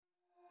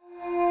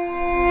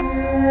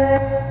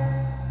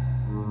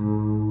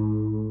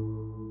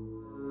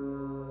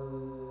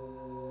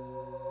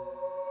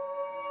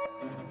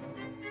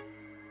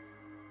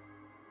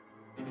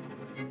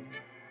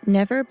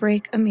Never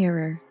break a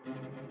mirror.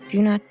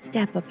 Do not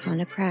step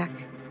upon a crack.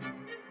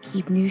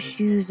 Keep new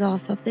shoes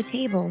off of the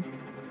table.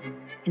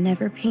 And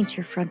never paint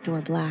your front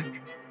door black.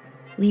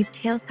 Leave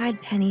tailside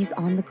pennies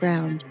on the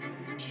ground.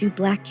 Shoo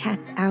black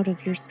cats out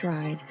of your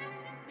stride.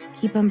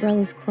 Keep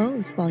umbrellas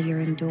closed while you're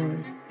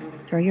indoors.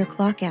 Throw your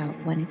clock out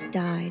when it's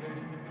died.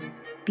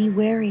 Be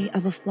wary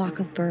of a flock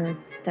of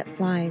birds that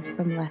flies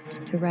from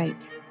left to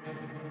right.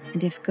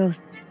 And if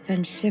ghosts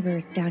send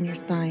shivers down your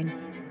spine,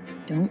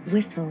 don't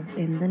whistle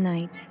in the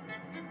night.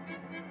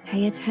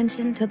 Pay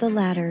attention to the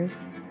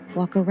ladders.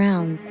 Walk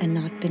around and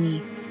not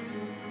beneath.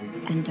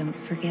 And don't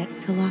forget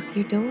to lock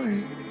your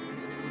doors.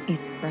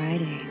 It's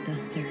Friday the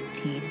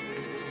 13th.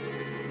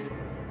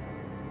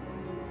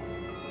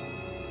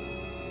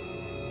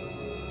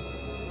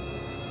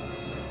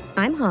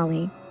 I'm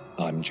Holly.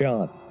 I'm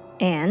John.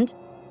 And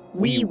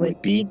we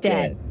would be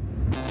dead.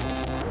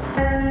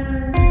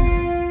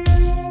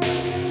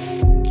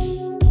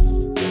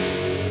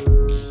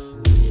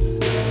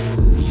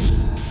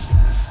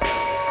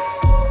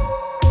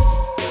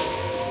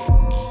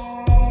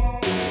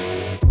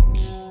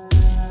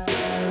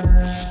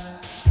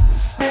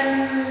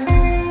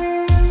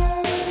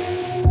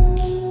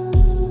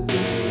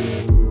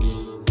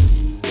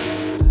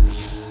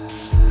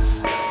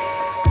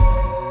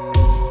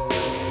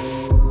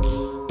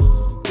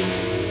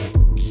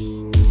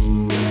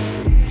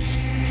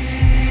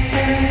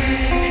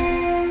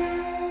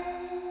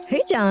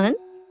 Hey, John.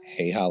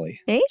 Hey,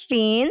 Holly. Hey,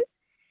 Fiends.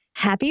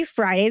 Happy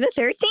Friday the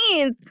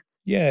 13th.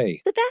 Yay.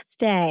 It's the best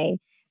day.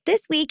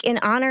 This week, in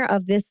honor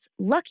of this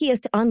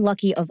luckiest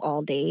unlucky of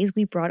all days,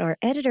 we brought our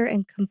editor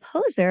and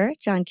composer,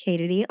 John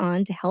Katity,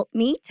 on to help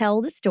me tell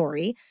the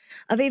story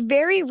of a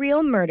very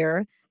real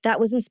murder that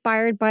was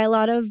inspired by a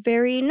lot of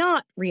very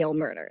not real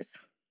murders.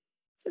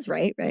 That's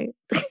right?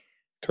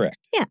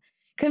 Correct. Yeah.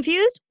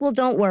 Confused? Well,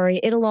 don't worry.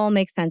 It'll all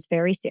make sense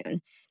very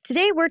soon.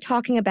 Today, we're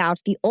talking about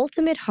the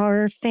ultimate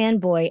horror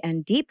fanboy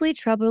and deeply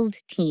troubled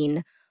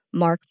teen,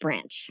 Mark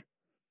Branch.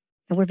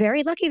 And we're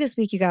very lucky this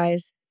week, you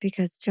guys,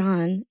 because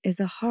John is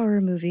a horror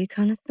movie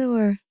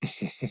connoisseur.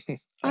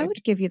 I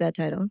would give you that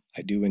title.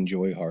 I do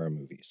enjoy horror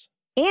movies.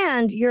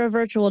 And you're a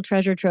virtual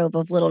treasure trove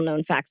of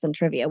little-known facts and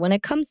trivia when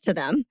it comes to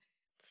them.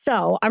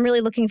 So I'm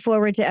really looking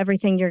forward to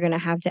everything you're going to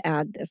have to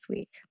add this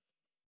week.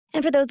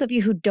 And for those of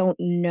you who don't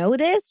know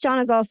this, John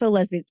is also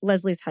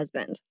Leslie's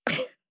husband.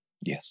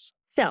 Yes.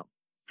 So,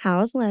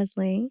 how's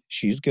Leslie?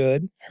 She's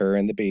good. Her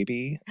and the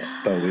baby,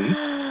 Bowie,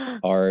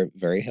 are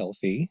very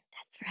healthy.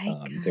 That's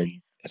right, guys. They're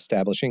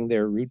establishing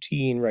their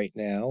routine right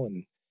now,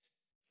 and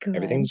Good.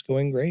 Everything's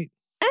going great.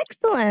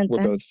 Excellent.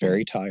 We're both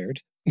very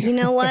tired. You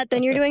know what?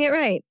 Then you're doing it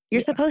right.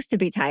 You're supposed to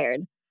be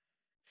tired.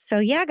 So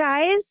yeah,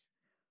 guys,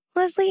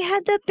 Leslie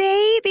had the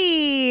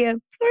baby.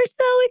 We're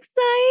so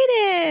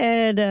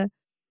excited.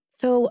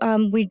 So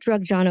we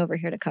drug John over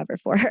here to cover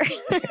for her.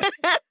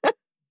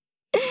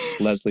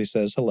 Leslie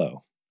says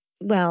hello.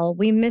 Well,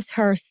 we miss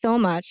her so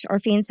much. Our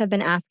fiends have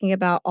been asking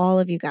about all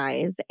of you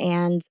guys,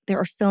 and there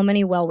are so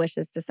many well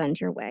wishes to send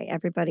your way.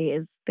 Everybody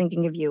is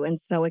thinking of you and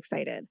so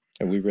excited.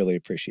 And we really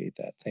appreciate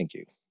that. Thank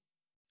you.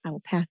 I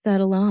will pass that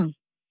along.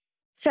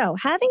 So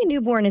having a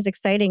newborn is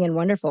exciting and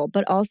wonderful,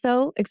 but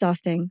also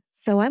exhausting.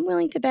 So I'm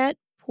willing to bet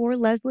poor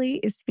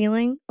Leslie is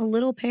feeling a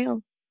little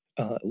pale.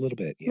 A little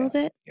bit, yeah. A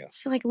little bit? Yeah. I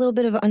feel like a little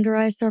bit of an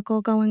under-eye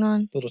circle going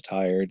on. A little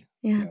tired.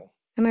 Yeah. You know,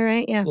 Am I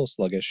right? Yeah. a little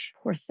sluggish.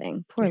 Poor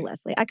thing. Poor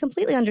Leslie. I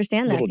completely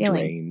understand that A little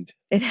feeling. drained.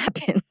 It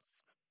happens.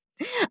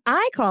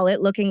 I call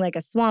it looking like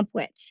a swamp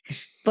witch.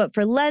 But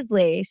for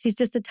Leslie, she's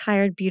just a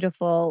tired,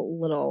 beautiful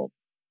little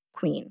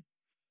queen.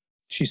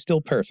 She's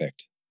still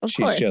perfect. Of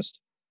She's course. just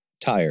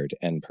tired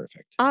and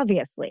perfect.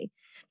 Obviously.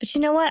 But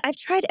you know what? I've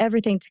tried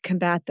everything to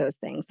combat those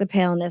things, the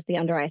paleness, the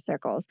under-eye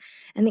circles.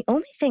 And the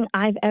only thing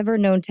I've ever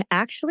known to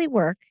actually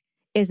work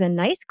is a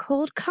nice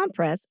cold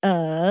compress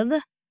of...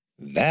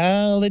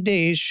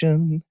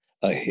 Validation,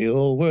 a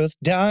hill worth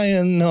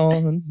dying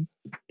on.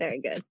 Very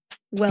good.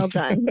 Well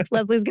done.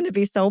 Leslie's going to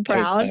be so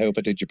proud. I hope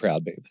I did you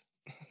proud, babe.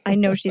 I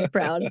know she's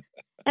proud.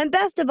 And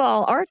best of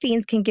all, our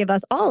fiends can give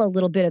us all a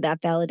little bit of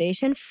that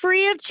validation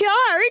free of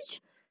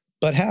charge.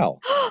 But how?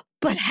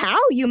 But how,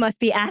 you must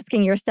be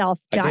asking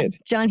yourself, John. I did.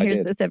 John hears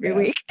this every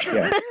week.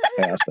 Yeah,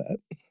 I asked that.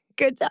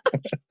 Good job.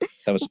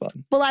 That was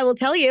fun. Well, I will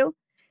tell you.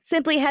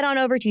 Simply head on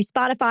over to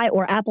Spotify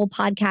or Apple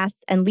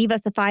Podcasts and leave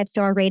us a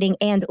 5-star rating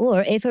and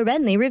or a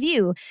friendly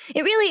review.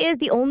 It really is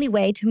the only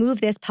way to move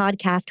this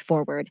podcast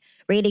forward.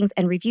 Ratings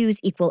and reviews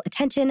equal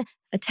attention.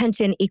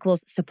 Attention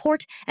equals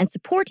support. And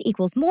support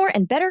equals more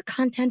and better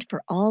content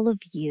for all of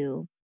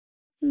you.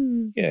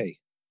 Yay.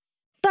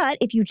 But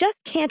if you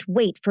just can't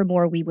wait for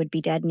more We Would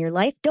Be Dead in your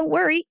life, don't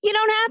worry. You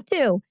don't have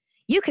to.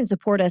 You can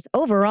support us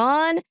over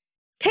on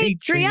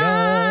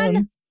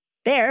Patreon.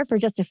 There, for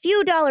just a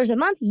few dollars a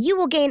month, you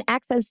will gain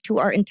access to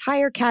our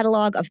entire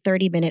catalog of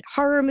 30-minute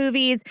horror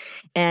movies.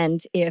 And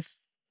if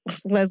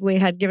Leslie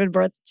had given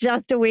birth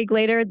just a week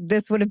later,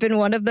 this would have been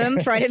one of them,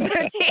 Friday the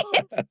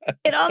 13th.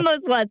 It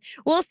almost was.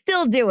 We'll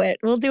still do it.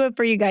 We'll do it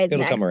for you guys It'll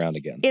next. come around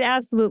again. It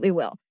absolutely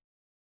will.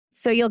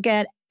 So you'll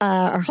get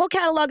our whole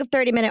catalog of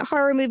 30-minute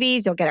horror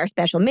movies. You'll get our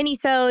special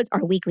mini-sodes,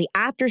 our weekly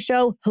after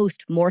show,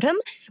 Host Mortem,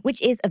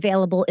 which is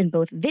available in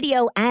both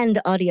video and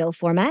audio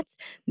formats.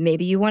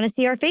 Maybe you want to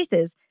see our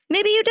faces.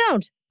 Maybe you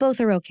don't. Both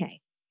are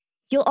okay.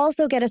 You'll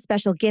also get a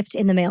special gift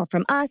in the mail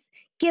from us,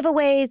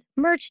 giveaways,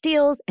 merch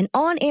deals, an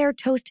on-air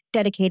toast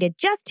dedicated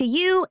just to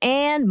you,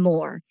 and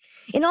more.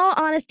 In all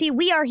honesty,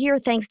 we are here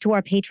thanks to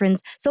our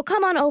patrons, so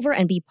come on over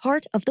and be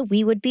part of the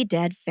We Would Be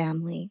Dead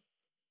family.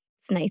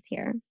 It's nice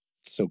here.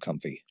 So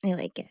comfy. I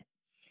like it.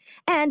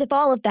 And if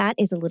all of that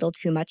is a little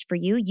too much for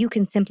you, you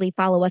can simply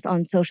follow us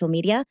on social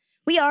media.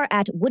 We are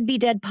at Would Be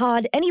Dead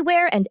Pod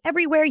anywhere and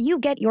everywhere you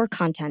get your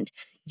content.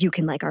 You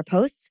can like our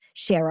posts,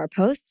 share our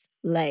posts,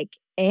 like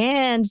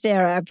and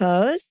share our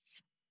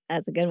posts.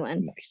 That's a good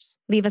one. Nice.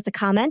 Leave us a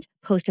comment,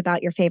 post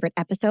about your favorite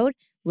episode.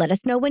 Let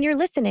us know when you're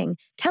listening.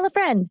 Tell a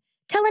friend,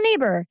 tell a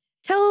neighbor,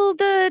 tell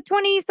the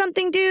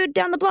 20-something dude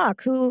down the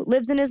block who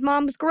lives in his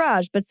mom's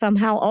garage, but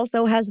somehow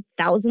also has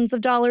thousands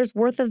of dollars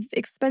worth of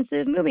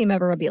expensive movie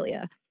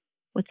memorabilia.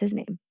 What's his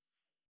name?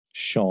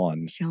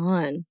 Sean.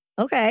 Sean.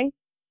 Okay.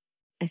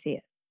 I see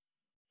it.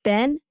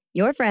 Then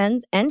your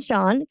friends and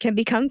Sean can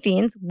become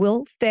fiends.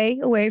 We'll stay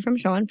away from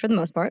Sean for the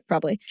most part,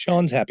 probably.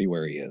 Sean's happy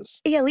where he is.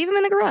 Yeah, leave him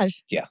in the garage.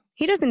 Yeah.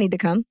 He doesn't need to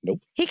come.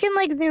 Nope. He can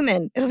zoom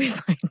in. It'll be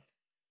fine.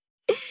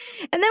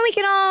 And then we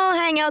can all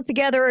hang out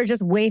together or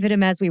just wave at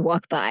him as we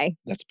walk by.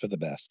 That's for the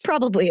best.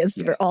 Probably is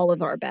for all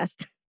of our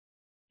best.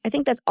 I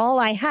think that's all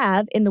I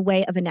have in the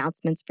way of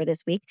announcements for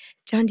this week.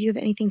 John, do you have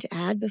anything to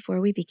add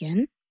before we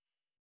begin?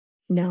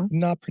 No?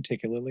 Not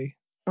particularly.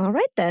 All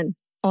right then.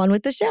 On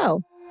with the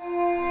show.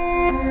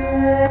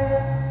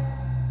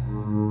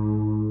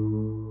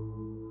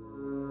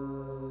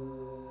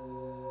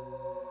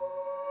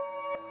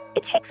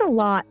 It takes a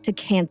lot to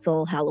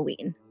cancel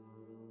Halloween.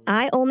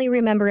 I only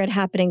remember it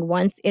happening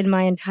once in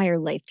my entire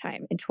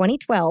lifetime. In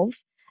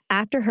 2012,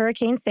 after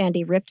Hurricane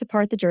Sandy ripped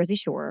apart the Jersey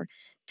Shore,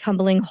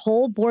 tumbling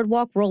whole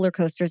boardwalk roller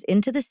coasters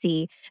into the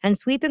sea and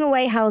sweeping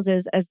away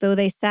houses as though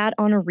they sat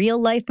on a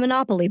real-life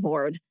Monopoly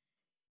board.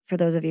 For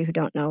those of you who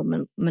don't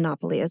know,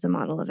 Monopoly is a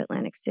model of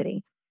Atlantic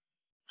City.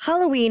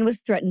 Halloween was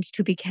threatened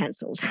to be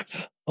canceled.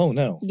 Oh,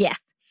 no.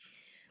 Yes.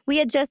 We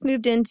had just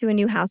moved into a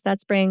new house that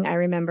spring. I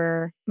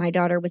remember my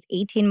daughter was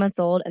 18 months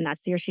old, and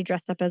that's the year she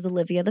dressed up as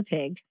Olivia the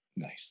pig.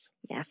 Nice.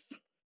 Yes.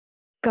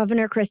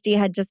 Governor Christie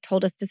had just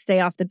told us to stay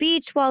off the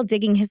beach while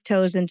digging his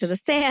toes into the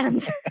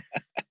sand.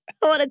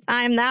 What a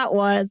time that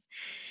was.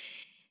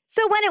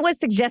 So when it was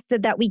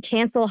suggested that we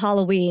cancel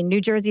Halloween,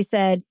 New Jersey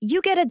said,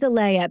 you get a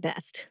delay at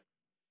best.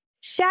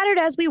 Shattered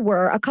as we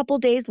were, a couple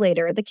days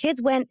later, the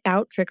kids went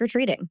out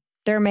trick-or-treating.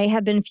 There may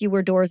have been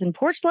fewer doors and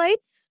porch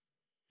lights,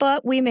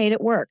 but we made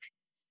it work.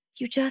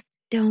 You just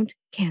don't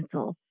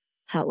cancel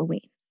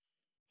Halloween.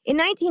 In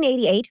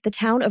 1988, the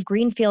town of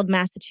Greenfield,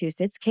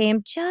 Massachusetts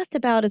came just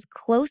about as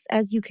close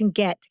as you can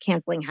get to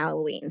canceling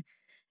Halloween.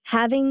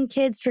 Having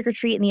kids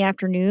trick-or-treat in the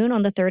afternoon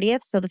on the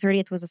 30th, so the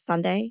 30th was a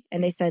Sunday,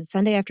 and they said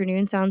Sunday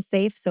afternoon sounds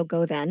safe, so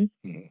go then.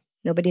 Mm-hmm.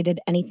 Nobody did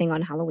anything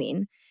on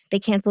Halloween. They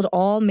canceled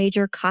all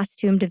major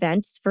costumed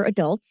events for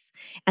adults,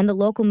 and the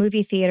local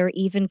movie theater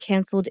even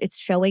canceled its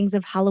showings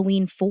of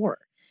Halloween 4,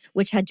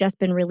 which had just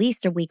been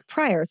released a week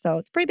prior, so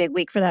it's a pretty big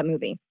week for that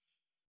movie.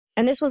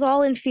 And this was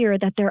all in fear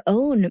that their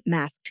own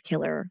masked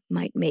killer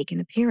might make an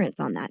appearance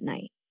on that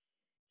night.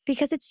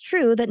 Because it's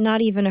true that not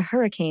even a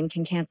hurricane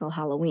can cancel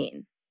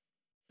Halloween.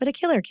 But a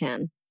killer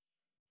can.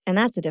 And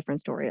that's a different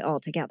story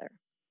altogether.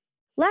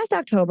 Last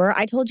October,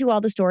 I told you all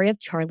the story of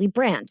Charlie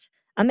Brandt,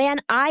 a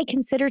man I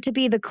consider to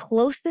be the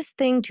closest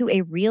thing to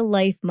a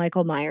real-life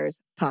Michael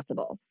Myers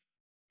possible.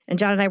 And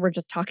John and I were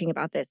just talking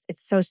about this.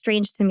 It's so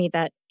strange to me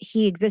that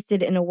he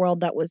existed in a world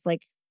that was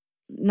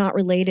not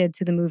related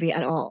to the movie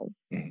at all.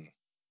 Mm-hmm.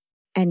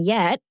 And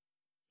yet,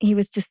 he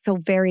was just so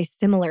very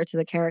similar to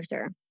the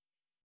character.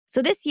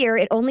 So this year,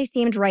 it only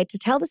seemed right to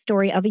tell the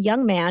story of a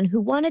young man who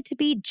wanted to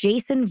be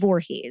Jason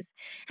Voorhees,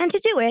 and to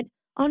do it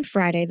on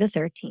Friday the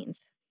 13th.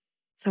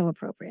 So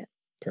appropriate.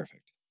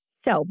 Perfect.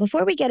 So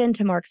before we get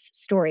into Mark's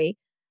story,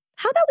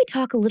 how about we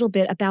talk a little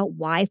bit about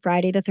why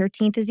Friday the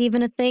 13th is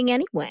even a thing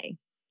anyway?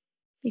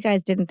 You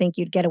guys didn't think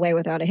you'd get away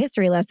without a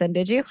history lesson,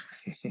 did you?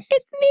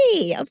 It's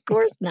me. Of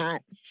course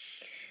not.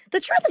 The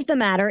truth of the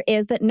matter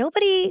is that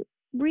nobody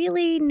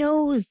really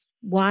knows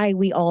why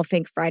we all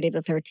think Friday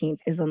the 13th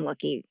is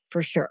unlucky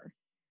for sure.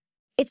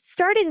 It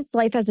started its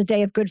life as a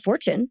day of good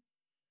fortune.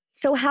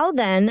 So how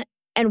then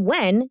and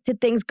when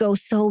did things go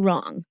so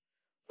wrong?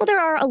 Well, there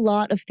are a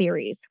lot of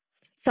theories.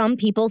 Some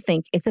people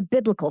think it's a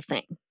biblical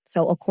thing.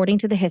 So according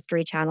to the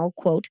History Channel,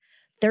 quote,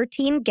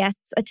 13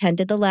 guests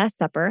attended the Last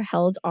Supper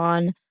held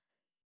on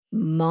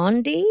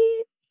Maundy?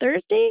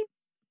 Thursday?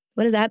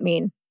 What does that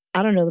mean?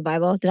 I don't know the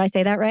Bible. Did I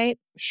say that right?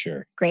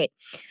 Sure. Great.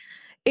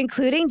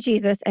 Including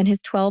Jesus and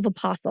his 12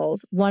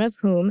 apostles, one of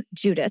whom,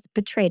 Judas,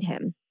 betrayed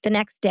him. The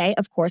next day,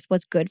 of course,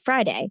 was Good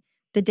Friday,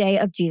 the day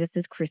of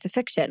Jesus'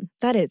 crucifixion.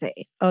 That is a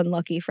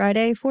unlucky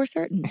Friday for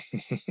certain.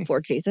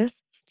 For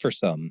Jesus. For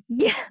some.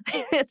 Yeah.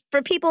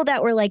 For people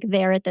that were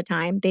there at the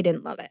time, they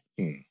didn't love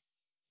it.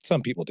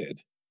 Some people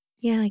did.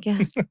 Yeah, I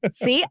guess.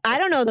 See, I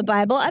don't know the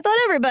Bible. I thought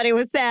everybody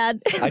was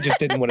sad. I just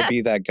didn't want to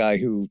be that guy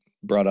who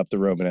brought up the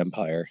Roman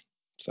Empire.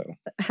 So,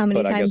 How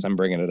many but I guess times? I'm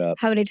bringing it up.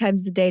 How many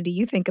times a day do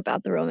you think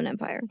about the Roman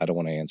Empire? I don't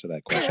want to answer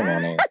that question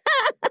on air.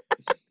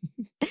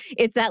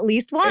 It's at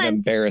least once. An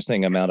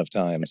embarrassing amount of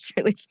times. It's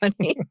really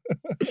funny.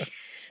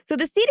 So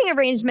the seating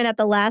arrangement at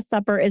the Last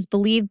Supper is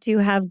believed to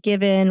have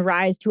given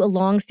rise to a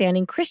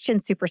long-standing Christian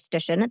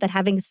superstition that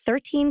having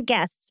 13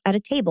 guests at a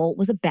table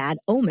was a bad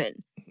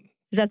omen.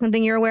 Is that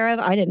something you're aware of?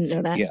 I didn't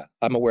know that. Yeah,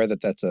 I'm aware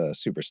that that's a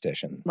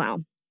superstition. Wow.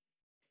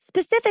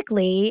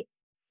 Specifically,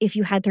 if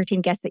you had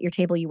 13 guests at your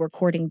table, you were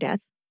courting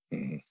death.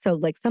 Mm-hmm. So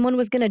like someone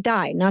was going to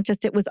die, not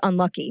just it was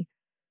unlucky.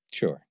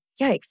 Sure.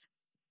 Yikes.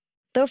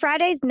 Though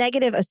Friday's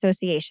negative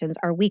associations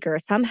are weaker,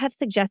 some have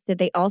suggested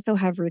they also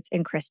have roots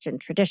in Christian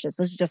traditions.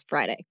 This is just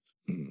Friday.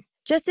 Mm-hmm.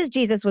 Just as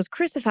Jesus was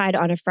crucified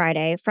on a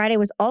Friday, Friday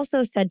was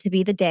also said to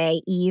be the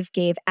day Eve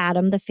gave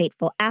Adam the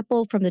fateful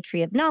apple from the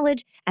tree of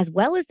knowledge, as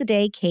well as the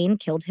day Cain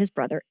killed his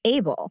brother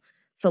Abel.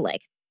 So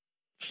like,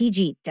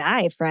 TG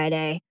die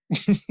Friday.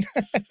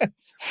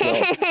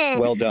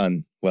 Well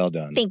done. Well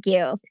done. Thank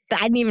you.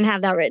 I didn't even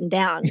have that written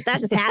down. That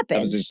just happened.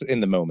 That was just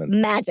in the moment.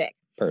 Magic.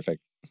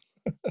 Perfect.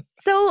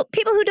 So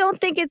people who don't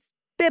think it's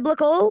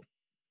biblical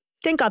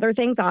think other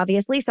things,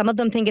 obviously. Some of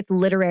them think it's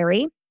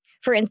literary.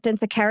 For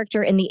instance, a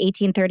character in the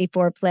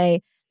 1834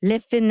 play Le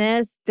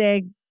Finesse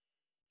de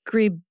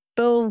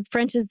Gribeau,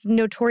 French is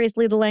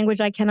notoriously the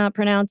language I cannot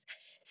pronounce,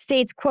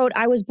 states, quote,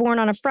 I was born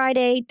on a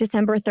Friday,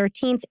 December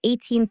 13th,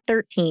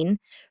 1813,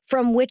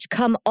 from which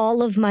come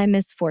all of my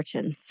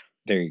misfortunes.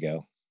 There you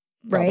go.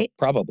 Right?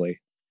 Probably.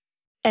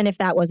 And if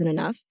that wasn't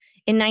enough,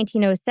 in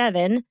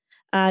 1907,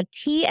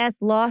 T.S.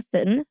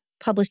 Lawson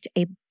published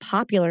a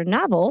popular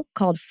novel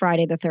called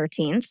Friday the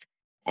 13th,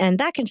 and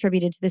that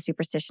contributed to the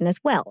superstition as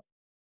well.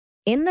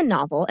 In the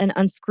novel, an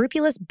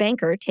unscrupulous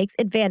banker takes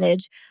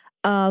advantage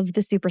of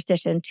the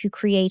superstition to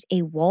create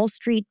a Wall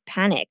Street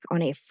panic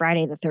on a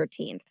Friday the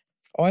 13th.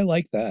 Oh, I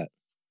like that.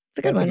 It's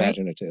a good That's one,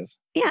 imaginative.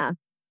 Right? Yeah.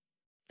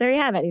 There you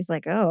have it. He's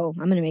like, oh,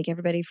 I'm going to make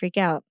everybody freak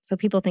out. So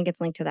people think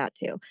it's linked to that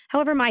too.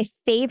 However, my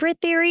favorite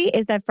theory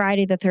is that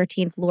Friday the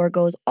 13th lore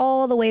goes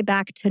all the way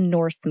back to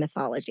Norse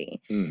mythology.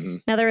 Mm-hmm.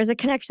 Now, there is a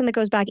connection that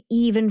goes back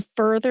even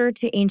further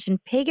to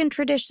ancient pagan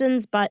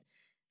traditions, but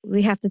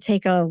we have to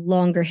take a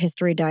longer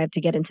history dive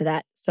to get into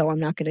that, so I'm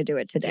not going to do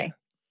it today. Yeah.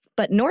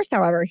 But Norse,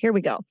 however, here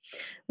we go.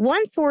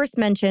 One source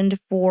mentioned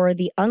for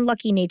the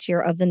unlucky nature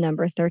of the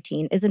number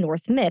 13 is a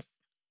Norse myth.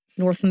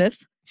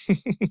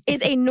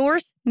 Is a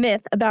Norse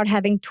myth about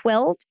having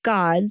 12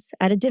 gods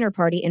at a dinner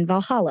party in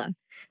Valhalla.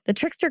 The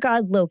trickster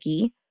god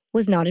Loki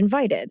was not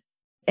invited,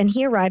 and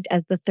he arrived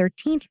as the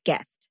 13th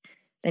guest.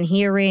 Then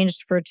he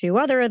arranged for 2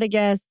 other of the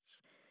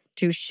guests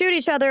to shoot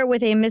each other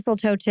with a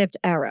mistletoe-tipped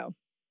arrow.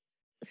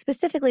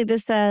 Specifically,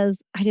 this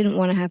says, I didn't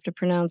want to have to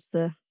pronounce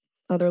the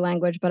other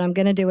language, but I'm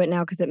going to do it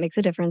now because it makes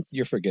a difference.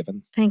 You're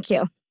forgiven. Thank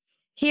you.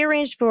 He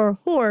arranged for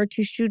Hor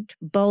to shoot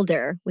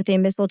Balder with a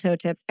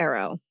mistletoe-tipped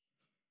arrow.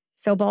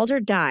 So Balder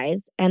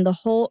dies, and the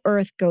whole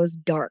earth goes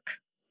dark.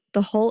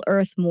 The whole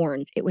earth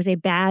mourned. It was a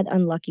bad,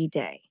 unlucky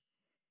day.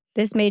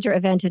 This major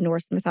event in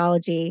Norse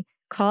mythology,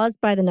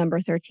 caused by the number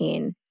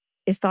 13,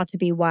 is thought to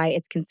be why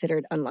it's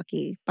considered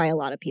unlucky by a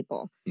lot of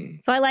people. Mm.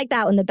 So I like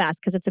that one the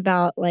best, because it's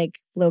about, like,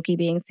 Loki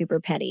being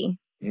super petty.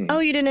 Mm. Oh,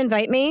 you didn't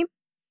invite me?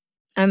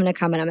 I'm going to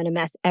come and I'm going to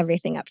mess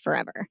everything up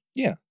forever.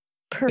 Yeah.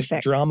 Perfect.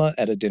 It's drama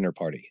at a dinner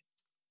party.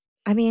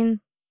 I mean,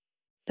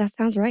 that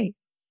sounds right.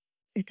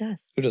 It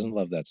does. Who doesn't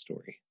love that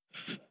story?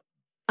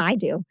 I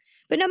do.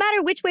 But no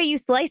matter which way you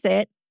slice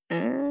it,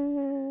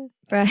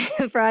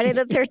 Friday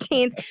the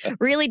 13th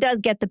really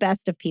does get the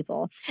best of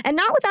people. And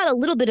not without a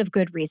little bit of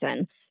good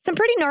reason. Some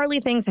pretty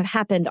gnarly things have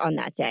happened on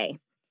that day.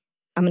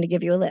 I'm going to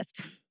give you a list.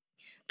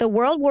 The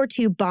World War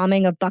II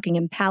bombing of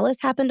Buckingham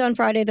Palace happened on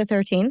Friday the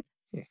 13th,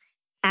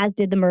 as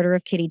did the murder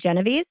of Kitty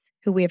Genovese,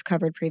 who we have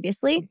covered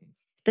previously.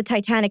 The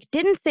Titanic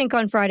didn't sink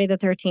on Friday the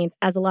 13th,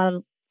 as a lot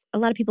of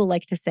people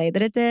like to say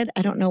that it did.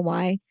 I don't know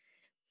why.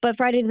 But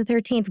Friday the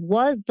 13th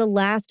was the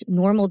last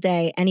normal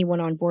day anyone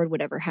on board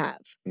would ever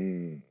have.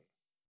 Mm.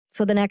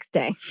 So the next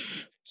day.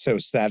 So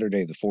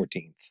Saturday the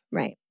 14th.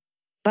 Right.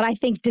 But I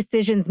think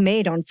decisions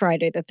made on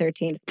Friday the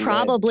 13th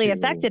probably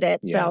affected it.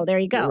 Yeah, so there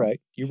you go.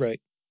 You're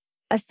right.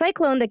 A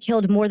cyclone that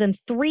killed more than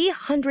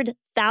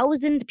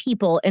 300,000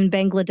 people in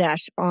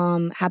Bangladesh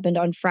happened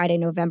on Friday,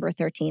 November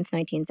 13th,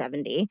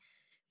 1970.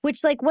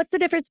 Which, like, what's the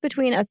difference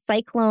between a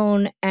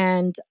cyclone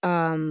and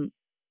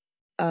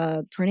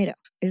a tornado?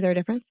 Is there a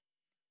difference?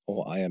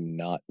 Oh, I am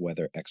not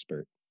weather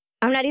expert.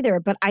 I'm not either,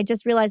 but I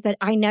just realized that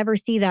I never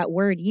see that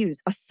word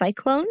used. A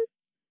cyclone?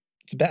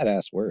 It's a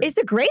badass word. It's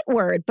a great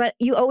word, but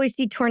you always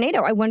see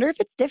tornado. I wonder if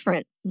it's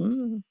different.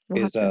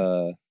 Is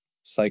a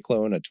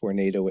cyclone a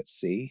tornado at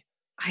sea?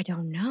 I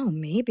don't know.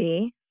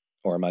 Maybe.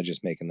 Or am I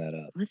just making that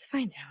up? Let's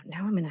find out.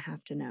 Now I'm going to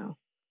have to know.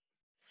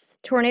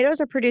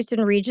 Tornadoes are produced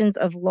in regions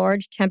of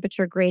large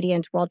temperature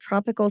gradient, while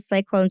tropical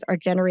cyclones are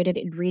generated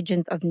in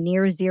regions of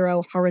near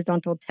zero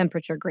horizontal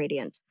temperature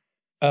gradient.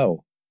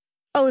 Oh,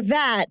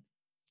 that.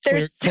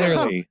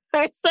 Clearly.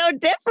 They're so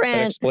different.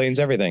 That explains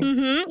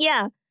everything.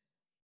 Yeah.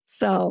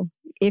 So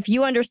if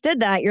you understood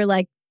that, you're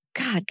like,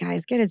 God,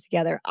 guys, get it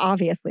together.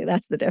 Obviously,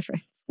 that's the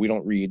difference. We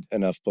don't read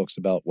enough books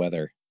about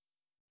weather.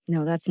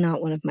 No, that's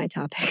not one of my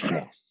topics.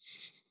 No.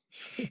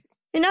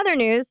 In other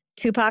news,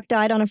 Tupac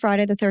died on a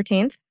Friday the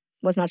 13th,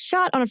 was not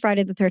shot on a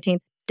Friday the 13th,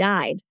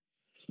 died.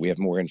 We have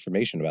more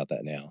information about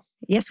that now.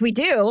 Yes, we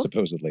do.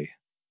 Supposedly.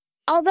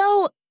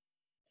 Although,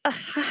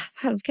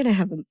 I'm going to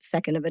have a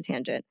second of a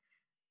tangent.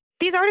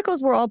 These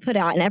articles were all put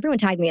out, and everyone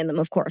tagged me in them,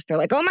 of course. They're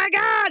like, oh my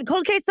God,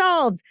 cold case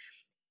solved.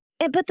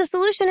 But the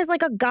solution is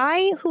like a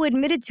guy who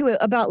admitted to it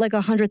about like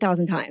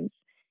 100,000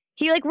 times.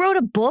 He like wrote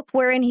a book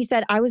wherein he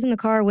said, I was in the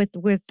car with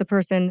the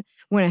person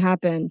when it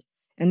happened,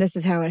 and this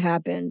is how it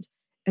happened.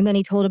 And then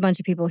he told a bunch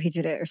of people he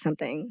did it or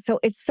something. So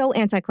it's so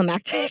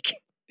anticlimactic.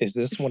 Is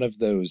this one of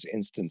those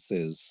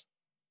instances,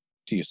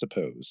 do you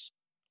suppose,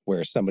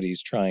 where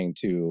somebody's trying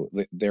to,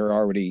 they're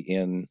already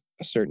in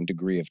a certain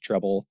degree of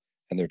trouble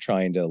and they're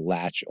trying to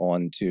latch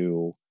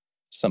onto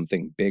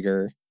something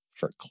bigger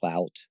for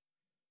clout?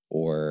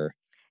 Or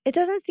It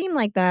doesn't seem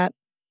like that.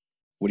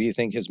 what do you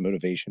think his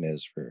motivation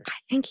is for? I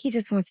think he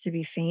just wants to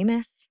be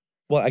famous.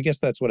 Well, I guess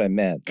that's what I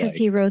meant. Because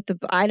he wrote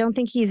I don't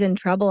think he's in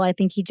trouble. I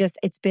think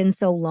it's been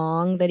so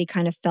long that he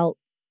kind of felt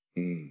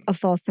a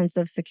false sense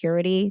of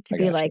security to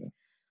be like,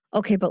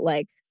 okay, but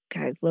like,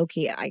 guys,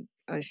 low-key, I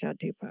shot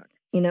Tupac,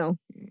 you know?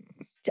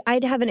 I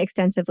haven't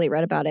extensively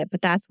read about it,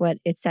 but that's what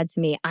it said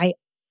to me.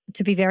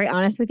 To be very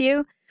honest with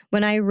you,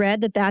 when I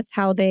read that that's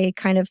how they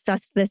kind of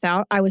sussed this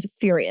out, I was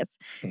furious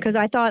because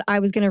I thought I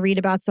was going to read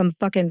about some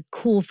fucking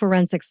cool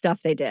forensic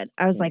stuff they did.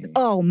 I was like,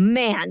 oh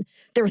man,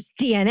 there's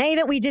DNA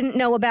that we didn't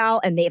know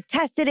about and they've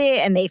tested it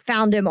and they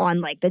found him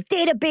on like the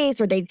database,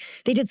 or they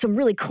did some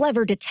really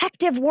clever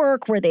detective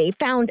work where they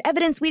found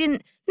evidence we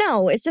didn't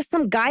know. It's just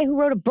some guy who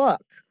wrote a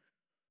book.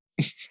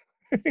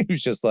 He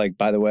was just like,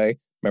 by the way,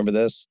 remember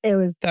this?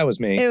 That was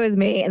me. It was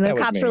me. And the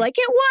cops were like,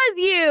 it was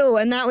you.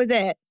 And that was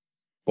it.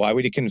 Why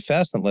would he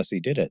confess unless he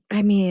did it?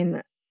 I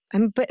mean,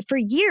 but for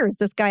years,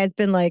 this guy has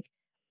been like,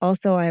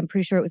 also, I'm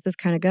pretty sure it was this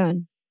kind of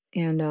gun.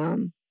 And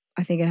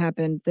I think it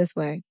happened this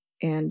way.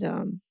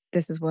 And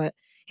this is what,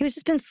 he was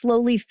just been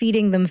slowly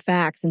feeding them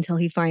facts until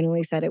he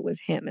finally said it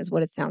was him, is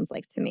what it sounds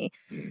like to me.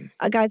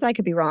 Guys, I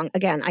could be wrong.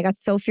 Again, I got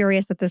so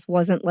furious that this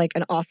wasn't like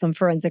an awesome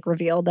forensic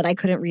reveal that I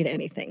couldn't read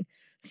anything.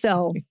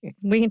 So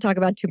we can talk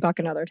about Tupac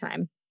another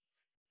time.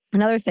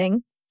 Another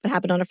thing that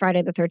happened on a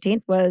Friday the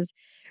 13th was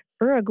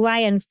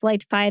Uruguayan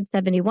Flight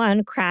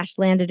 571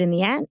 crash-landed in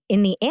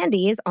the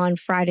Andes on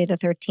Friday the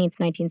 13th,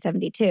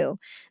 1972.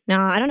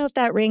 Now, I don't know if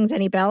that rings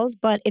any bells,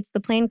 but it's the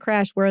plane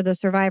crash where the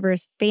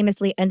survivors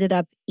famously ended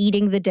up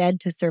eating the dead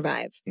to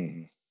survive.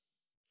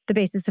 The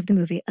basis of the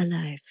movie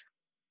Alive.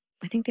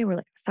 I think they were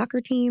like a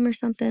soccer team or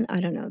something. I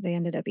don't know. They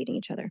ended up eating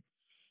each other.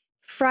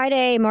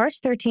 Friday,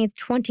 March 13th,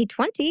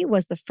 2020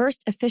 was the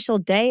first official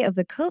day of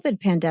the COVID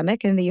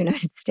pandemic in the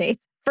United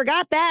States.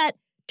 Forgot that.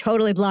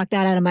 Totally blocked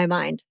that out of my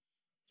mind.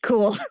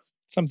 Cool.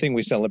 Something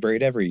we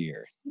celebrate every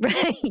year.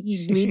 Right,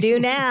 we do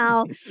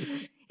now.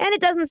 And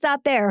it doesn't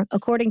stop there.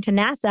 According to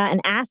NASA,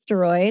 an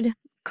asteroid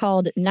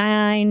called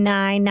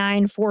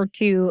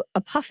 99942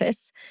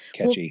 Apophis.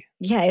 Catchy.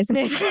 Isn't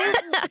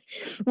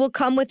it? Will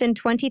come within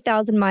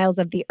 20,000 miles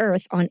of the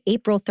Earth on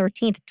April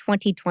 13th,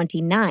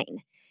 2029.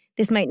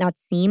 This might not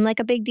seem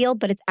like a big deal,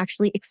 but it's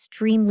actually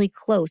extremely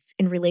close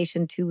in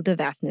relation to the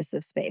vastness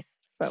of space.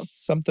 So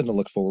something to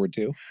look forward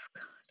to. Oh,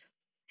 God.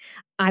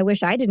 I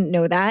wish I didn't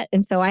know that,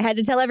 and so I had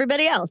to tell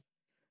everybody else,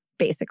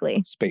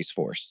 basically. Space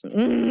Force.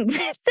 Civil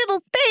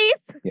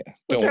space. Yeah,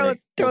 don't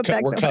worry.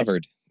 We're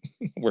covered.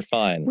 We're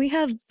fine. We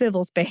have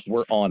civil space.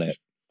 We're on it.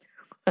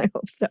 I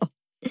hope so.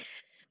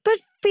 But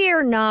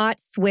fear not,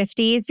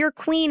 Swifties. Your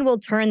queen will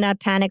turn that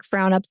panic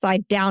frown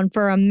upside down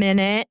for a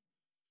minute.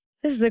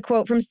 This is a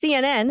quote from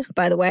CNN,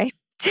 by the way.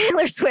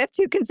 Taylor Swift,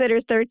 who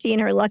considers 13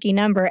 her lucky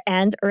number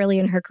and early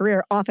in her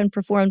career often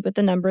performed with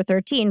the number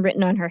 13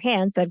 written on her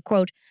hand, said,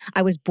 quote,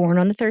 I was born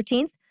on the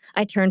 13th.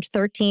 I turned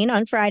 13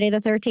 on Friday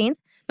the 13th.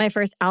 My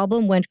first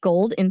album went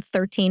gold in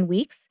 13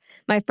 weeks.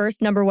 My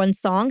first #1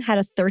 song had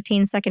a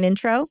 13-second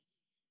intro.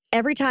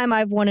 Every time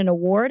I've won an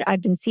award,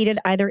 I've been seated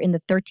either in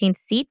the 13th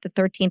seat, the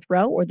 13th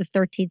row, or the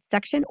 13th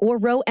section, or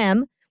row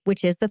M,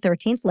 which is the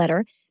 13th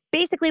letter.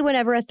 Basically,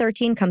 whenever a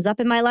 13 comes up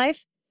in my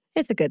life,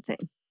 it's a good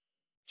thing.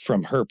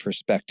 From her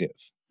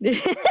perspective.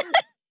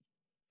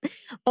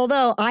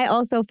 Although I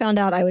also found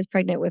out I was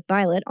pregnant with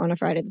Violet on a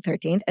Friday the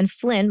 13th, and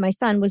Flynn, my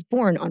son, was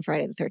born on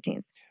Friday the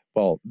 13th.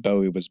 Well,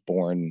 Bowie was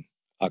born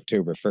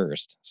October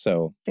 1st,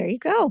 so there you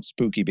go.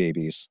 Spooky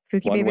babies.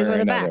 Spooky babies are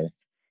the best.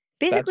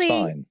 Basically,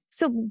 that's fine.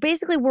 So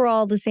basically, we're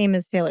all the same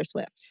as Taylor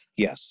Swift.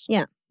 Yes.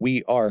 Yeah.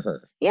 We are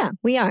her. Yeah,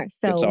 we are.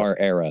 So it's our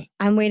era.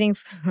 I'm waiting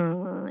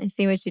for. I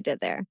see what you did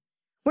there.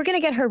 We're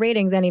gonna get her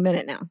ratings any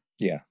minute now.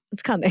 Yeah,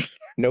 it's coming.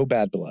 No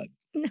bad blood.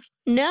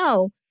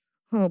 No.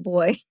 Oh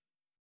boy.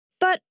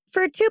 But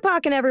for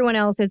Tupac and everyone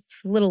else, it's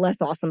a little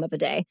less awesome of a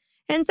day.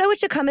 And so it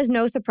should come as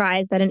no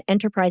surprise that an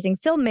enterprising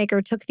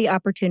filmmaker took the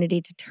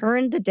opportunity to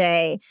turn the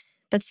day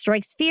that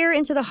strikes fear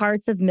into the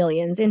hearts of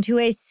millions into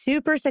a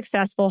super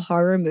successful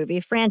horror movie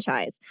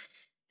franchise.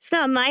 It's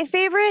not my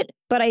favorite,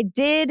 but I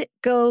did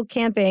go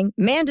camping,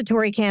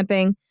 mandatory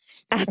camping,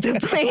 at the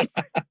place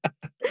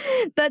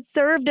that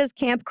served as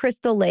Camp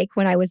Crystal Lake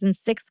when I was in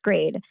 6th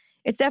grade.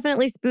 It's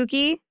definitely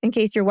spooky. In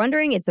case you're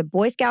wondering, it's a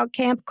Boy Scout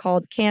camp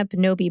called Camp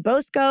Nobi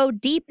Bosco,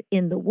 deep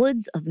in the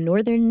woods of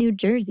northern New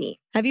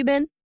Jersey. Have you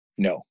been?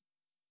 No.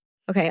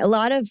 Okay, a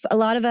lot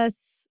of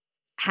us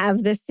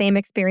have this same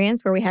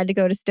experience where we had to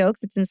go to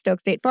Stokes. It's in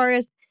Stokes State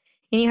Forest,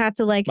 and you have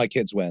to My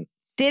kids went.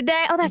 Did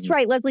they? Oh, that's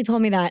right. Leslie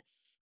told me that.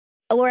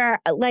 Where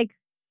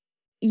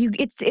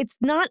it's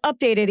not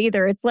updated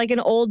either. It's like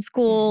an old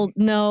school,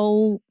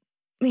 no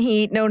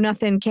heat, no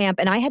nothing camp,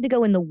 and I had to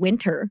go in the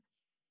winter.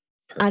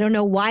 Perfect. I don't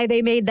know why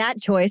they made that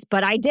choice,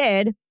 but I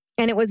did.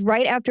 And it was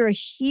right after a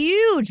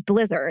huge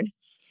blizzard.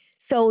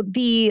 So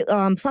the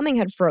plumbing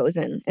had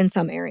frozen in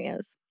some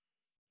areas.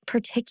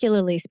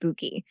 Particularly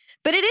spooky.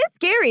 But it is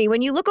scary.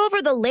 When you look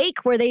over the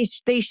lake where they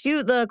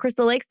shoot the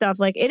Crystal Lake stuff,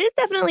 like it is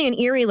definitely an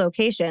eerie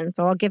location.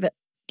 So I'll give it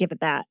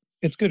that.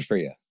 It's good for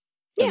you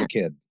as a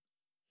kid.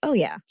 Oh,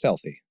 yeah. It's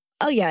healthy.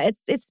 Oh, yeah.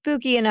 It's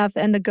spooky enough.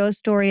 And the ghost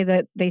story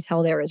that they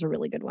tell there is a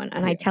really good one.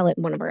 And I tell it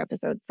in one of our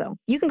episodes. So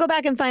you can go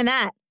back and find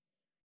that.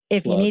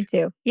 If you need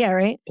to. Yeah,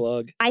 right?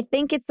 Plug. I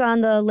think it's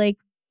on the Lake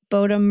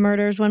Bodom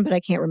Murders one, but I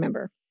can't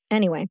remember.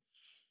 Anyway,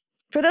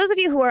 for those of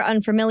you who are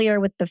unfamiliar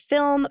with the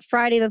film,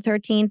 Friday the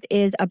 13th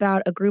is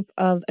about a group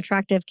of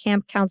attractive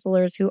camp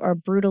counselors who are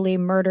brutally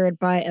murdered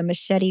by a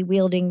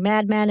machete-wielding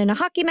madman in a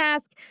hockey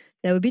mask.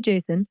 That would be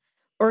Jason.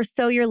 Or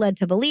so you're led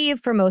to believe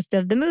for most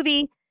of the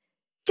movie.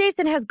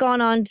 Jason has gone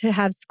on to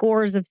have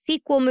scores of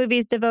sequel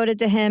movies devoted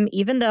to him,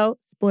 even though,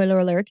 spoiler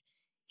alert,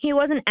 he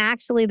wasn't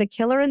actually the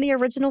killer in the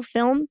original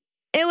film.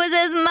 It was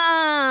his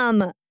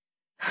mom,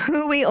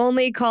 who we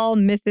only call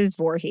Mrs.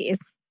 Voorhees.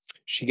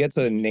 She gets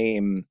a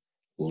name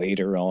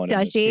later on in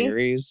the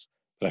series,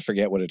 but I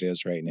forget what it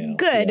is right now.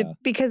 Good,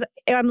 because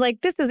I'm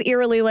like, this is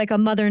eerily like a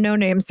Mother No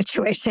Name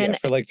situation. Yeah,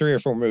 for like 3 or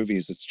 4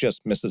 movies, it's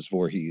just Mrs.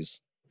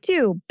 Voorhees.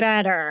 Do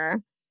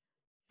better.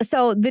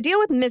 So the deal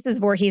with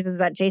Mrs. Voorhees is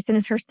that Jason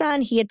is her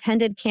son. He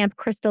attended Camp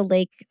Crystal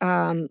Lake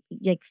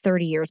like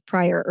 30 years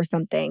prior or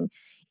something,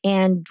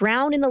 and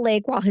drowned in the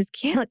lake while his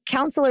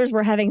counselors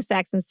were having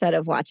sex instead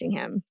of watching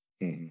him.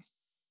 Mm-hmm.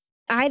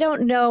 I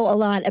don't know a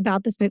lot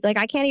about this movie. Like,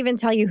 I can't even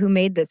tell you who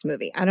made this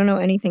movie. I don't know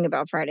anything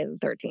about Friday the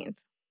 13th.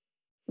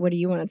 What do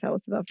you want to tell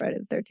us about Friday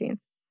the 13th?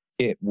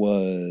 It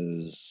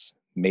was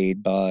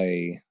made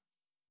by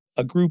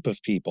a group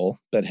of people,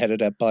 but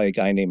headed up by a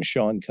guy named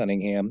Sean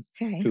Cunningham,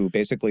 who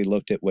basically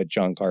looked at what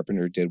John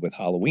Carpenter did with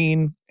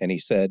Halloween, and he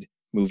said,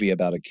 movie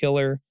about a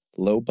killer,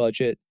 low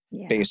budget,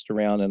 based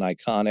around an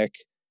iconic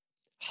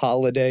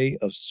holiday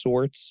of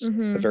sorts,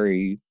 a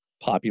very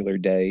popular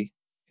day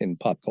in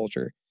pop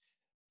culture,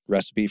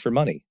 recipe for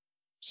money.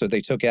 So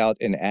they took out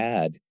an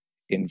ad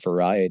in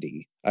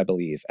Variety, I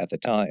believe, at the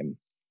time.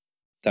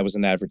 That was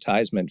an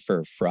advertisement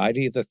for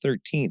Friday the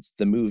 13th,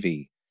 the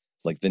movie,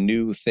 like the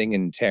new thing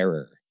in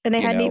terror. And they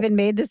hadn't even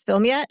made this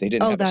film yet? They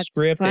didn't have a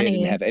script. Funny. They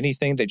didn't have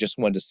anything. They just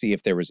wanted to see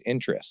if there was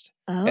interest.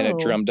 And it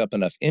drummed up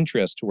enough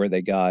interest where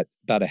they got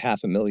about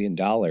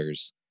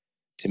 $500,000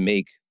 to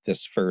make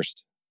this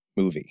first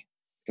movie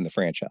in the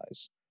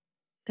franchise.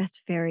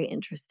 That's very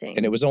interesting.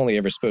 And it was only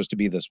ever supposed to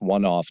be this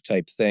one-off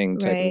type thing,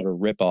 type of a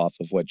rip-off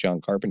of what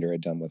John Carpenter had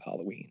done with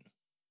Halloween.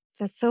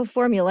 That's so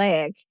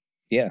formulaic.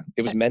 Yeah,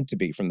 it was meant to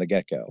be from the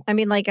get-go. I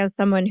mean, like, as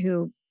someone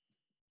who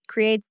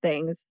creates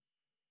things,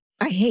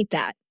 I hate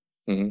that.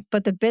 Mm-hmm.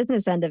 But the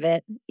business end of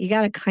it, you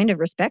got to kind of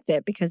respect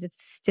it because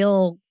it's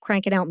still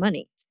cranking out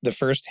money. The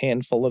first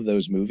handful of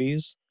those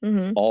movies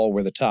all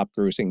were the top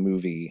grossing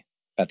movie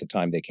at the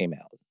time they came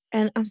out.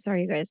 And I'm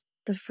sorry, you guys,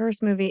 the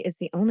first movie is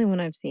the only one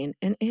I've seen,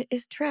 and it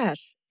is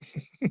trash.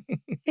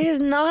 It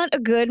is not a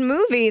good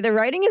movie. The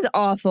writing is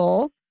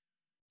awful.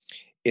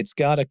 It's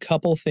got a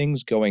couple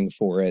things going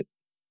for it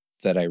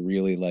that I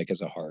really like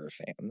as a horror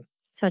fan.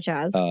 Such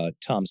as?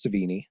 Tom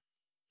Savini.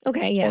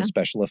 Okay, yeah. On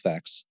special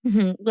effects.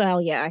 Well,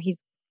 yeah,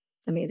 he's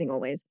amazing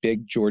always.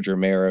 Big George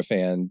Romero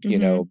fan. You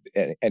know,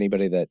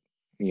 anybody that,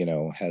 you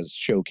know, has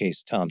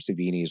showcased Tom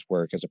Savini's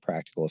work as a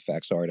practical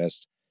effects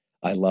artist.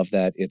 I love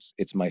that.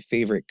 It's my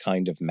favorite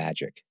kind of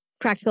magic.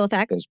 Practical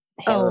effects? Is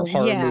horror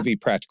movie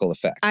practical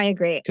effects. I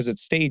agree. Because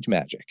it's stage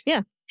magic.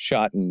 Yeah.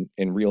 Shot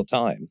in real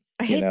time.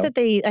 I hate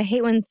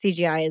when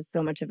CGI is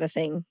so much of a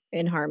thing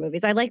in horror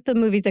movies. I like the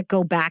movies that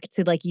go back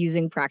to like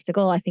using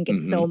practical. I think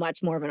it's so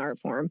much more of an art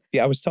form.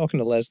 Yeah, I was talking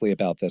to Leslie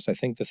about this. I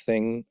think the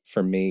thing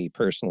for me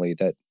personally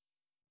that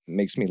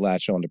makes me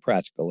latch on to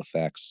practical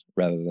effects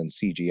rather than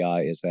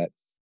CGI is that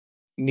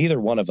neither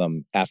one of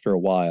them, after a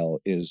while,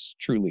 is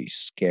truly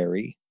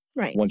scary.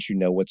 Right. Once you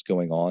know what's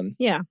going on.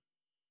 Yeah.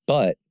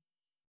 But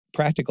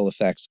practical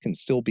effects can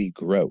still be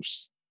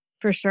gross.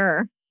 For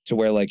sure. To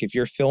where, like, if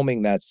you're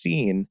filming that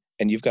scene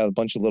and you've got a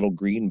bunch of little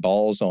green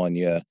balls on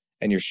you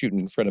and you're shooting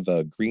in front of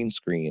a green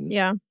screen.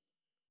 Yeah.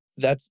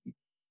 That's,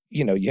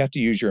 you know, you have to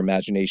use your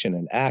imagination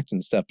and act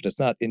and stuff, but it's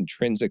not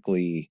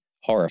intrinsically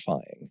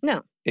horrifying.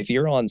 No. If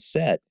you're on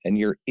set and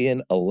you're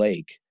in a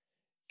lake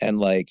and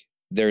like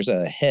there's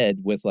a head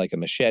with like a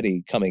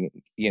machete coming,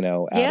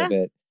 out of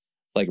it,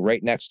 like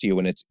right next to you,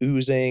 and it's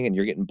oozing and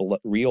you're getting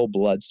real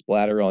blood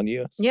splatter on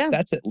you. Yeah.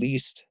 That's at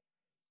least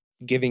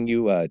giving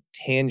you a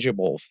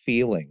tangible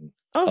feeling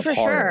of for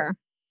horror. Sure.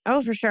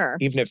 Oh, for sure.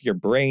 Even if your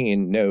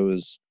brain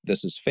knows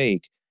this is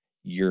fake,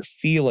 you're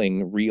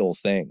feeling real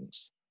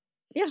things.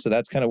 Yeah. So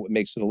that's kind of what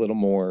makes it a little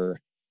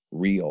more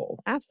real.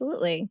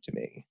 Absolutely. To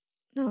me.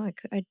 No, I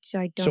don't So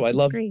I disagree.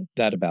 love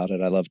that about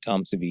it. I love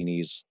Tom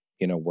Savini's,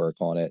 work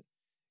on it.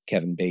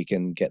 Kevin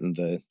Bacon getting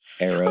the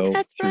arrow Oh,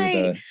 that's through right.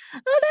 the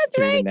That's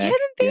through the right. neck.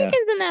 Kevin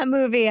Bacon's in that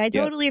movie. I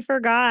totally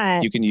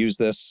forgot. You can use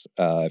this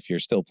if you're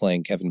still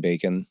playing Kevin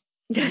Bacon.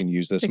 You can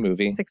use this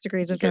movie. 6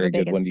 Degrees It's of a very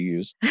Kevin Bacon. good one to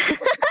use.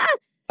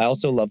 I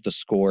also love the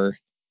score.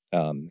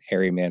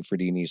 Harry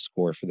Manfredini's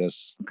score for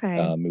this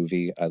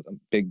movie. I'm a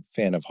big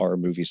fan of horror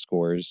movie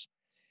scores.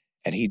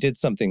 And he did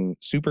something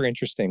super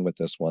interesting with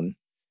this one.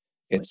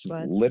 It's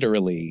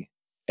literally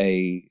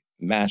a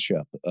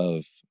mashup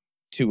of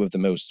two of the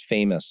most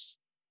famous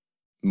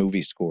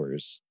movie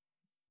scores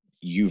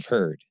you've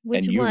heard.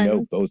 Which and you ones?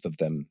 know both of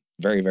them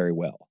very, very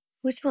well.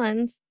 Which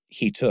ones?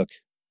 He took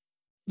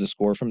the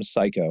score from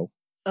Psycho.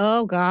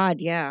 Oh,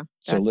 God, yeah.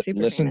 So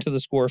listen to the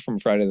score from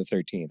Friday the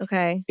 13th.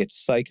 Okay. It's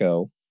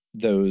Psycho,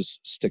 those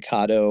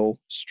staccato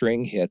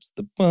string hits,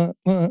 the bah,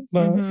 bah,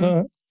 bah,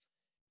 bah,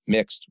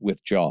 mixed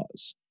with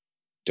Jaws.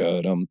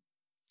 Da-dum,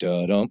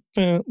 da-dum,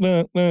 bah,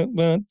 bah, bah,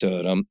 bah,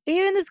 da-dum.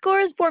 Even the score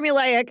is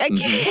formulaic. I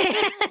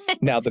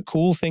can't. Now, the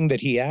cool thing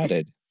that he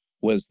added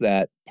was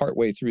that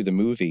partway through the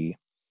movie,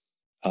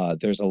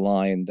 there's a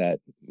line that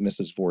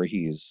Mrs.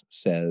 Voorhees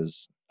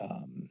says,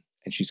 and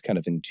she's kind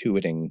of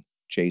intuiting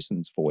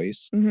Jason's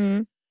voice.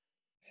 Mm-hmm.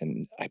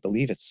 And I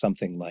believe it's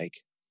something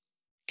like,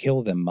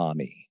 kill them,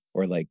 mommy,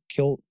 or like,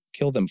 kill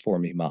them for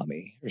me,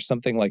 mommy, or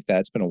something like that.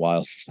 It's been a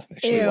while since I've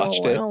actually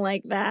watched it. I don't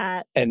like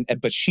that.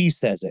 But she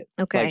says it.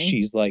 Okay. Like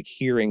she's like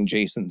hearing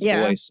Jason's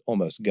voice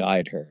almost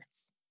guide her.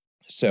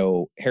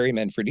 So Harry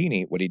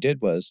Manfredini, what he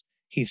did was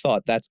he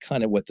thought that's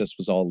kind of what this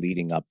was all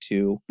leading up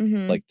to,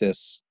 like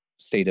this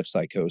state of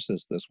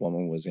psychosis this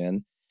woman was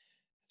in.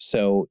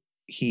 So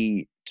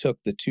he took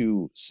the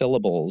two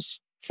syllables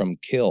from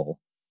kill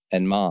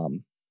and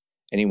mom,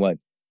 and he went,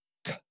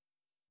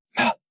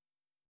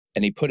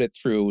 and he put it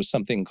through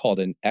something called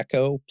an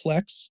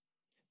echoplex,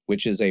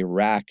 which is a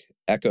rack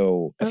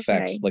echo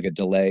effect, like a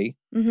delay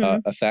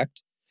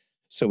effect.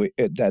 So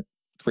that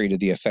created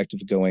the effect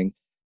of going.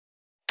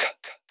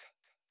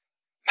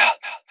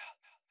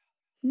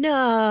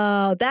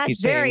 No,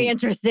 that's very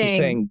interesting. He's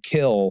saying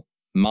kill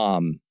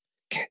mom.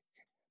 Ew!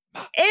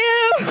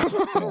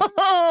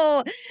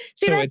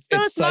 See, so it's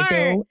it's smart.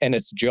 Psycho and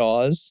it's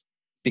Jaws,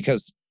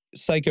 because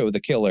Psycho the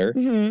killer,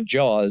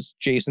 Jaws,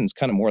 Jason's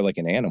kind of more like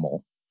an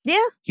animal. Yeah.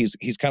 He's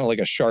kind of like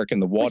a shark in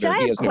the water. Which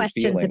I he has have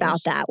questions no feelings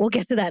about that. We'll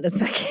get to that in a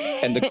second.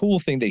 And the cool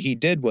thing that he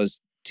did was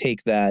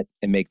take that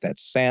and make that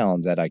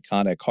sound, that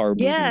iconic horror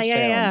movie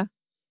sound.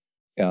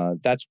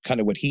 That's kind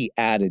of what he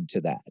added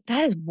to that.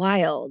 That is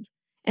wild.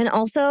 And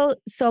also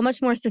so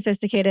much more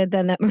sophisticated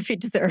than that movie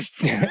deserves.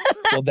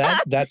 Well,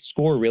 that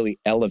score really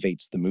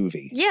elevates the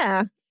movie.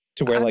 Yeah.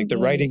 To where the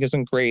writing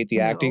isn't great, the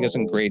acting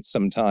isn't great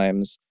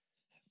sometimes,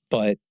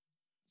 but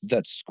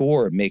that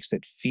score makes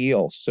it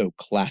feel so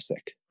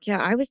classic. Yeah,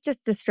 I was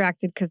just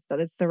distracted because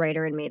it's the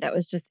writer in me that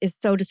is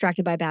so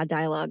distracted by bad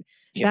dialogue.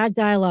 Yeah. Bad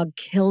dialogue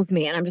kills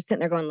me. And I'm just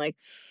sitting there going like...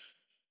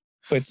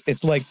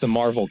 It's like the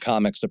Marvel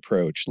Comics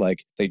approach.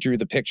 Like they drew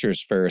the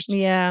pictures first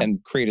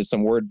and created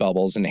some word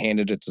bubbles and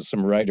handed it to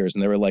some writers.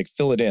 And they were like,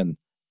 fill it in.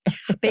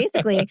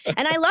 Basically.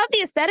 And I love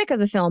the aesthetic of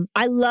the film.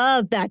 I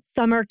love that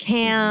summer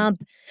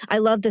camp. I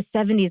love the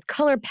 70s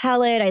color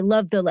palette. I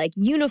love the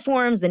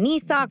uniforms, the knee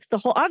socks,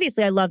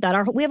 obviously I love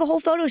that. We have a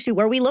whole photo shoot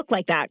where we look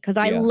like that because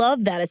I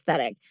love that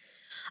aesthetic.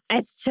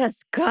 It's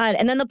just God.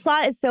 And then the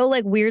plot is so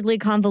weirdly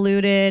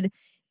convoluted.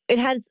 It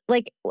has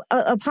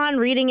upon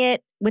reading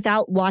it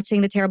without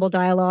watching the terrible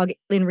dialogue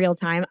in real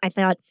time, I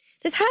thought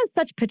this has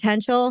such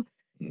potential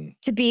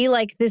to be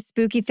this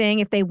spooky thing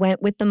if they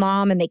went with the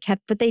mom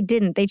but they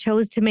didn't. They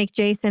chose to make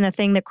Jason a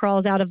thing that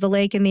crawls out of the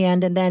lake in the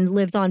end and then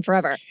lives on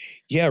forever.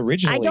 Yeah,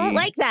 originally. I don't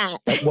like that.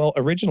 Well,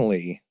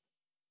 originally,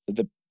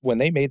 when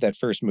they made that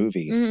first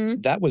movie,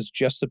 that was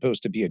just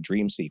supposed to be a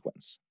dream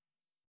sequence.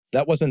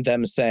 That wasn't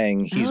them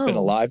saying he's been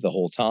alive the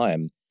whole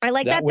time. I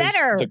like that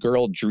better. The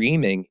girl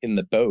dreaming in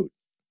the boat,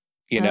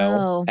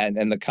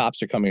 and the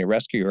cops are coming to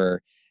rescue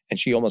her. And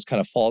she almost kind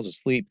of falls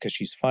asleep because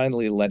she's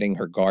finally letting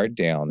her guard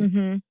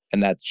down.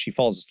 And that she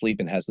falls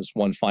asleep and has this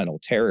one final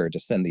terror to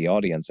send the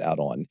audience out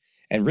on.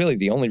 And really,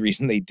 the only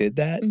reason they did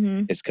that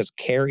is because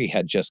Carrie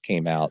had just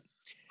came out.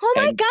 Oh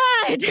my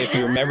God! If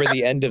you remember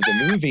the end of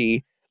the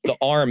movie, the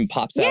arm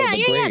pops out of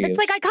the grave. Yeah, that's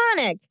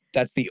iconic.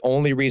 That's the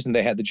only reason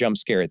they had the jump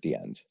scare at the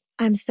end.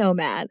 I'm so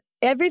mad.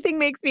 Everything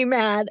makes me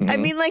mad. I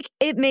mean,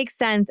 it makes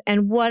sense.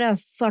 And what a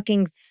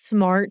fucking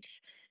smart,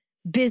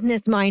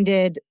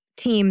 business-minded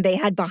team they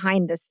had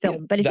behind this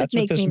film. But it just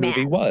makes me mad. That's what this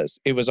movie was.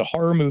 It was a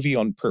horror movie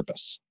on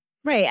purpose.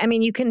 Right. I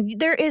mean,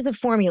 there is a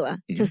formula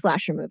to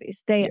slasher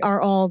movies. They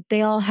all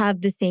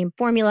have the same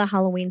formula.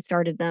 Halloween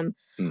started them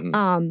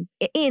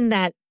in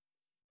that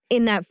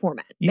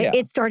format. Yeah.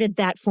 It started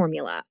that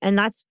formula. And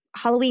that's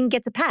Halloween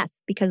gets a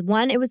pass because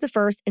 1, it was the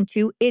first, and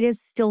 2, it is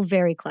still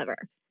very clever.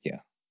 Yeah.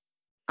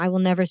 I will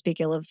never speak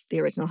ill of the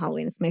original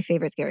Halloween. It's my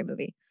favorite scary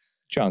movie.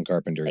 John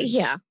Carpenter is...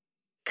 Yeah.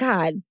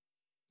 God.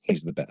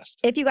 He's the best.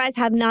 If you guys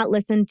have not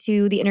listened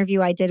to the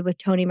interview I did with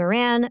Tony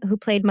Moran, who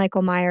played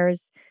Michael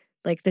Myers,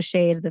 like the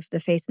shade, the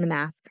face and the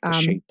mask. The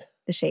shape.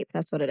 The shape,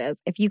 that's what it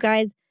is. If you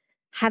guys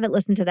haven't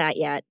listened to that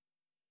yet,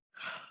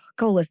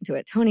 go listen to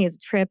it. Tony is a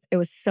trip. It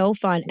was so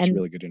fun. It's a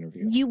really good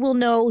interview. You will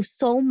know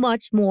so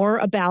much more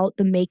about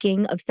the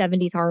making of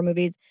 70s horror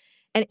movies.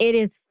 And it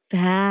is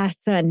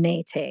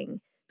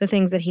fascinating, the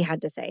things that he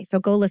had to say. So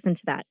go listen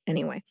to that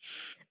anyway.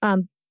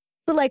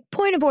 But like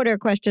point of order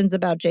questions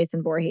about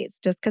Jason Voorhees,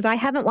 just because I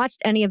haven't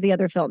watched any of the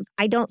other films.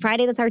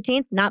 Friday the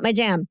 13th, not my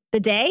jam. The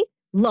Day,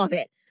 love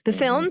it. The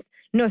films,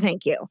 no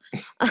thank you.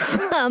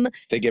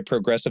 They get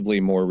progressively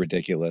more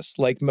ridiculous,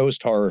 like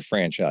most horror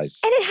franchises.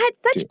 And it had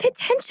such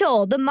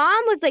potential. The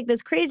mom was like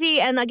this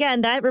crazy, and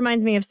again, that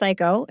reminds me of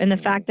Psycho, and the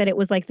fact that it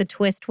was like the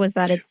twist was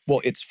that it's...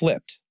 Well, it's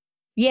flipped.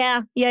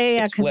 Yeah,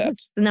 because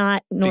it's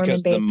not Norman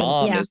Bates. Because the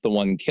mom is the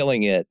one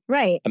killing it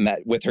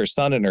with her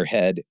son in her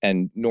head,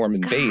 and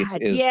Norman Bates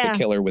is the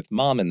killer with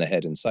mom in the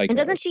head in Psycho. And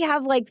doesn't she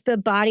have like the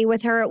body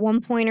with her at one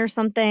point or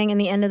something in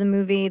the end of the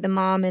movie, the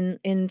mom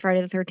in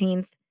Friday the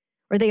 13th?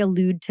 Or they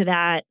allude to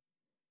that?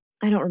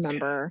 I don't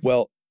remember.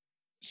 Well,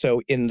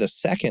 so in the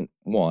second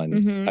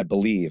one, I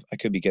believe, I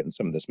could be getting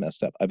some of this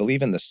messed up. I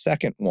believe in the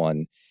second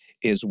one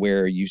is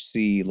where you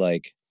see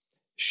like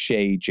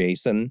Shay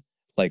Jason,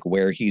 like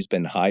where he's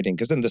been hiding.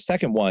 Because in the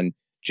second one,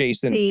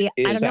 Jason is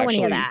I don't know actually...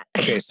 any of that.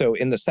 Okay, so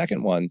in the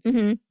second one,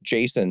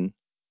 Jason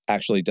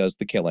actually does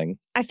the killing.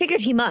 I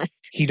figured he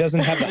must. He doesn't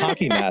have the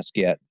hockey mask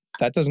yet.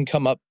 That doesn't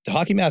come up. The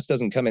hockey mask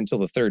doesn't come until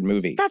the third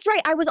movie. That's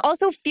right. I was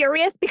also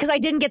furious because I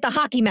didn't get the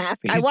hockey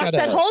mask. I watched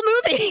that whole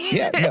movie.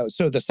 Yeah, no.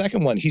 So the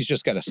second one, he's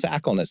just got a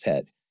sack on his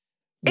head.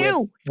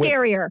 Ew,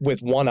 scarier.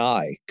 With one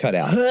eye cut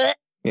out.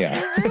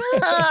 Yeah.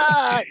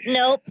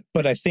 Nope.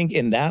 But I think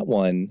in that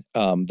one,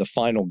 the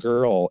final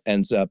girl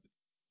ends up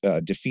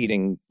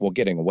getting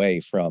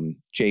away from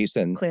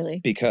Jason. Clearly.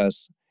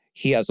 Because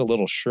he has a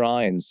little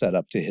shrine set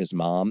up to his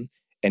mom.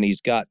 And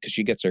because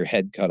she gets her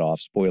head cut off,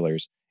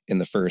 spoilers, in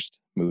the first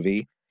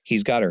movie,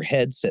 he's got her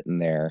head sitting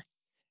there,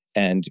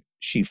 and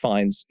she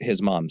finds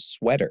his mom's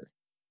sweater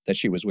that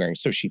she was wearing.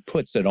 So she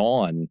puts it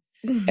on,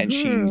 and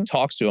she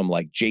talks to him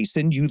like,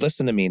 Jason, you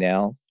listen to me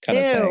now, kind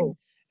of thing.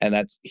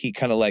 And he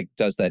kind of like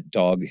does that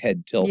dog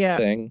head tilt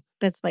thing.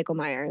 That's Michael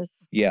Myers.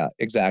 Yeah,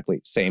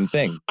 exactly. Same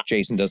thing.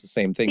 Jason does the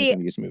same things in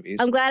these movies.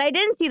 I'm glad I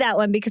didn't see that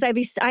one because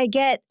I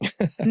get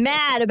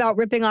mad about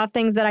ripping off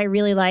things that I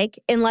really like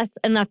unless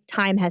enough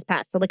time has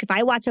passed. So like if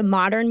I watch a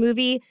modern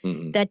movie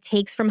that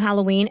takes from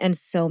Halloween, and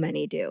so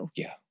many do.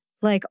 Yeah.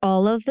 Like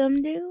all of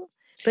them do.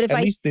 But if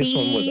At least this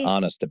one was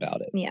honest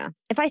about it. Yeah.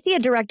 If I see a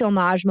direct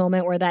homage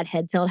moment where that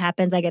head tilt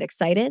happens, I get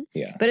excited.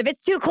 Yeah. But if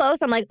it's too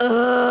close, I'm like,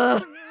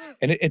 ugh.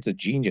 And it's a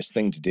genius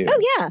thing to do.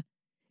 Oh, yeah.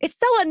 It's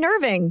so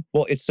unnerving.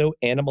 Well, it's so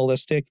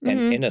animalistic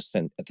and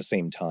innocent at the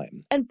same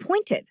time. And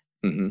pointed.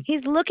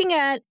 He's looking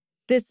at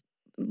this,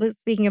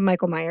 speaking of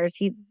Michael Myers,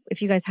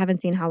 if you guys haven't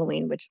seen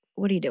Halloween,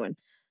 what are you doing?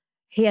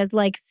 He has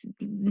like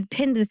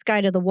pinned this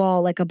guy to the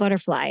wall like a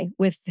butterfly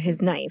with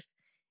his knife.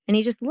 And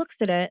he just looks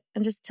at it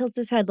and just tilts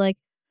his head like,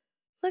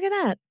 look at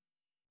that.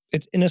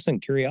 It's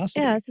innocent curiosity.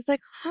 Yeah, it's just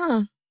like,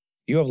 huh.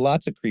 You have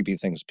lots of creepy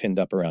things pinned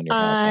up around your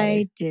house.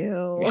 I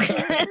do.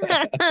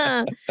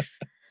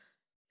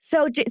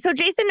 So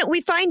Jason,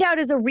 we find out,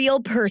 is a real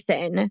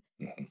person,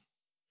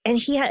 and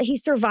he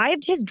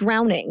survived his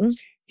drowning.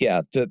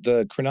 Yeah,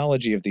 the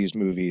chronology of these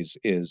movies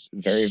is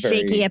very, very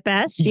shaky at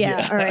best.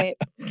 Yeah. All right.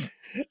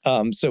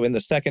 So in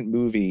the second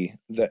movie,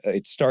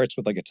 it starts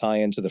with like a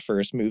tie-in to the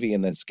first movie,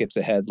 and then skips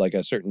ahead like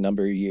a certain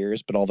number of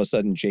years. But all of a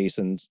sudden,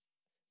 Jason's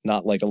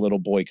not like a little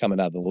boy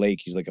coming out of the lake.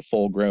 He's like a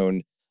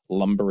full-grown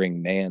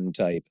lumbering man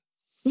type.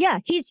 Yeah,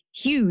 he's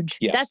huge.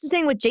 Yes. That's the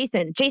thing with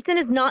Jason. Jason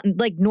is not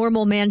like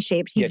normal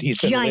man-shaped. He's he's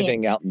giant. Been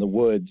living out in the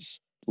woods,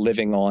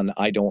 living on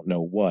I don't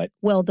know what.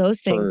 Well, those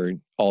things for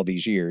all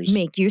these years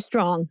make you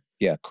strong.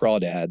 Yeah,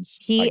 crawdads.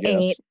 He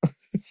ate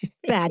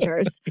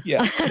badgers.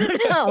 Yeah. I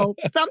don't know,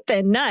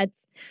 something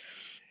nuts.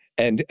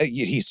 And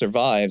he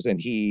survives, and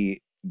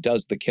he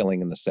does the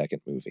killing in the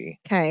second movie.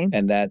 Okay.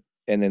 And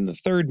in the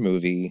third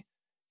movie,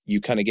 you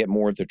kind of get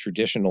more of the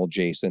traditional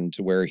Jason,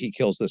 to where he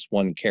kills this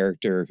one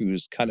character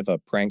who's kind of a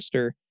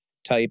prankster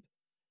type,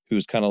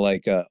 who's kind of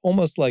like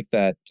almost like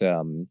that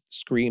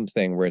Scream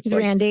thing where it's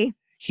like Randy.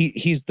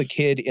 He's the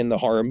kid in the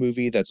horror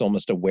movie that's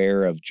almost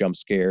aware of jump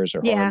scares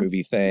or horror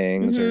movie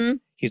things, or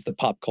he's the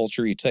pop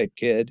culture-y type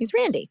kid. He's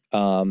Randy.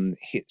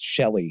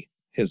 Shelley,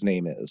 his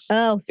name is.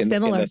 Oh,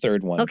 similar. In the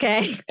third one.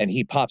 Okay. And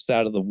he pops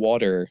out of the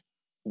water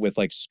with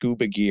like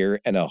scuba gear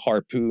and a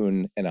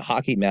harpoon and a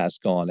hockey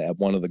mask on at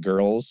one of the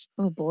girls.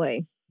 Oh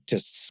boy. To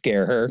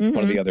scare her,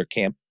 one of the other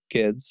camp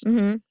kids.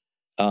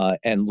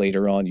 And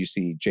later on, you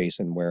see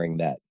Jason wearing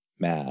that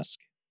mask.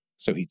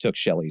 So he took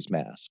Shelley's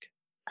mask.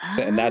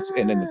 So, and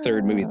in the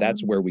third movie,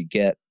 that's where we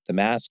get the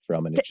mask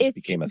from, and it just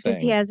became a thing.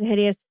 Does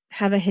he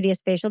have a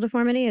hideous facial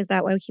deformity? Is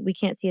that why we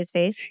can't see his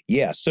face?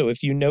 Yeah. So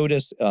if you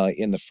notice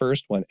in the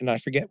first one, and I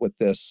forget what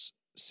this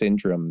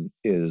syndrome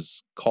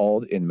is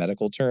called in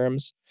medical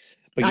terms,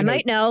 but I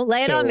might know.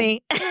 Lay it on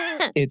me.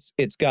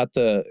 It's got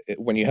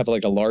when you have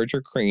like a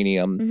larger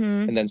cranium,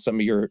 and then some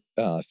of your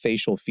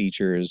facial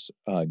features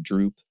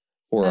droop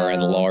or are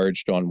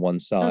enlarged on one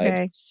side.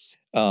 Okay.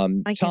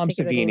 Tom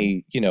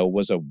Savini,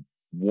 was a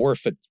war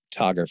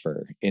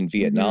photographer in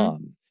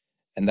Vietnam,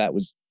 and that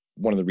was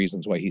one of the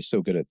reasons why he's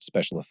so good at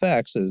special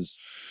effects. Is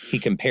he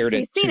compared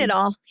it to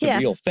the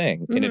real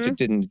thing, and if it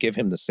didn't give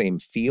him the same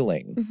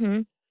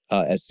feeling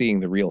as seeing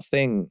the real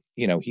thing,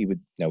 he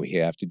would know he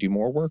have to do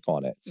more work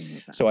on it.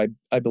 So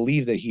I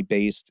believe that he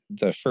based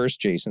the first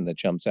Jason that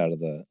jumps out of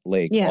the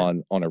lake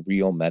on a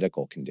real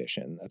medical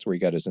condition. That's where he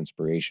got his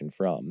inspiration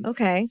from.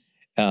 Okay.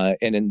 And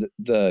in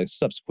the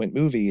subsequent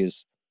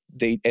movies,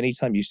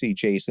 anytime you see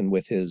Jason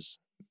with his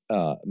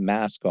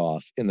mask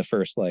off in the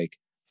first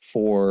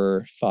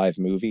 4, 5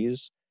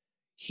 movies,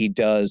 he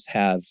does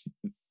have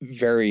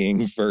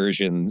varying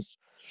versions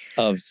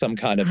of some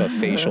kind of a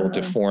facial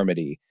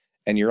deformity.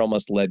 And you're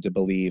almost led to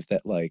believe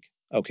that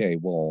okay,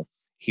 well,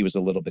 he was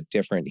a little bit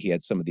different. He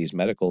had some of these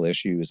medical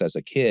issues as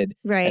a kid.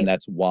 Right. And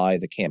that's why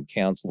the camp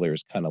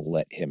counselors kind of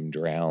let him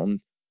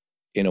drown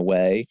in a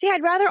way. See,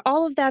 I'd rather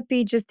all of that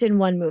be just in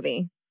one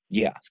movie.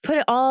 Yeah. Just put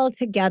it all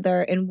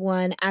together in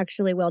one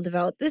actually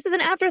well-developed. This is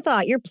an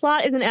afterthought. Your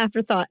plot is an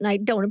afterthought, and I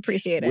don't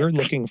appreciate it. We're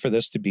looking for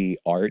this to be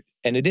art,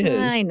 and it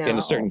is in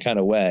a certain kind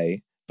of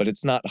way, but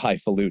it's not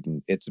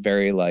highfalutin. It's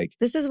very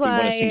this is why we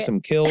want to see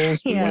some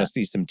kills. We want to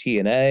see some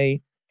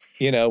TNA.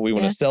 We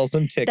want to sell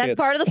some tickets. That's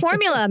part of the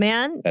formula,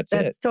 man. That's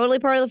totally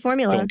part of the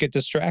formula. Don't get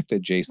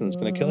distracted. Jason's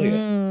going to kill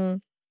you.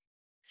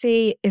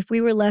 See, if we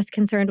were less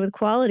concerned with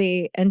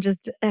quality and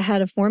just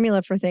had a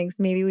formula for things,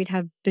 maybe we'd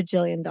have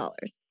bajillion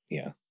dollars.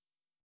 Yeah.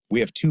 We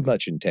have too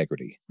much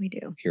integrity. We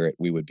do. Here at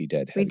We Would Be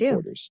Dead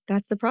headquarters. We do.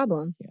 That's the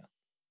problem. Yeah.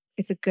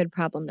 It's a good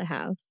problem to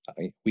have.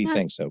 We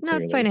think so,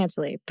 clearly. Not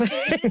financially, but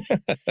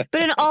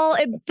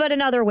but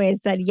in other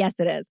ways that yes,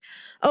 it is.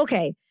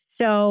 Okay,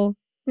 so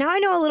now I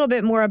know a little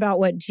bit more about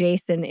what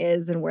Jason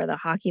is and where the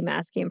hockey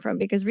mask came from,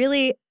 because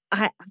really,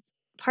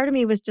 part of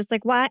me was just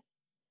like, what?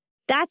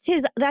 That's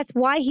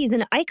why he's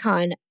an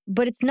icon,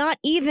 but it's not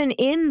even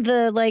in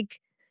the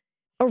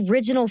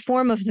original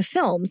form of the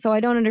film. So I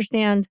don't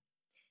understand.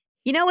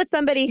 You know what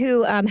somebody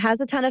who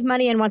has a ton of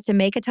money and wants to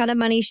make a ton of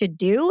money should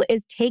do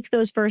is take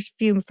those first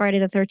few Friday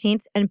the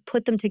 13th and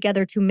put them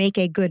together to make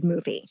a good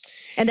movie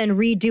and then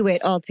redo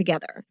it all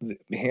together.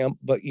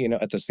 But,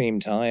 at the same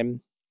time,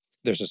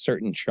 there's a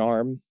certain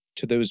charm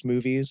to those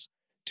movies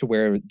to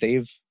where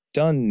they've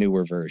done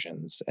newer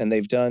versions and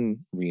they've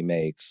done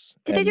remakes.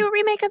 Did they do a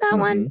remake of that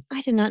one?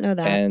 I did not know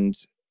that. And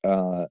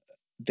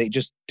they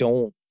just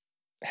don't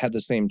have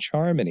the same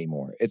charm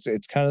anymore.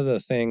 It's kind of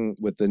the thing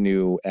with the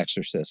new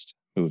Exorcist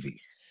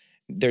movie.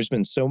 There's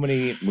been so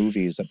many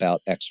movies about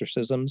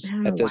exorcisms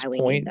at this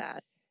point. We need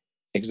that.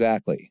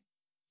 Exactly.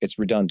 It's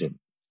redundant.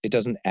 It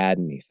doesn't add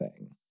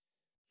anything.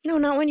 No,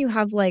 not when you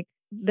have The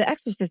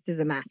Exorcist is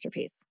a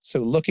masterpiece. So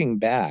looking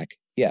back,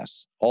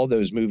 yes, all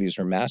those movies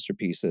are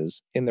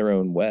masterpieces in their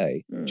own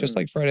way, just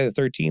like Friday the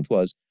 13th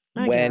was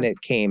when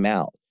it came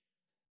out.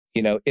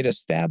 It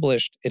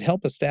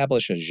helped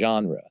establish a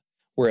genre,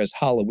 whereas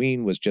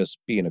Halloween was just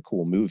being a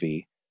cool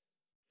movie.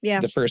 Yeah.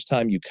 The first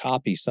time you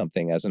copy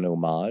something as an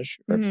homage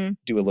or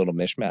do a little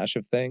mishmash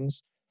of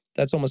things,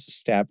 that's almost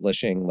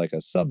establishing a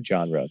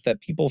subgenre that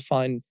people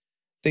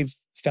they've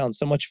found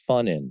so much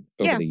fun in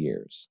over the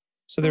years.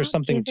 So there's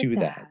something to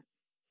that.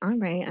 All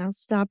right, I'll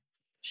stop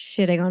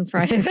shitting on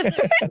Friday the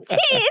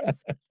 13th.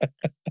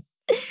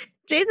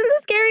 Jason's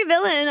a scary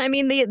villain. I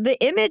mean, the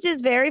image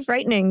is very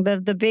frightening.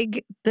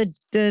 The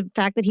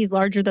fact that he's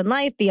larger than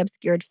life, the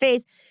obscured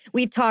face.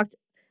 We've talked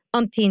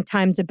umpteen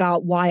times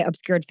about why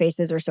obscured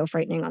faces are so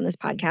frightening on this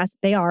podcast.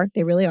 They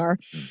really are.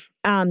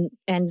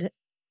 And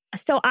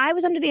so I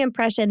was under the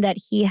impression that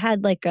he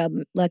had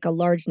a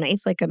large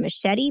knife, like a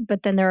machete,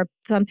 but then there are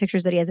some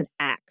pictures that he has an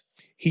axe.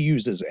 He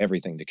uses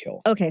everything to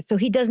kill. Okay, so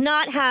he does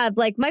not have,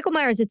 Michael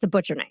Myers, it's a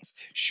butcher knife.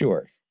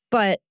 Sure.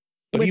 But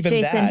with even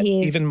Jason,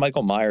 even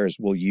Michael Myers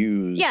will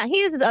use he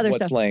uses other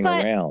what's stuff. laying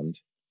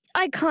around.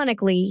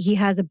 Iconically, he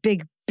has a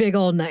big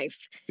old knife.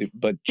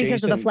 But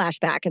because of the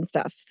flashback and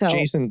stuff. So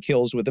Jason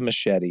kills with a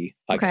machete,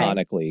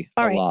 iconically,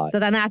 a lot. So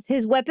then that's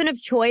his weapon of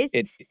choice.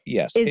 It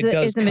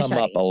does come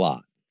up a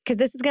lot. Because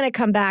this is going to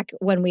come back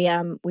when we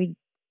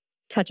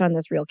touch on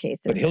this real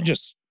case. But he'll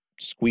just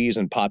squeeze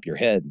and pop your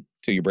head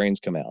till your brains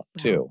come out,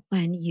 too.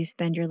 When you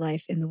spend your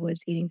life in the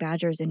woods eating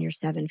badgers and you're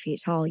 7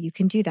 feet tall, you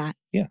can do that.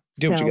 Yeah,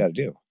 do what you got to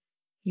do.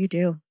 You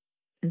do.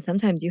 And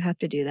sometimes you have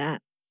to do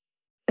that.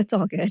 It's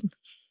all good.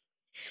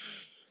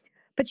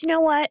 But you know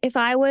what? If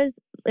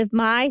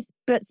my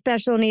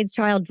special needs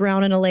child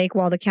drowned in a lake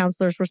while the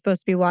counselors were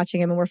supposed to be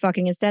watching him and were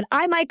fucking instead,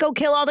 I might go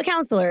kill all the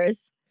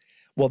counselors.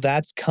 Well,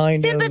 that's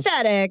kind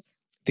sympathetic.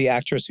 The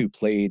actress who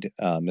played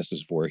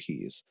Mrs.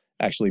 Voorhees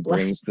actually Bless.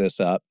 brings this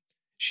up.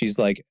 She's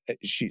like,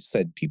 she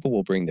said, people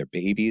will bring their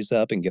babies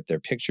up and get their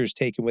pictures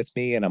taken with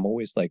me. And I'm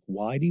always like,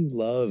 why do you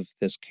love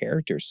this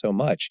character so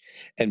much?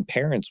 And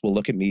parents will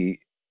look at me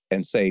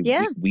and say,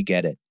 Yeah. we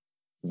get it.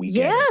 We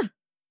get Yeah, it.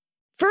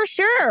 for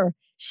sure.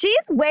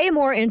 She's way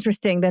more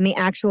interesting than the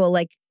actual,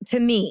 like, to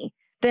me,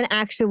 than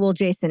actual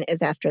Jason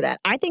is after that.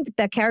 I think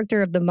that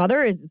character of the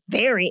mother is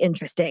very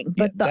interesting.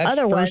 But the that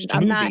other one, first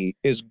I'm not. movie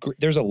is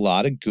there's a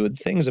lot of good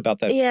things about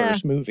that Yeah.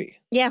 first movie.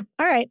 Yeah,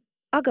 all right.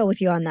 I'll go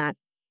with you on that.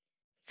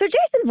 So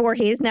Jason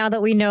Voorhees, now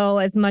that we know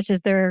as much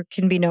as there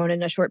can be known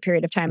in a short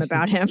period of time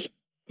about him,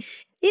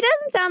 he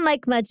doesn't sound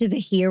like much of a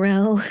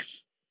hero,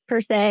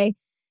 per se.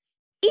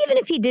 Even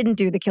if he didn't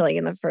do the killing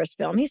in the first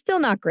film, he's still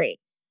not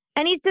great.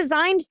 And he's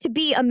designed to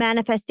be a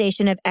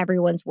manifestation of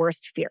everyone's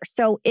worst fear.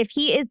 So if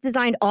he is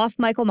designed off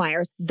Michael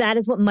Myers, that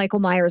is what Michael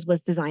Myers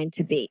was designed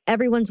to be.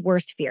 Everyone's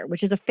worst fear,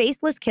 which is a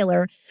faceless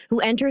killer who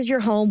enters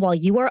your home while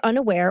you are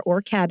unaware,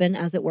 or cabin,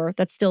 as it were,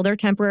 that's still their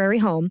temporary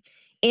home,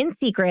 in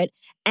secret,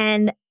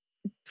 and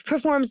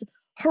performs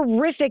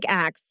horrific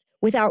acts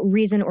without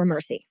reason or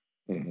mercy.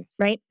 Mhm.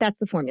 Right? That's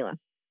the formula.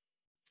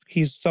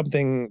 He's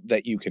something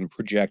that you can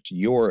project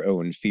your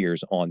own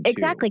fears onto.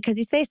 Exactly, because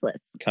he's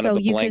faceless. Kind of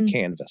a blank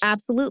canvas.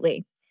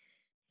 Absolutely.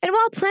 And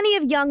while plenty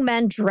of young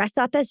men dress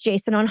up as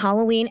Jason on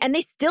Halloween, and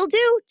they still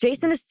do,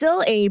 Jason is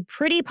still a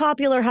pretty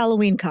popular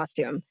Halloween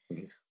costume.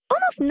 Mhm.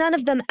 Almost none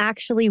of them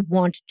actually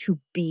want to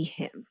be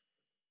him.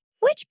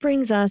 Which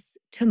brings us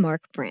to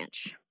Mark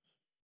Branch.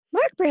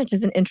 Mark Branch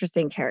is an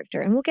interesting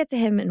character, and we'll get to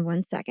him in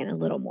 1 second a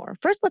little more.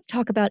 First, let's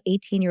talk about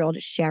 18-year-old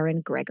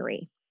Sharon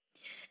Gregory.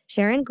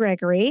 Sharon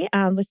Gregory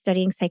was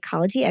studying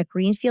psychology at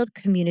Greenfield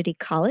Community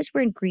College.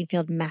 We're in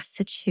Greenfield,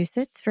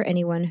 Massachusetts, for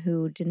anyone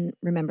who didn't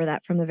remember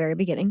that from the very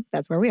beginning.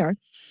 That's where we are.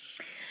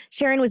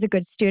 Sharon was a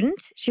good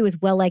student. She was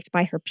well-liked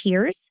by her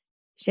peers.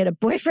 She had a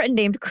boyfriend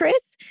named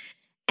Chris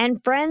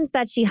and friends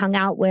that she hung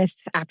out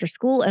with after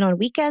school and on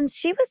weekends.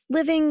 She was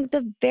living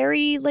the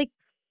very,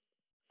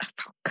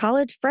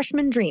 college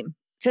freshman dream.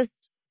 Just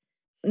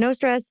no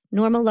stress,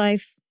 normal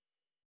life,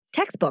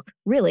 textbook,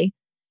 really.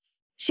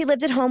 She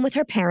lived at home with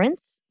her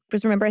parents,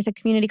 because remember I said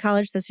community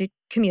college, so she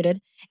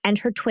commuted, and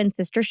her twin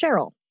sister,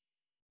 Cheryl.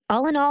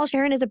 All in all,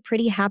 Sharon is a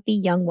pretty happy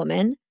young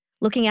woman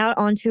looking out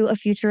onto a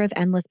future of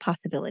endless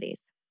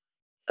possibilities.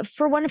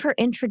 For one of her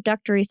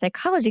introductory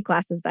psychology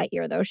classes that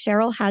year, though,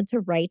 Cheryl had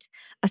to write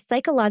a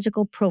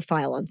psychological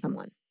profile on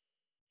someone.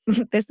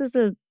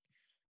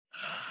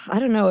 I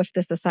don't know if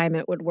this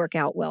assignment would work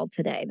out well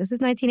today. This is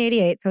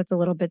 1988, so it's a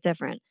little bit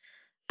different.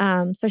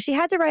 So she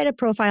had to write a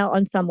profile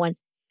on someone,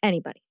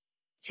 anybody.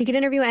 She could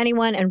interview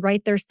anyone and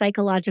write their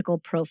psychological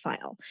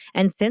profile.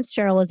 And since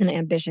Cheryl is an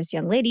ambitious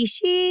young lady,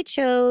 she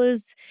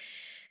chose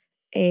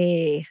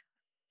a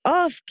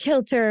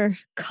off-kilter,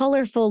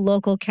 colorful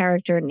local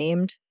character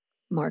named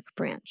Mark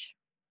Branch.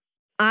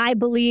 I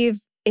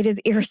believe it is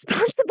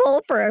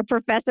irresponsible for a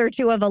professor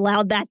to have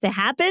allowed that to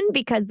happen,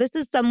 because this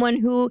is someone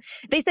who,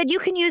 they said you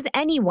can use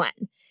anyone.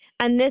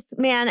 And this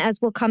man, as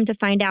we'll come to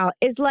find out,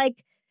 is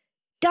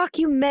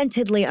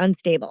documentedly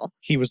unstable.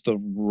 He was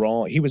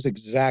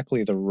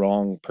exactly the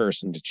wrong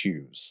person to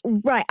choose.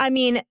 Right. I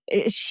mean,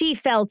 she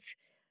felt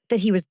that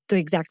he was the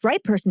exact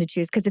right person to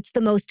choose because it's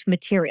the most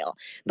material.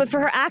 But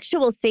for her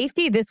actual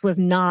safety, this was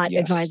not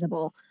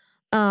advisable.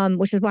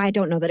 Which is why I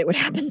don't know that it would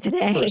happen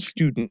today. For a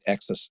student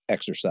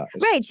exercise.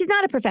 Right. She's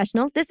not a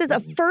professional. This is a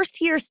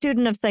first-year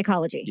student of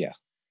psychology. Yeah.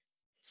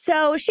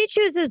 So she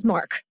chooses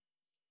Mark.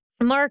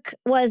 Mark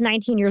was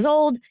 19 years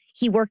old.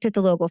 He worked at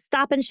the local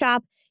Stop and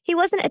Shop. He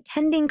wasn't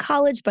attending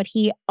college, but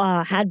he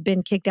had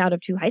been kicked out of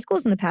 2 high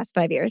schools in the past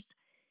 5 years.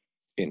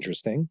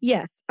 Interesting.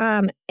 Yes.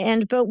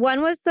 But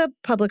one was the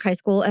public high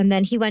school, and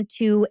then he went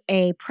to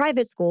a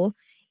private school,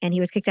 and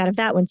he was kicked out of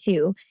that one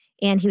too.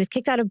 And he was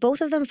kicked out of both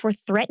of them for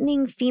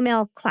threatening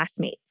female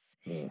classmates.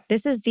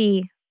 This is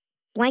the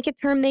blanket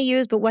term they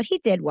use, but what he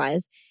did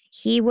was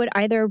he would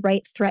either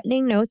write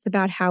threatening notes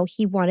about how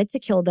he wanted to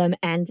kill them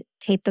and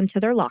tape them to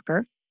their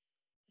locker.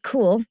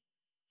 Cool.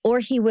 Or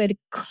he would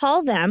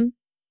call them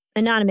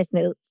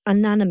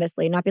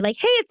anonymously, not be like,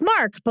 hey, it's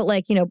Mark, but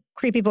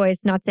creepy voice,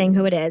 not saying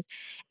who it is,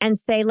 and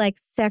say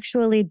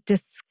sexually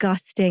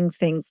disgusting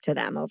things to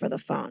them over the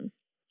phone.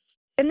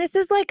 And this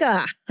is like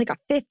a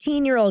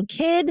 15-year-old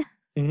kid.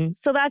 Mm-hmm.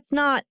 So that's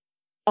not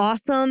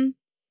awesome.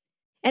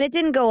 And it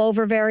didn't go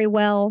over very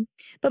well.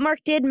 But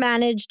Mark did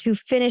manage to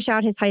finish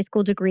out his high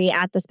school degree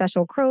at the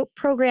special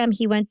program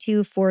he went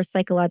to for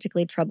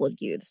psychologically troubled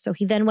youth. So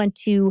he then went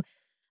to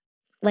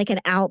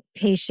an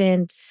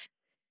outpatient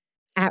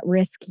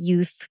at-risk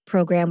youth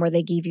program where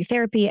they gave you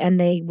therapy and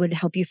they would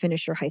help you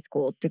finish your high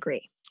school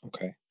degree.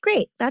 Okay.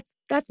 Great. That's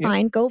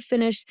fine. Go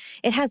finish.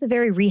 It has a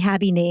very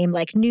rehabby name,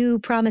 like New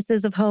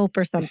Promises of Hope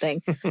or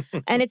something.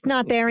 And it's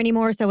not there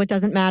anymore, so it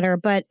doesn't matter.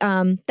 But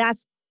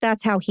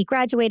that's how he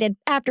graduated.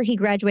 After he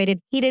graduated,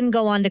 he didn't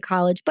go on to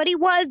college, but he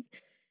was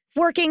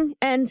working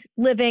and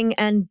living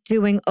and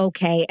doing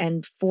okay.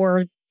 And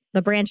for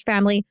the Branch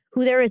family,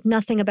 who there is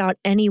nothing about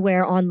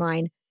anywhere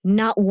online,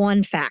 not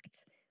one fact,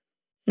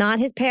 Not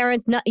his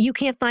parents. You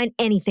can't find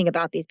anything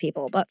about these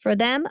people. But for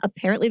them,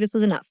 apparently this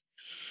was enough.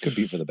 Could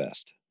be for the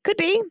best. Could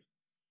be.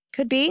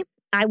 Could be.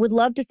 I would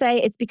love to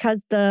say it's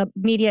because the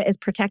media is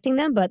protecting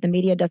them, but the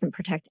media doesn't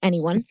protect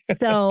anyone.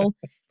 So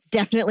it's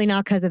definitely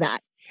not because of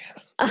that.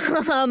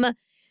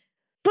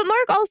 But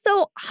Mark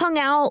also hung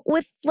out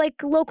with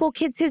like local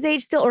kids his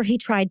age still, or he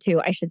tried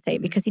to, I should say,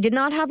 because he did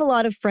not have a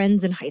lot of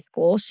friends in high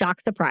school. Shock,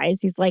 surprise.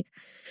 He's like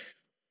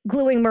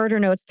gluing murder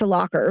notes to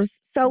lockers.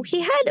 So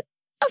he had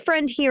a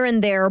friend here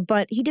and there,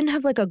 but he didn't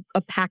have like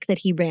a pack that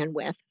he ran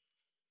with.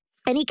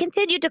 And he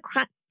continued to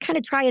kind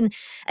of try and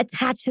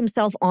attach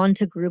himself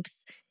onto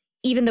groups,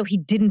 even though he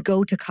didn't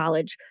go to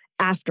college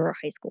after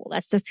high school.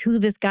 That's just who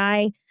this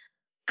guy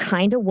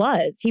kind of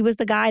was. He was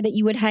the guy that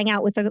you would hang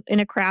out with in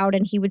a crowd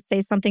and he would say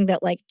something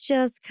that like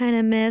just kind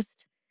of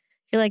missed.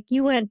 You're like,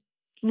 you went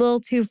a little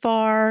too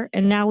far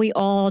and now we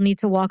all need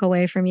to walk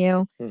away from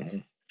you. Mm-hmm.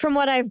 From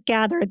what I've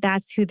gathered,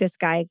 that's who this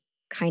guy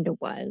kind of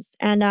was.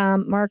 And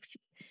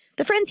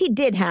the friends he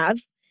did have,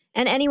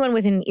 and anyone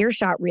within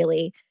earshot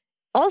really,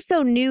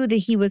 also knew that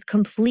he was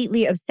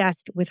completely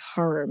obsessed with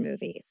horror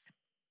movies.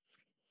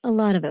 A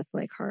lot of us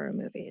like horror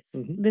movies.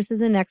 Mm-hmm. This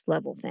is a next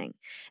level thing.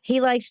 He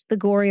liked the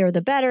gorier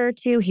the better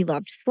too. He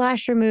loved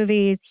slasher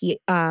movies. He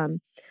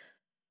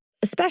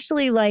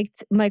especially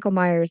liked Michael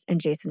Myers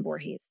and Jason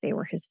Voorhees. They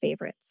were his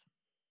favorites.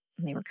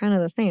 And they were kind of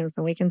the same.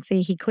 So we can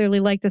see he clearly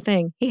liked a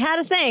thing. He had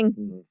a thing.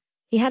 Mm-hmm.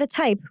 He had a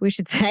type, we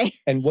should say.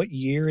 And what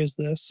year is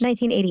this?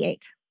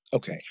 1988.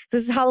 Okay. So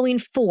this is Halloween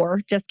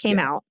 4, just came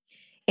out.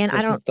 And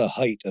this is the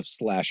height of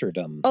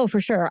slasherdom. Oh, for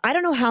sure. I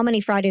don't know how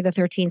many Friday the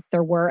 13th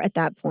there were at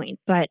that point,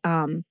 but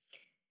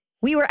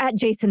we were at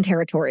Jason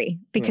territory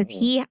because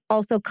he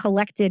also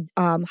collected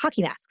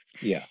hockey masks.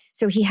 Yeah.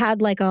 So he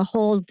had like a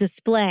whole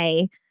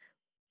display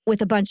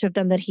with a bunch of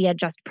them that he had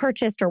just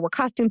purchased or were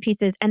costume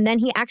pieces. And then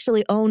he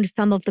actually owned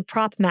some of the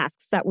prop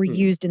masks that were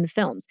used in the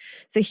films.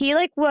 So he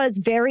like was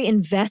very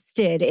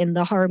invested in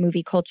the horror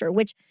movie culture,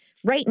 which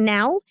right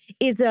now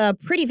is a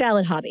pretty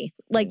valid hobby.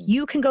 Like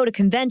you can go to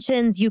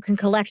conventions, you can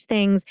collect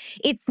things.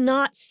 It's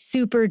not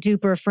super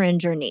duper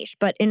fringe or niche,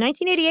 but in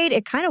 1988,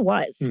 it kind of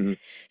was. Mm-hmm.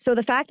 So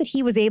the fact that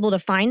he was able to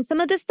find some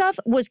of this stuff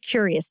was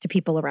curious to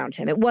people around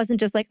him. It wasn't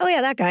just like, oh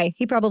yeah, that guy,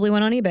 he probably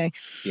went on eBay.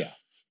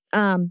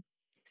 Yeah.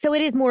 So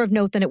it is more of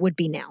note than it would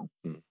be now.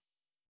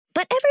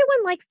 But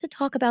everyone likes to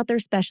talk about their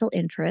special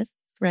interests,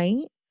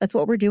 right? That's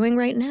what we're doing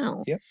right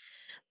now. Yep.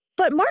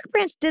 But Mark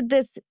Branch did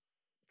this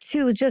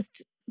to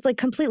just like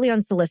completely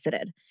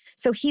unsolicited.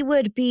 So he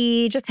would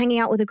be just hanging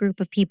out with a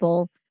group of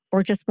people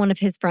or just one of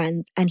his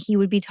friends, and he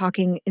would be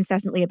talking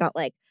incessantly about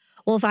like,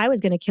 well, if I was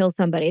going to kill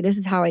somebody, this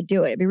is how I'd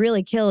do it. It'd be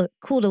really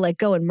cool to like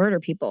go and murder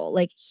people.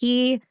 Like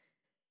his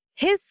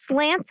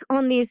slant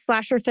on these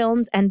slasher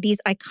films and these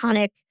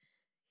iconic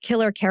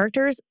killer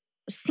characters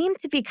seem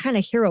to be kind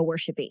of hero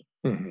worshipy.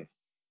 Mm-hmm.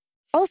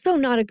 Also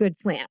not a good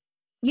slant.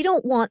 You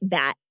don't want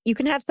that. You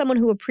can have someone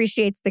who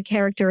appreciates the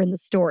character and the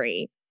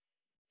story.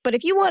 But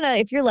if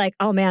you're like,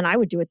 oh man, I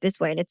would do it this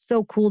way and it's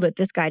so cool that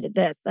this guy did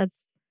this,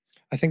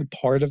 I think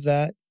part of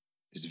that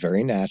is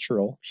very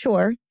natural.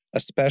 Sure.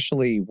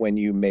 Especially when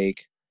you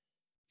make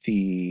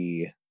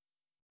the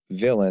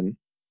villain,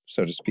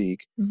 so to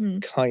speak,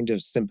 kind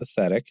of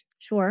sympathetic.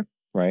 Sure.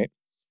 Right?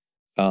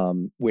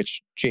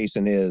 Which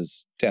Jason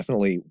is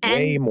definitely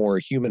way more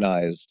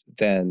humanized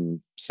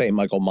than, say,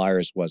 Michael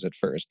Myers was at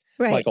first.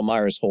 Right. Michael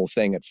Myers' whole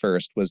thing at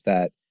first was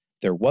that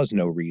there was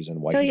no reason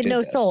why he did no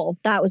this. Soul.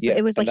 That was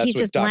it was like he's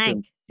just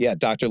blank. Yeah,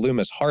 Dr.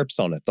 Loomis harps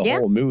on it the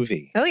whole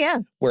movie. Oh yeah.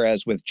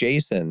 Whereas with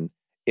Jason,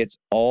 it's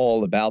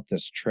all about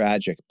this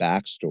tragic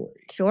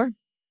backstory. Sure.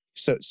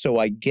 So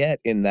I get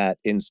in that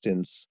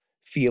instance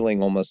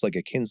feeling almost like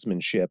a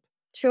kinsmanship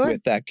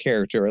with that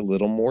character a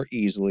little more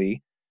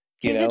easily.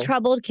 He's a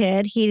troubled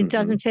kid. He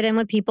doesn't fit in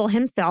with people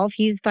himself.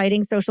 He's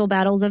fighting social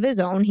battles of his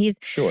own.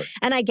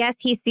 And I guess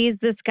he sees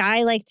this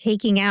guy like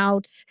taking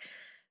out,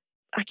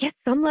 I guess,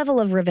 some level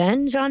of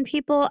revenge on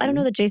people. I don't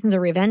know that Jason's a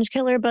revenge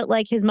killer, but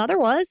like his mother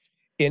was.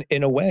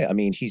 In a way, I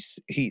mean,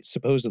 he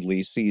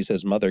supposedly sees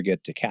his mother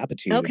get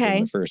decapitated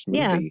in the first movie.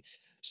 Yeah.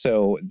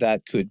 So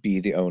that could be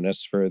the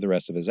onus for the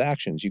rest of his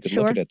actions. You could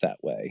look at it that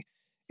way.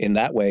 In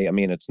that way, I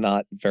mean, it's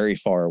not very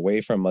far away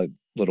from a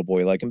little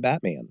boy like in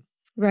Batman.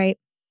 Right.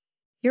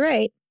 You're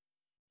right.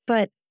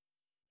 But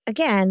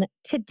again,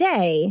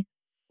 today,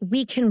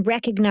 we can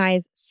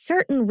recognize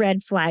certain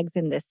red flags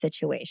in this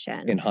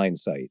situation. In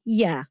hindsight.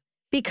 Yeah,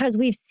 because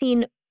we've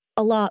seen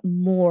a lot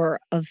more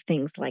of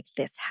things like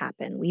this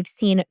happen. We've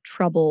seen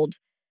troubled,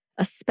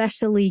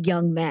 especially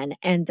young men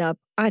end up,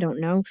 I don't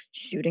know,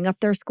 shooting up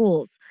their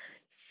schools.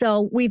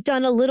 So we've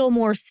done a little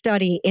more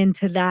study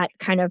into that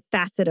kind of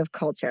facet of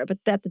culture. But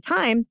at the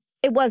time,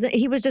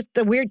 he was just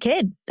a weird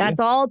kid. That's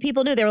all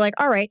people knew. They were like,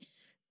 all right.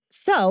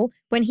 So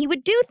when he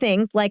would do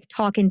things like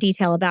talk in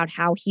detail about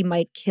how he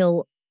might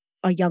kill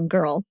a young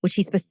girl, which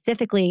he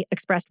specifically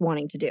expressed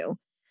wanting to do,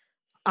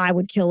 I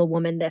would kill a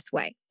woman this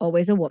way.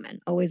 Always a woman,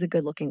 always a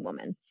good-looking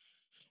woman.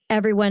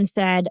 Everyone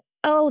said,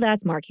 oh,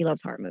 that's Mark. He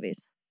loves horror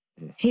movies.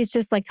 He's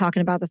just like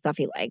talking about the stuff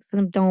he likes.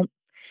 And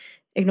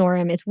ignore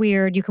him. It's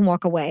weird. You can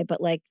walk away.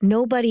 But like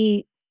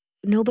nobody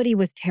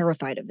was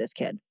terrified of this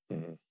kid.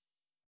 Mhm.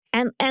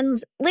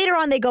 And later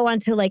on, they go on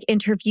to like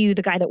interview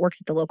the guy that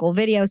works at the local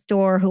video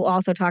store, who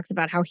also talks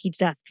about how he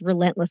just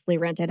relentlessly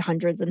rented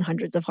hundreds and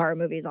hundreds of horror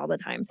movies all the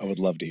time. I would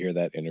love to hear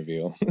that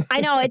interview. I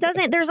know it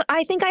doesn't.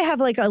 I think I have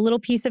like a little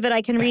piece of it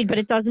I can read, but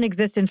it doesn't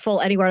exist in full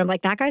anywhere. I'm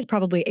like, that guy's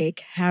probably a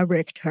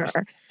character.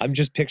 I'm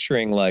just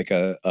picturing like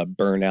a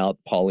burnout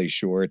Pauly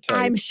Shore type.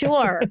 I'm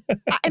sure.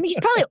 I mean, he's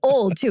probably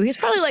old too. He's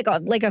probably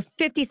like a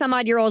 50 some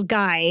odd year old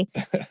guy.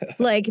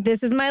 Like,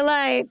 this is my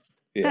life.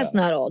 Yeah. That's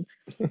not old.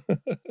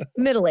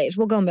 Middle age.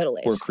 We'll go middle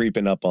age. We're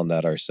creeping up on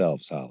that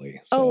ourselves, Holly.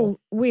 So. Oh,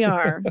 we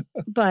are.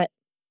 But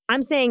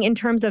I'm saying in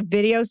terms of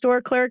video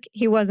store clerk,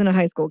 he wasn't a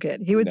high school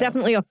kid. He was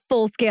definitely a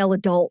full-scale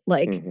adult.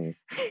 Like, I'm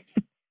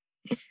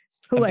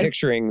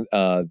picturing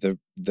the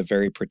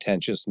very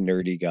pretentious,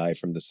 nerdy guy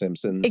from The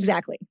Simpsons.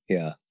 Exactly.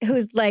 Yeah.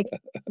 Who's like,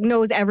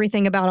 knows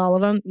everything about all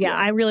of them. Yeah,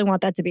 I really want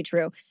that to be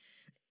true.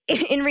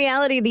 In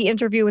reality, the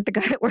interview with the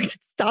guy that works at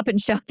Stop and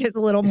Shop is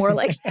a little more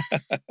like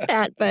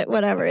that, but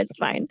whatever, it's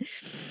fine.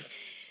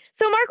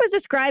 So Mark was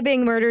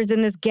describing murders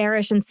in this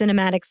garish and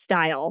cinematic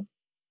style,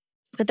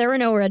 but there were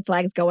no red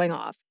flags going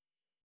off.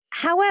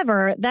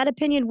 However, that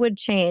opinion would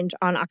change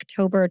on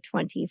October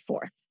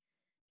 24th.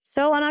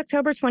 So on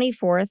October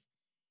 24th,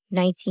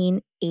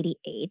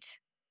 1988,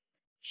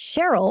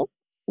 Cheryl,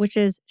 which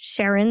is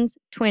Sharon's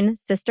twin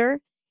sister,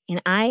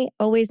 and I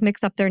always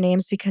mix up their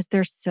names because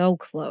they're so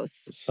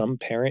close. Some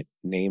parent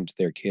named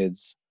their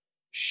kids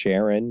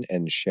Sharon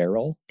and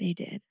Cheryl. They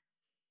did.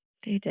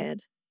 They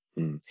did.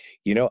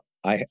 You know,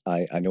 I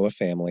know a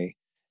family,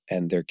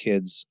 and their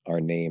kids are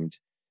named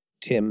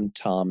Tim,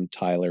 Tom,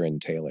 Tyler,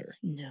 and Taylor.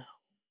 No.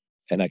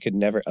 And I could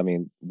never, I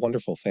mean,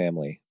 wonderful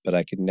family, but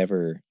I could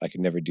never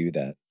do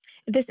that.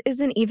 This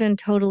isn't even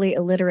totally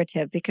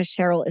alliterative because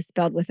Cheryl is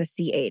spelled with a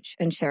CH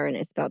and Sharon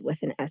is spelled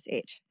with an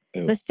SH.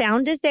 Ooh. The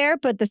sound is there,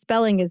 but the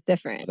spelling is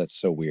different. Oh, that's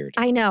so weird.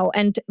 I know.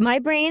 And my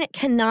brain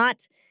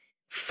cannot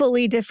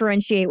fully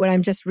differentiate what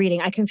I'm just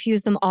reading. I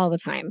confuse them all the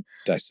time.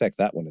 Dissect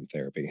that one in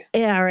therapy.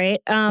 Yeah,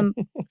 right.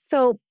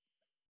 So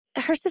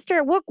her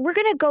sister, we're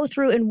going to go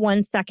through in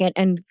 1 second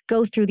and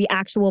go through the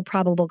actual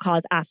probable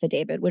cause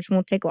affidavit, which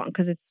won't take long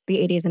because it's the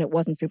 80s and it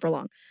wasn't super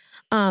long.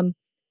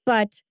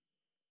 But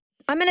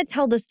I'm going to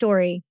tell the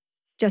story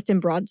just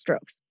in broad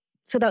strokes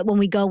so that when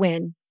we go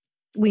in,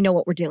 we know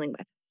what we're dealing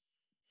with.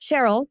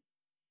 Cheryl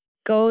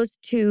goes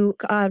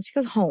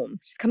home.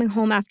 She's coming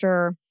home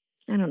after,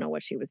 I don't know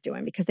what she was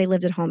doing because they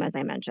lived at home, as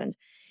I mentioned.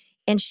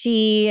 And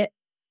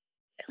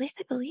at least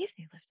I believe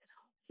they lived at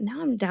home.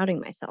 Now I'm doubting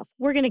myself.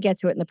 We're going to get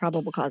to it in the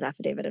probable cause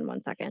affidavit in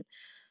 1 second.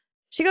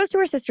 She goes to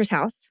her sister's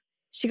house.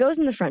 She goes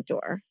in the front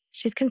door.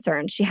 She's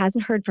concerned. She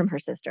hasn't heard from her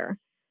sister.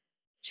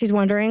 She's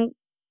wondering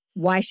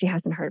why she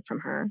hasn't heard from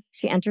her.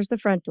 She enters the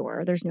front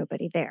door. There's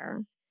nobody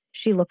there.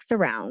 She looks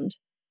around.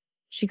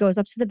 She goes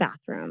up to the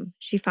bathroom.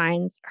 She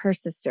finds her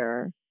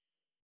sister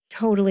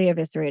totally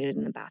eviscerated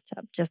in the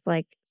bathtub, just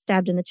like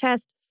stabbed in the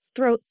chest,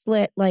 throat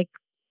slit, like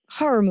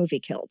horror movie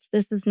killed.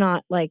 This is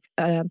not like,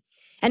 and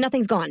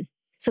nothing's gone.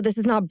 So this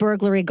is not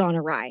burglary gone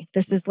awry.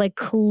 This is like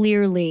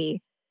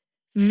clearly,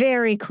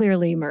 very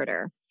clearly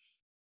murder.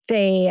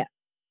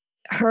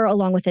 Her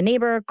along with a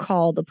neighbor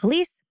call the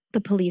police.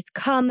 The police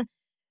come.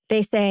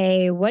 They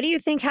say, what do you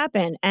think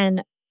happened?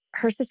 And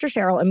her sister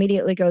Cheryl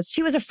immediately goes,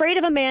 she was afraid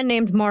of a man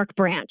named Mark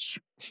Branch.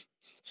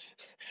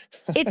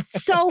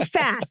 It's so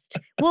fast.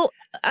 Well,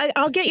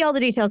 I'll get you all the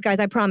details, guys,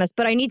 I promise.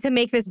 But I need to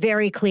make this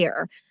very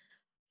clear.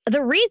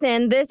 The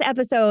reason this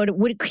episode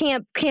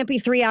can't be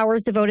 3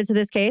 hours devoted to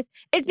this case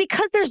is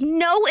because there's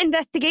no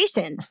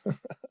investigation.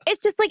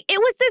 It's just like, it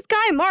was this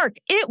guy, Mark.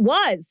 It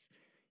was.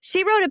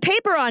 She wrote a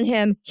paper on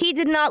him. He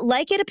did not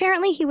like it,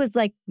 apparently. He was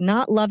like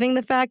not loving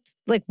the fact,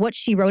 like what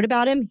she wrote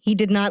about him. He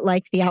did not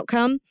like the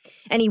outcome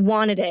and he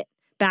wanted it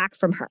back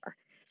from her.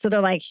 So they're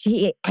like,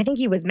 I think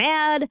he was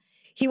mad.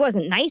 He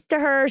wasn't nice to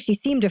her. She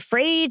seemed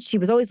afraid. She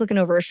was always looking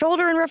over her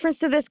shoulder in reference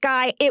to this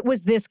guy. It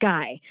was this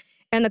guy.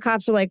 And the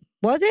cops were like,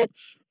 was it?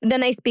 And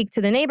then they speak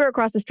to the neighbor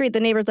across the street. The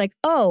neighbor's like,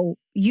 oh,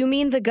 you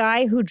mean the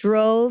guy who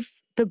drove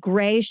the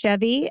gray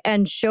Chevy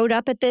and showed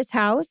up at this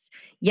house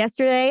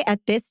yesterday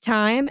at this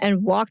time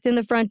and walked in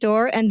the front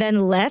door and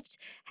then left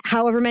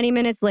however many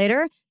minutes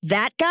later?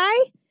 That guy?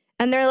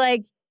 And they're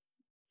like,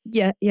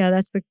 yeah,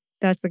 that's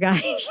the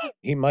guy.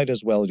 He might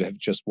as well have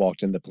just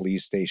walked in the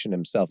police station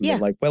himself and been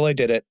like, well, I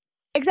did it.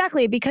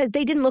 Exactly, because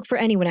they didn't look for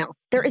anyone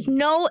else.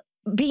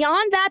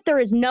 Beyond that, there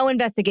is no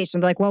investigation.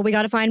 They're like, well, we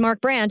got to find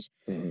Mark Branch.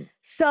 Mm-hmm.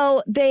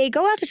 So they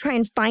go out to try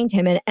and find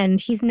him and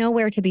he's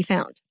nowhere to be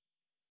found,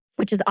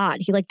 which is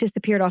odd. He like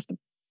disappeared off the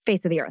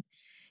face of the earth.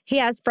 He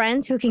has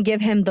friends who can give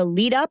him the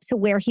lead up to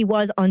where he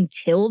was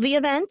until the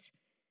event.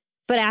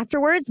 But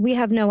afterwards, we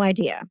have no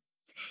idea.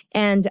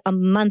 And a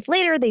month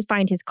later, they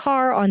find his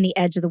car on the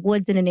edge of the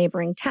woods in a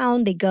neighboring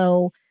town. They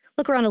go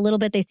look around a little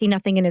bit. They see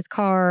nothing in his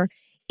car.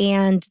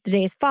 And the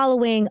days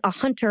following, a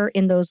hunter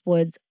in those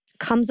woods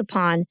comes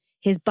upon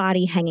his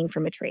body hanging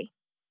from a tree.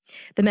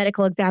 The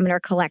medical examiner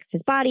collects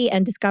his body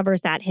and discovers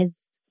that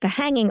the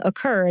hanging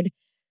occurred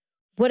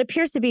what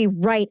appears to be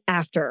right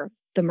after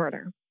the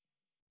murder.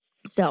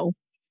 So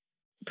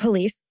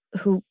police,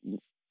 who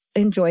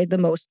enjoyed the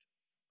most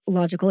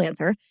logical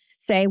answer,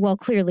 say, well,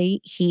 clearly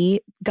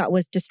he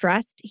was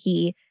distressed.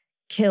 He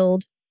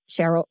killed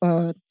Sharon.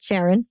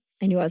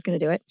 I knew I was going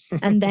to do it.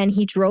 And then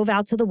he drove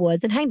out to the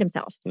woods and hanged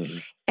himself.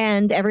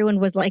 And everyone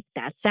was like,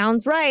 that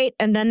sounds right.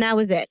 And then that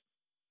was it.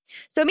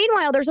 So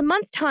meanwhile, there's a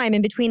month's time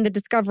in between the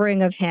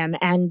discovering of him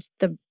and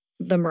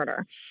the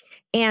murder.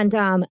 And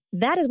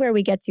that is where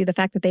we get to the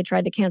fact that they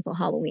tried to cancel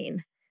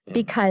Halloween.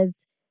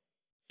 Because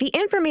the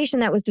information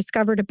that was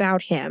discovered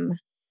about him,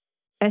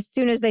 as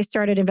soon as they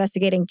started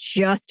investigating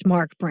just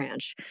Mark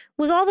Branch,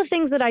 was all the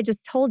things that I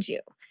just told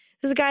you.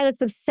 This is a guy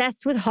that's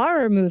obsessed with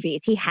horror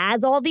movies. He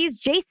has all these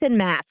Jason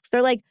masks.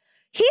 They're like,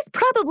 he's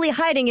probably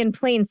hiding in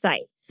plain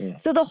sight.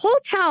 So the whole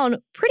town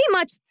pretty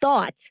much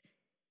thought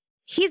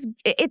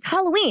it's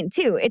Halloween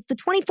too. It's the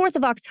 24th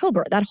of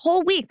October. That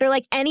whole week, they're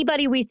like,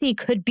 anybody we see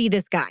could be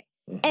this guy.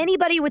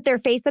 Anybody with their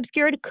face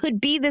obscured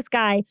could be this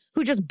guy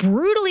who just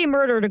brutally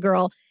murdered a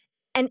girl.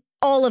 And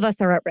all of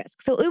us are at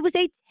risk. So it was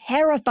a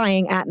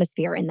terrifying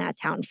atmosphere in that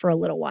town for a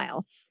little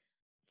while.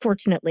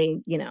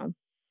 Fortunately,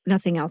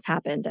 nothing else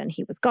happened and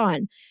he was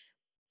gone.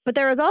 But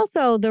there was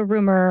also the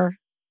rumor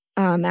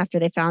after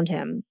they found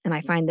him, and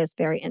I find this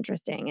very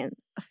interesting, and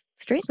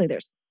strangely,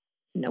 there's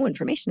no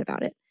information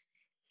about it,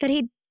 that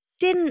he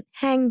didn't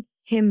hang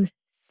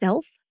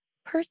himself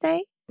per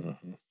se,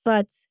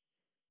 but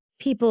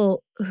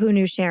people who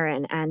knew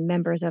Sharon and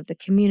members of the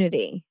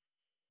community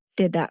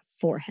did that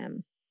for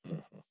him.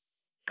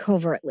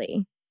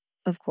 Covertly,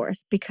 of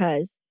course,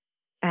 because,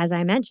 as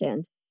I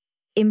mentioned,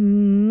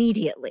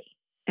 immediately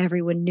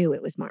everyone knew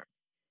it was Mark.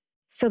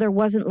 So there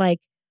wasn't like,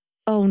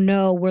 oh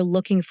no, we're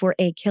looking for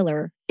a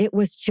killer. It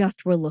was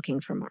just, we're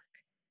looking for Mark.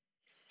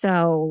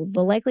 So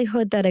the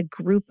likelihood that a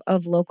group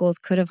of locals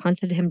could have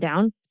hunted him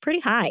down is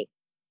pretty high.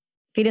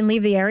 If he didn't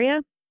leave the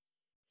area,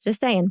 just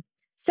saying.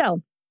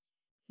 So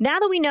now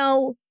that we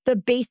know the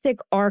basic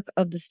arc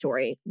of the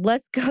story,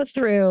 let's go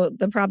through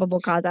the probable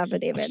cause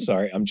affidavit. I'm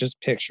sorry, I'm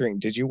just picturing,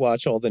 did you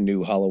watch all the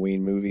new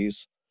Halloween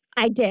movies?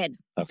 I did.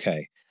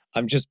 Okay.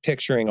 I'm just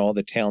picturing all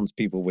the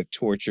townspeople with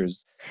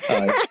torches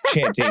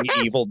chanting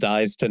 "Evil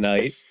dies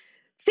tonight."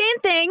 Same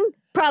thing,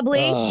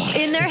 probably,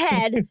 in their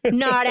head,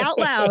 not out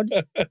loud.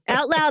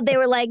 Out loud, they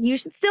were like, you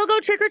should still go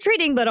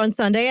trick-or-treating, but on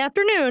Sunday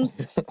afternoon.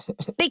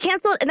 They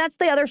canceled, and that's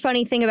the other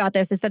funny thing about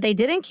this, is that they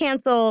didn't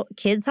cancel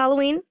kids'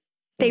 Halloween.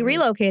 They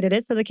relocated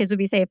it so the kids would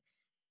be safe.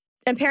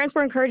 And parents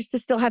were encouraged to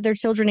still have their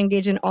children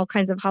engage in all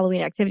kinds of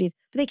Halloween activities.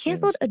 But they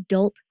canceled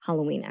adult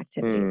Halloween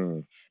activities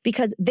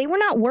because they were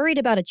not worried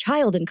about a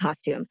child in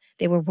costume.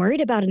 They were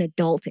worried about an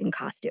adult in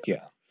costume.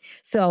 Yeah.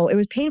 So it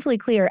was painfully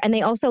clear. And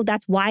they also,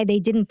 that's why they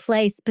didn't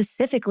play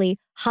specifically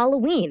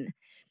Halloween,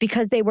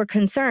 because they were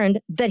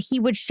concerned that he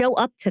would show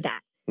up to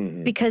that.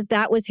 Because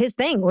that was his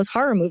thing, was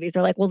horror movies.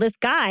 They're like, well, this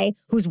guy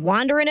who's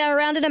wandering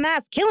around in a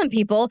mask killing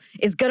people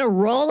is going to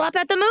roll up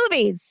at the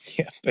movies.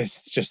 Yeah,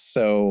 it's just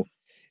so...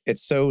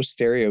 It's so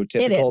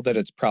stereotypical that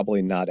it's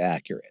probably not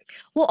accurate.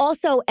 Well,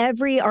 also,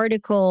 every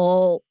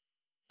article,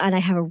 and I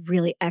have a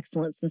really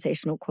excellent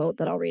sensational quote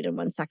that I'll read in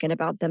 1 second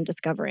about them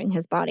discovering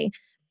his body.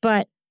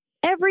 But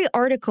every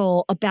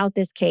article about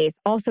this case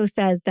also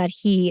says that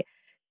he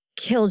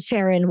killed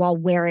Sharon while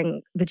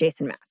wearing the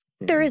Jason mask.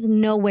 There is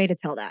no way to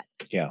tell that.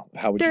 Yeah,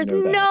 how would There's you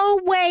know that? no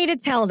way to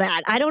tell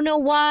that. I don't know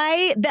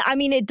why. I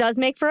mean, it does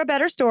make for a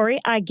better story.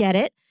 I get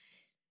it.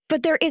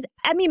 But there is,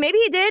 I mean, maybe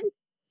he did.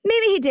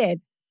 Maybe he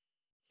did.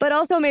 But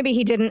also maybe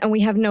he didn't, and we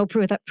have no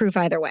proof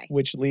either way.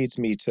 Which leads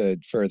me to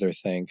further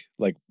think,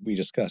 like we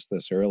discussed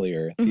this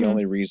earlier, the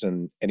only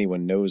reason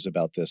anyone knows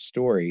about this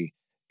story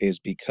is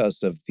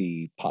because of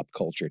the pop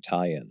culture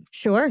tie-in.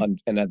 Sure.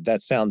 And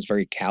that sounds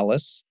very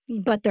callous.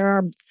 But there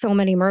are so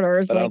many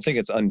murders. But I don't think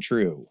it's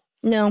untrue.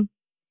 No.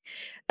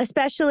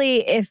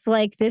 Especially if,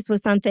 like, this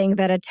was something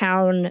that a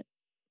town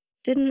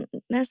didn't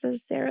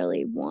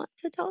necessarily want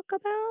to talk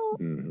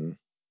about.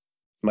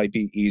 Might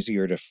be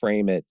easier to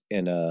frame it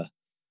in a,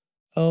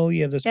 oh,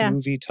 yeah, this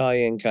movie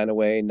tie-in kind of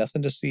way.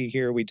 Nothing to see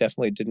here. We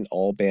definitely didn't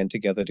all band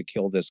together to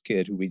kill this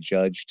kid who we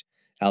judged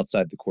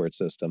outside the court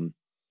system.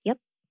 Yep.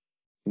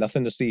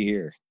 Nothing to see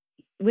here.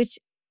 Which,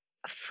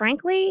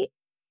 frankly,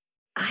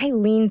 I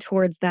lean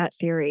towards that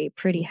theory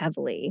pretty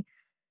heavily.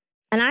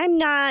 And I'm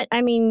not,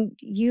 I mean,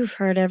 you've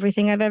heard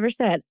everything I've ever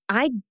said.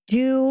 I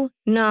do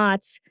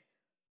not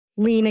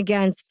lean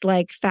against,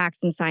 like, facts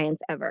and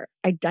science ever.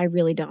 I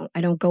really don't.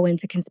 I don't go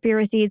into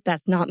conspiracies.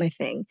 That's not my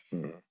thing.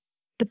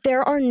 But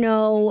there are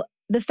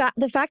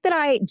the fact that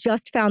I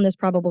just found this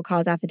probable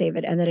cause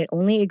affidavit and that it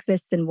only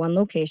exists in one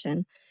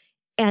location,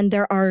 and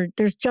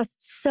there's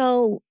just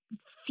so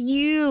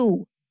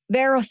few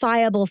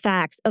verifiable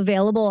facts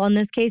available on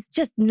this case,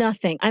 just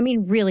nothing. I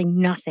mean, really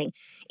nothing.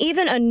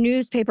 Even a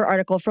newspaper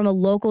article from a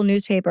local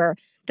newspaper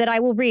that I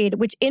will read,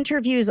 which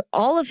interviews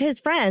all of his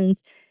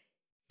friends,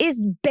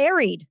 is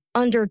buried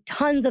under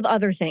tons of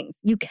other things.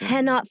 You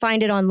cannot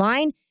find it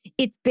online.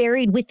 It's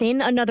buried within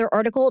another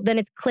article, then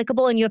it's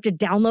clickable and you have to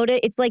download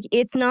it. It's like,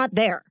 it's not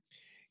there.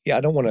 Yeah,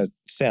 I don't want to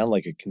sound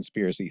like a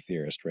conspiracy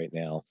theorist right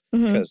now,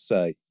 Mhm.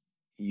 because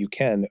you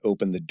can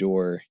open the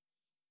door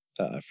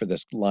for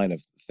this line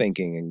of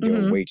thinking and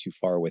go way too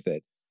far with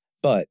it.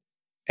 But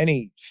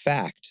any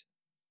fact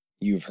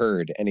you've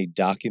heard, any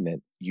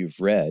document you've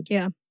read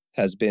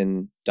has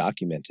been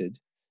documented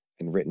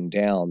and written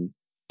down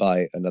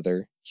by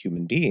another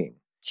human being.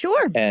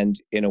 Sure. And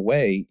in a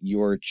way,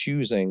 you're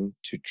choosing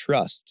to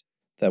trust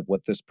that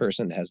what this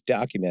person has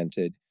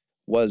documented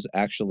was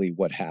actually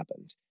what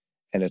happened.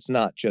 And it's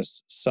not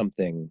just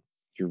something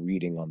you're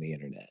reading on the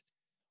internet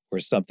or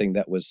something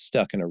that was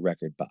stuck in a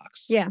record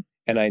box. Yeah.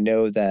 And I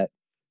know that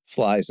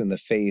flies in the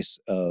face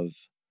of,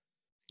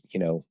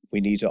 we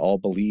need to all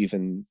believe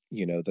in,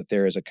 that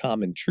there is a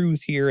common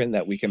truth here and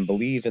that we can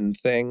believe in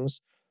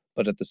things.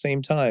 But at the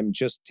same time,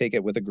 just take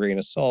it with a grain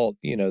of salt.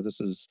 This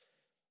is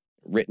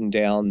written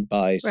down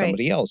by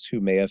somebody else who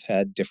may have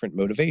had different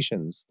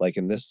motivations. Like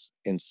in this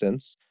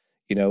instance,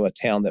 a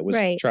town that was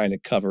trying to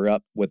cover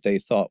up what they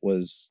thought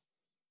was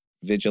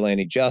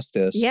vigilante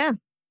justice. Yeah.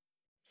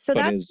 So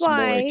but that's is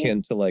why more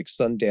akin to like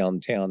sundown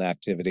town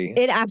activity.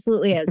 It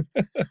absolutely is.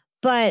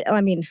 But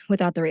I mean,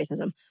 without the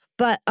racism.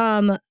 But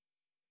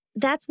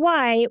that's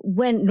why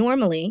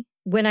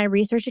when I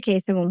research a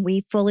case and when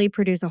we fully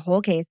produce a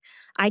whole case,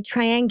 I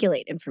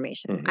triangulate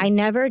information. Mm-hmm. I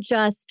never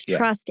just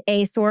trust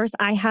a source.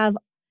 I have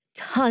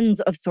tons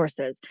of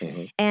sources.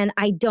 Mm-hmm. And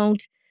I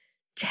don't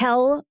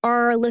tell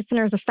our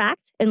listeners a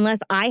fact unless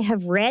I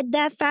have read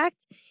that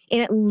fact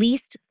in at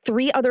least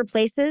 3 other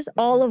places,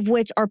 all of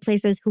which are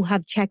places who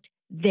have checked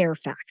their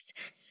facts.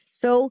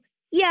 So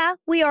yeah,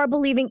 we are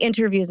believing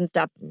interviews and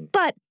stuff,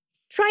 but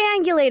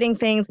triangulating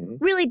things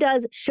really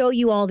does show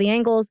you all the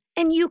angles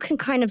and you can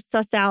kind of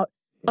suss out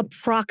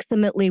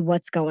approximately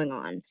what's going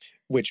on.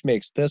 Which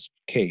makes this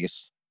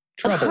case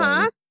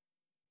troubling.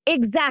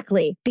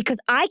 Exactly, because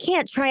I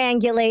can't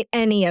triangulate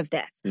any of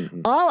this.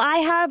 Mm-hmm. All I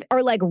have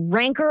are like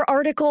ranker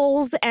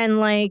articles and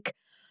like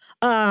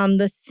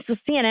the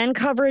CNN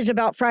coverage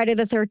about Friday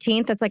the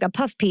 13th. That's like a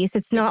puff piece.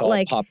 It's not all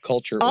like pop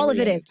culture. All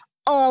oriented. of it is.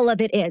 All of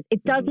it is.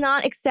 It does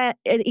not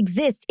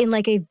exist in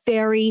like a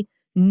very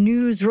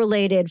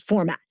news-related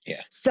format.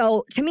 Yeah.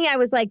 So to me, I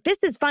was like,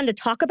 this is fun to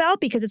talk about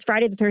because it's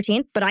Friday the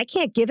 13th, but I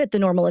can't give it the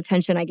normal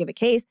attention I give a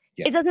case.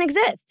 Yeah. It doesn't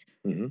exist.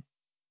 Mm-hmm.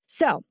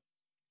 So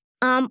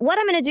what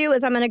I'm going to do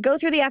is I'm going to go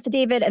through the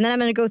affidavit and then I'm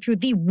going to go through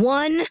the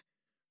one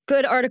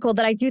good article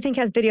that I do think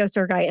has video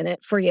surrogate in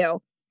it for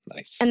you.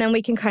 Nice. And then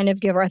we can kind of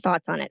give our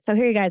thoughts on it. So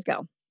here you guys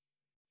go.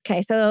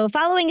 Okay, so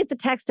following is the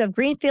text of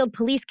Greenfield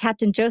Police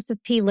Captain Joseph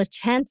P.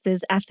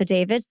 LaChance's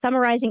affidavit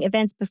summarizing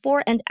events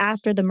before and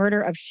after the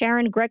murder of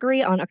Sharon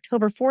Gregory on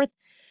October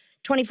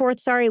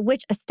 24th,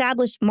 which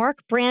established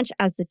Mark Branch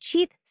as the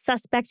chief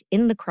suspect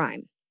in the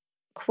crime.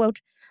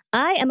 Quote,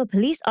 I am a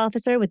police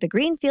officer with the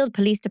Greenfield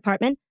Police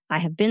Department. I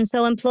have been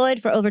so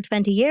employed for over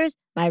 20 years.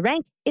 My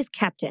rank is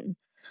captain.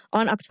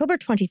 On October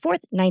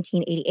 24th,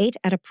 1988,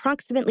 at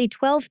approximately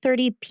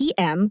 12:30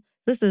 p.m.,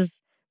 this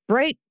is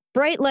bright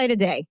light of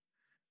day,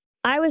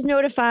 I was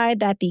notified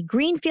that the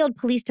Greenfield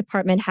Police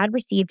Department had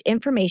received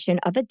information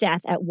of a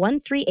death at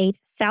 138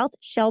 South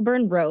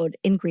Shelburne Road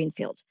in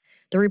Greenfield.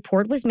 The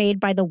report was made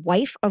by the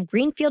wife of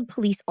Greenfield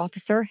Police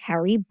Officer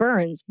Harry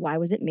Burns. Why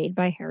was it made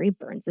by Harry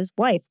Burns'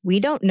 wife? We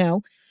don't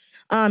know.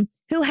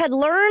 Who had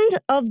learned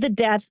of the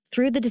death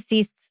through the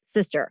deceased's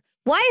sister.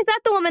 Why is that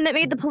the woman that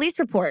made the police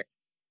report?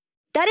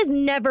 That is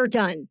never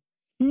done.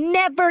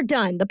 Never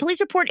done. The police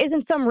report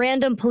isn't some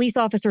random police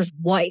officer's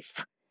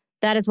wife.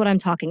 That is what I'm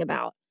talking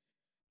about.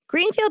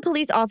 Greenfield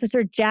Police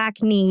Officer Jack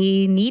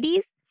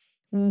Needies,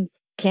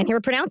 can't hear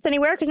it pronounced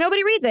anywhere because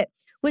nobody reads it,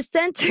 was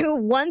sent to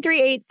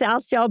 138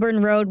 South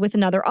Shelburne Road with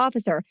another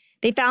officer.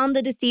 They found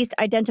the deceased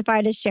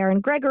identified as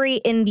Sharon Gregory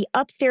in the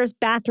upstairs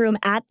bathroom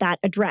at that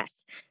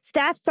address.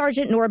 Staff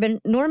Sergeant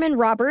Norman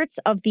Roberts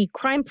of the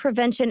Crime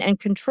Prevention and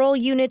Control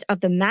Unit of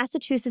the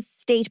Massachusetts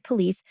State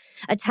Police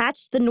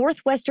attached the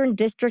Northwestern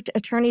District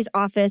Attorney's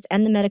Office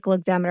and the medical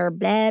examiner,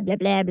 blah, blah,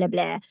 blah, blah,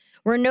 blah,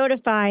 were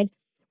notified,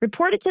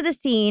 reported to the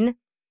scene.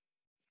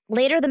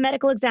 Later, the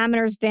medical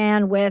examiner's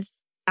van with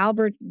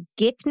Albert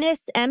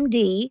Gickness,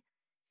 MD,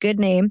 good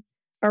name,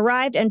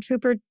 arrived and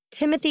Trooper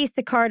Timothy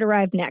Sicard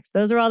arrived next.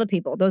 Those are all the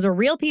people. Those are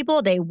real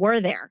people. They were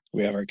there.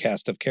 We have our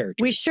cast of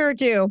characters. We sure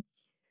do.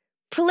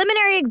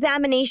 Preliminary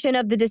examination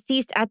of the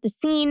deceased at the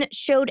scene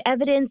showed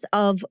evidence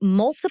of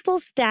multiple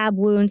stab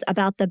wounds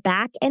about the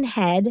back and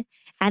head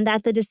and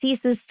that the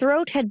deceased's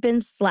throat had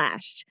been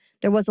slashed.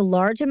 There was a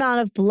large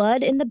amount of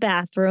blood in the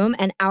bathroom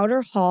and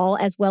outer hall,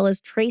 as well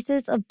as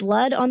traces of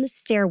blood on the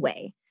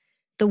stairway.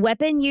 The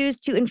weapon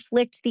used to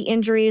inflict the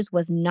injuries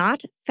was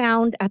not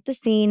found at the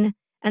scene,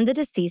 and the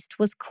deceased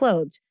was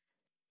clothed.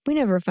 We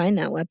never find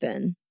that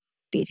weapon,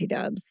 BT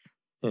dubs.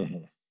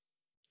 Mm-hmm.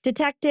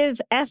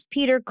 Detective F.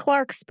 Peter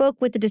Clark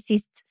spoke with the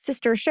deceased's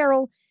sister,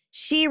 Cheryl.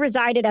 She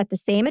resided at the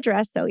same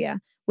address,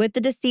 with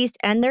the deceased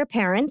and their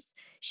parents.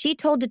 She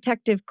told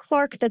Detective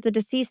Clark that the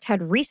deceased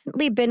had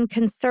recently been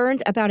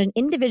concerned about an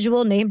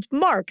individual named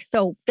Mark.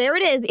 So there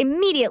it is,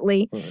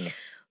 immediately,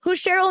 who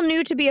Cheryl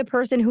knew to be a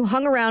person who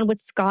hung around with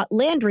Scott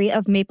Landry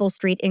of Maple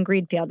Street in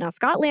Greenfield. Now,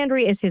 Scott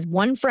Landry is his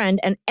one friend,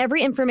 and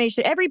every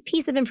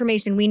piece of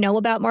information we know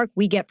about Mark,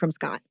 we get from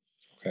Scott.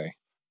 Okay.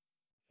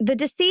 The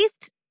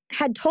deceased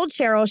had told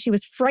Cheryl she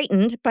was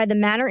frightened by the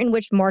manner in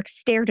which Mark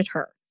stared at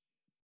her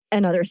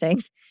and other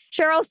things.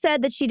 Cheryl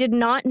said that she did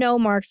not know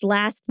Mark's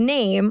last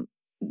name.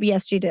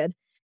 Yes, she did.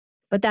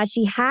 But that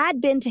she had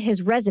been to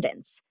his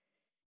residence.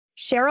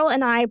 Cheryl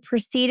and I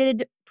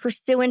proceeded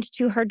pursuant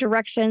to her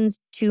directions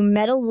to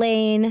Meadow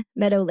Lane,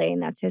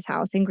 that's his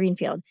house in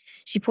Greenfield.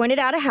 She pointed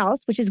out a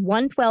house, which is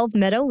 112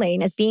 Meadow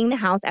Lane, as being the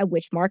house at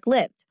which Mark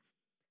lived.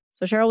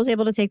 So Cheryl was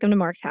able to take them to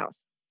Mark's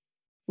house.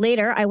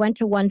 Later, I went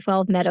to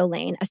 112 Meadow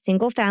Lane, a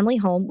single-family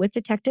home with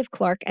Detective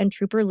Clark and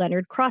Trooper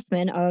Leonard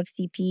Crossman of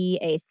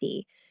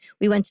CPAC.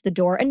 We went to the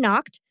door and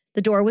knocked.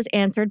 The door was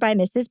answered by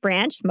Mrs.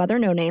 Branch, Mother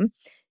No Name.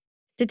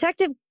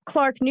 Detective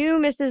Clark knew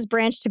Mrs.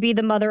 Branch to be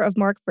the mother of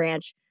Mark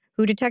Branch,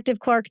 who Detective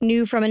Clark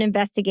knew from an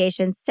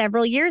investigation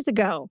several years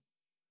ago.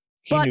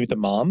 He knew the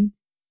mom?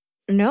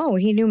 No,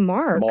 he knew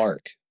Mark.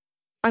 Mark.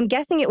 I'm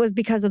guessing it was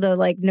because of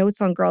the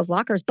notes on girls'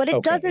 lockers, but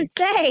it doesn't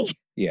say.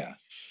 Yeah.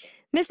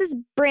 Mrs.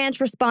 Branch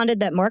responded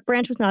that Mark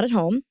Branch was not at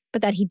home,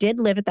 but that he did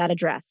live at that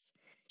address.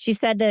 She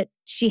said that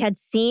she had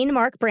seen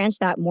Mark Branch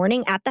that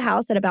morning at the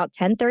house at about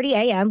 10:30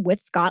 a.m.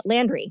 with Scott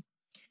Landry.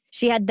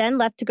 She had then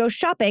left to go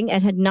shopping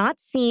and had not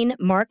seen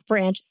Mark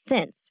Branch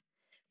since.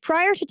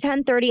 Prior to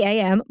 10:30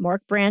 a.m.,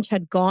 Mark Branch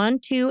had gone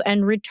to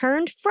and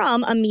returned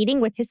from a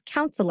meeting with his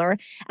counselor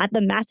at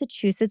the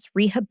Massachusetts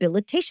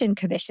Rehabilitation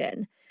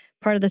Commission,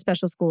 part of the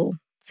special school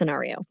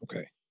scenario.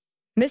 Okay.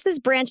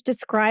 Mrs. Branch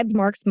described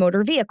Mark's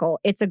motor vehicle.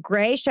 It's a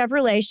gray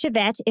Chevrolet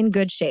Chevette in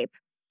good shape.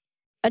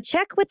 A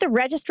check with the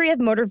Registry of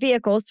Motor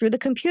Vehicles through the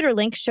computer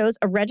link shows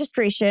a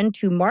registration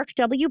to Mark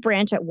W.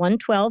 Branch at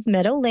 112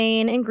 Meadow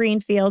Lane in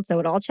Greenfield, so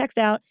it all checks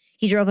out.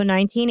 He drove a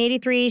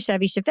 1983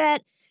 Chevy Chevette.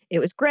 It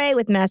was gray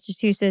with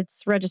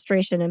Massachusetts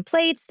registration and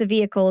plates. The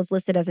vehicle is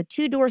listed as a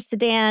two-door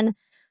sedan,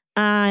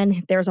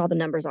 and there's all the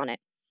numbers on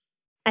it.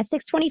 At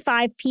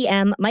 6:25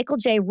 p.m., Michael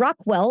J.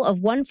 Rockwell of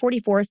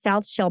 144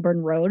 South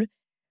Shelburne Road,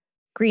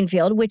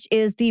 Greenfield, which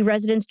is the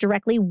residence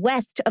directly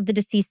west of the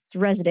deceased's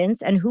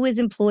residence and who is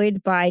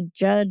employed by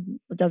Judd,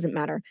 it doesn't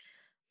matter.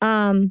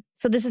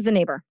 So this is the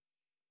neighbor.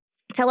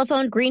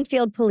 Telephoned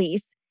Greenfield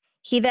police.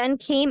 He then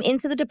came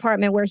into the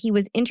department where he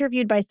was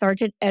interviewed by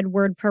Sergeant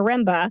Edward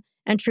Paremba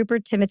and Trooper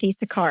Timothy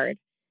Sicard.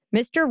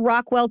 Mr.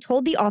 Rockwell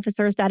told the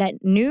officers that at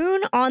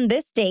noon on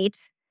this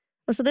date,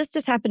 so this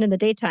just happened in the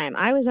daytime.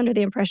 I was under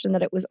the impression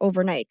that it was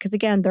overnight because,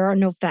 again, there are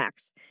no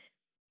facts.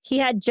 He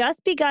had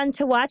just begun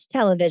to watch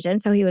television,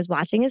 so he was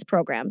watching his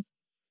programs,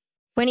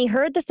 when he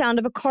heard the sound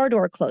of a car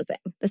door closing.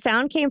 The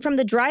sound came from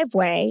the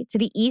driveway to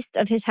the east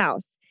of his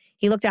house.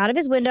 He looked out of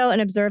his window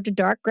and observed a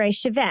dark gray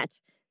Chevette,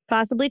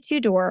 possibly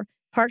two-door,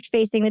 parked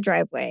facing the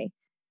driveway.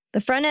 The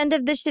front end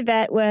of the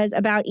Chevette was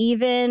about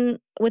even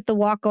with the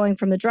walk going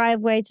from the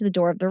driveway to the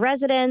door of the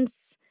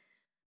residence.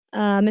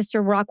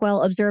 Mr.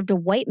 Rockwell observed a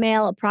white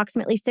male,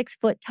 approximately 6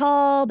 foot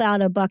tall,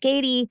 about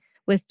 $180,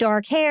 with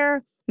dark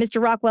hair.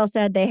 Mr. Rockwell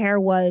said the hair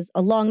was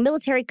a long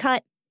military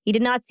cut. He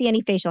did not see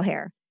any facial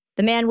hair.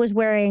 The man was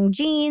wearing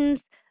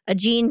jeans, a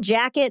jean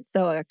jacket,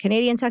 so a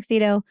Canadian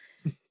tuxedo,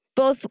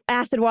 both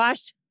acid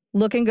washed,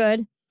 looking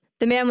good.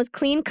 The man was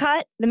clean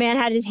cut. The man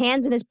had his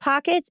hands in his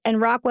pockets,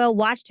 and Rockwell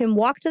watched him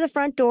walk to the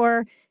front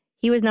door.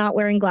 He was not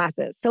wearing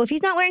glasses. So if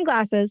he's not wearing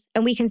glasses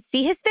and we can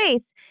see his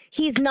face,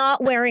 he's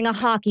not wearing a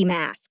hockey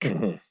mask.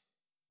 Mm-hmm.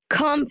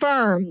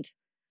 Confirmed.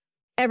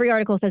 Every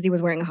article says he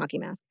was wearing a hockey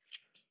mask.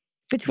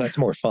 That's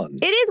more fun.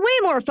 It is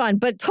way more fun,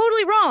 but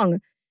totally wrong.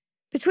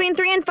 Between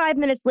 3 and 5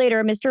 minutes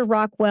later, Mr.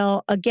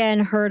 Rockwell again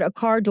heard a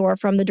car door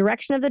from the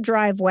direction of the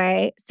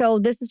driveway. So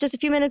this is just a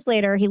few minutes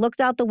later. He looks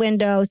out the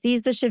window,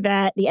 sees the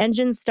Chevette, the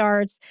engine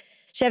starts,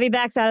 Chevy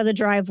backs out of the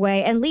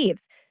driveway and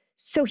leaves.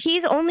 So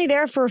he's only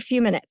there for a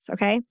few minutes,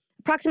 okay?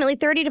 Approximately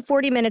 30 to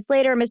 40 minutes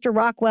later, Mr.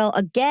 Rockwell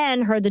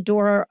again heard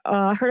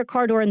a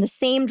car door in the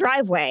same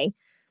driveway.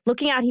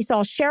 Looking out, he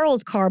saw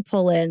Cheryl's car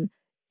pull in.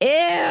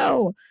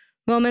 Ew!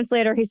 Moments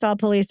later, he saw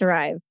police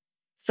arrive.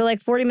 So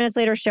 40 minutes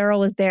later, Cheryl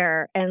was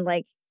there. And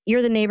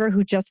you're the neighbor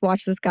who just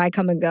watched this guy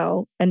come and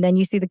go. And then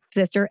you see the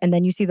sister and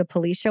then you see the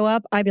police show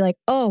up. I'd be like,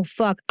 oh,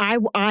 fuck, I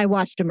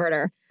watched a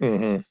murder.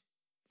 Mm-hmm.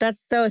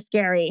 That's so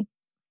scary.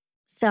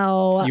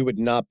 So you would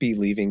not be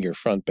leaving your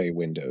front bay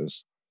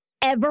windows.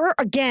 Ever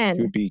again.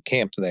 You'd be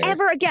camped there.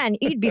 Ever again.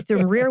 You'd be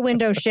some rear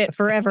window shit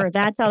forever.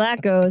 That's how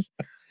that goes.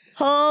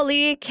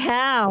 Holy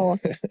cow.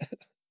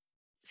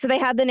 So they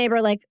had the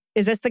neighbor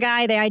is this the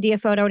guy? They ID a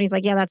photo and he's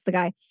like, yeah, that's the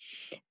guy.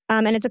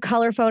 And it's a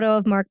color photo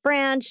of Mark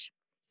Branch.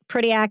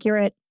 Pretty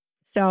accurate.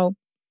 So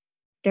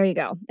there you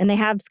go. And they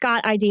have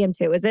Scott ID him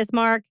too. Is this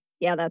Mark?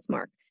 Yeah, that's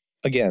Mark.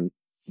 Again,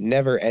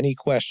 never any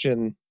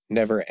question,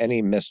 never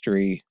any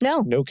mystery.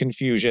 No. No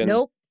confusion.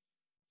 Nope.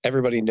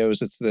 Everybody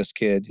knows it's this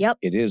kid. Yep.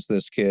 It is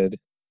this kid.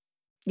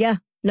 Yeah.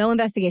 No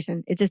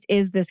investigation. It just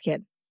is this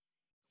kid.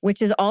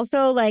 Which is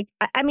also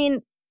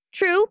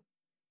true,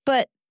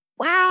 but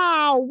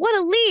wow, what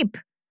a leap.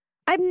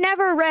 I've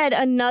never read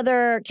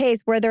another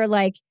case where they're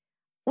like,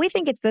 we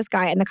think it's this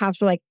guy. And the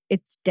cops were like,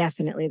 it's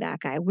definitely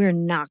that guy. We're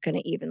not going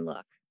to even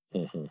look.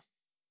 Mm-hmm.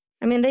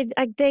 I mean,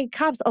 they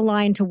cops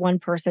align to one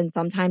person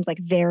sometimes, like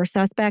their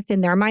suspect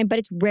in their mind, but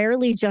it's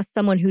rarely just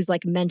someone who's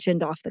like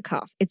mentioned off the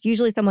cuff. It's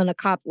usually someone a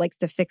cop likes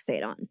to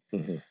fixate on.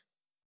 Mm-hmm.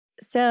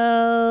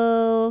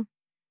 So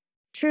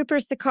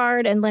Troopers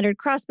Sicard and Leonard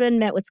Crossman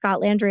met with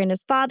Scott Landry and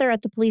his father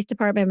at the police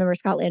department. Remember,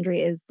 Scott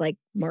Landry is like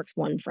Mark's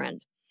one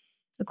friend.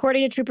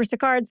 According to Trooper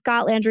Sicard,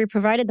 Scott Landry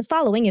provided the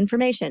following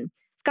information.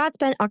 Scott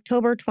spent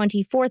October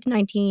 24th,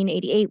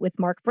 1988 with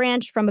Mark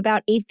Branch from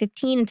about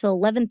 8:15 until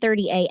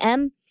 11:30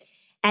 a.m.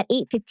 At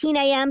 8:15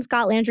 a.m.,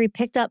 Scott Landry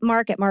picked up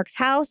Mark at Mark's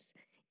house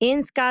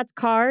in Scott's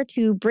car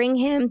to bring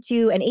him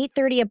to an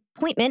 8:30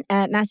 appointment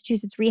at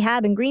Massachusetts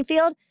Rehab in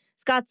Greenfield.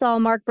 Scott saw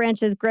Mark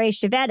Branch's gray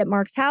Chevette at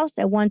Mark's house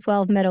at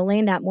 112 Meadow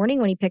Lane that morning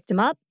when he picked him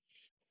up.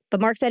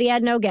 But Mark said he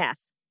had no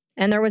gas.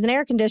 And there was an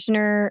air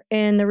conditioner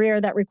in the rear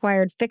that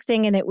required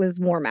fixing, and it was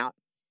warm out.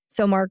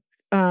 So Mark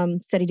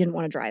said he didn't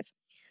want to drive.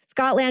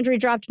 Scott Landry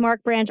dropped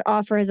Mark Branch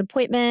off for his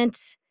appointment.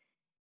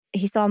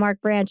 He saw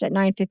Mark Branch at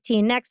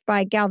 9:15 next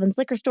by Galvin's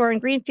Liquor Store in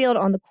Greenfield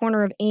on the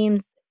corner of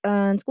Ames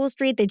and School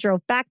Street. They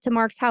drove back to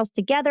Mark's house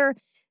together.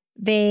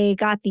 They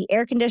got the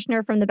air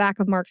conditioner from the back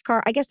of Mark's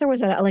car. I guess there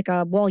was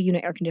a wall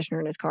unit air conditioner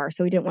in his car,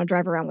 so he didn't want to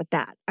drive around with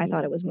that. I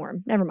thought it was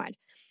warm. Never mind.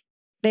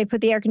 They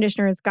put the air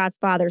conditioner in Scott's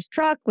father's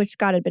truck, which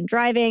Scott had been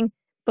driving.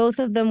 Both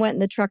of them went in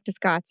the truck to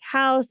Scott's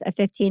house at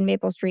 15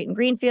 Maple Street in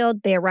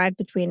Greenfield. They arrived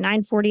between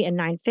 9:40 and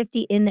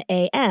 9:50 in the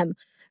a.m.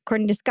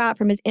 According to Scott,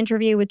 from his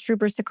interview with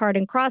Troopers Sicard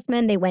and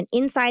Crossman, they went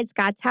inside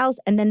Scott's house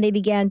and then they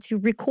began to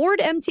record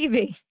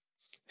MTV.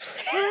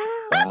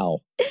 Wow.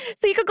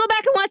 So you could go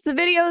back and watch the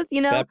videos,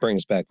 you know. That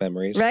brings back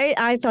memories. Right?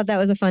 I thought that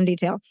was a fun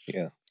detail.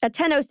 Yeah. At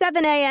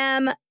 10:07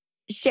 a.m.,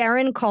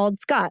 Sharon called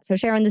Scott. So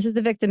Sharon, this is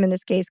the victim in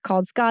this case,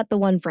 called Scott, the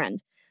one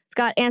friend.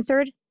 Scott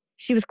answered.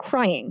 She was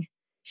crying.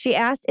 She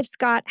asked if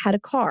Scott had a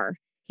car.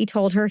 He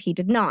told her he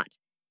did not.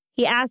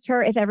 He asked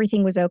her if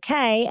everything was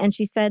okay, and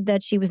she said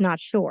that she was not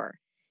sure.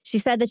 She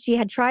said that she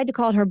had tried to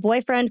call her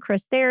boyfriend,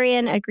 Chris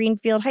Therian, at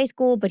Greenfield High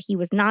School, but he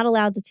was not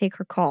allowed to take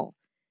her call.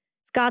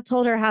 Scott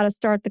told her how to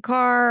start the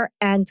car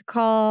and to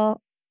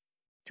call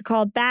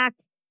back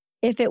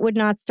if it would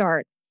not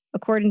start.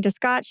 According to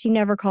Scott, she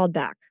never called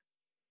back.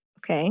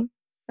 Okay,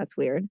 that's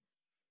weird.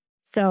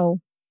 So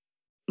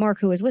Mark,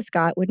 who was with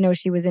Scott, would know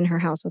she was in her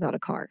house without a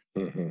car.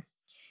 Mm-hmm.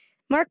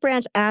 Mark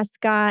Branch asked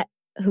Scott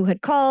who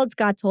had called.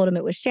 Scott told him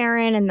it was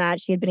Sharon and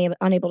that she had been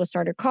unable to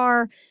start her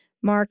car.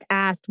 Mark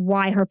asked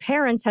why her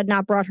parents had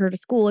not brought her to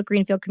school at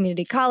Greenfield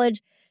Community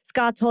College.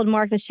 Scott told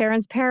Mark that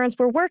Sharon's parents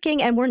were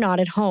working and were not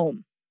at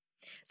home.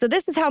 So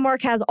this is how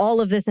Mark has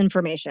all of this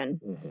information.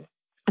 Mm-hmm.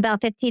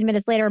 About 15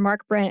 minutes later,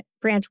 Mark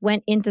Branch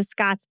went into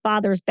Scott's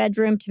father's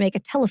bedroom to make a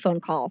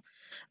telephone call.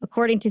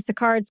 According to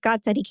Sicard,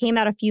 Scott said he came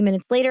out a few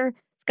minutes later.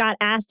 Scott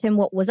asked him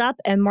what was up,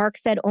 and Mark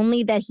said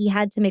only that he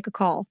had to make a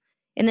call.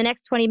 In the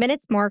next 20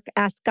 minutes, Mark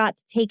asked Scott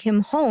to take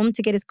him home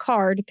to get his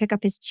car to pick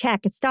up his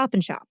check at Stop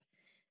and Shop.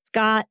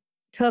 Scott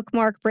took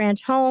Mark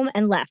Branch home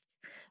and left.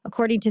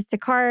 According to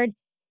Sicard,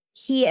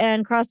 he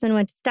and Crossman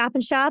went to Stop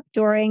and Shop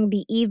during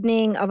the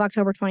evening of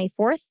October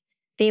 24th.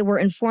 They were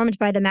informed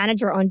by the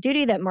manager on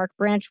duty that Mark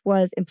Branch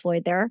was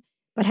employed there,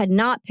 but had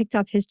not picked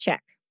up his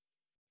check.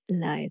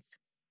 Lies.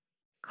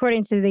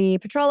 According to the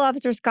patrol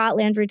officer, Scott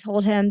Landry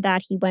told him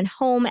that he went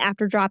home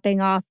after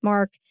dropping off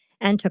Mark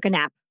and took a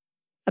nap.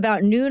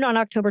 About noon on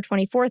October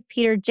 24th,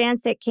 Peter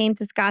Jancic came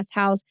to Scott's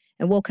house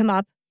and woke him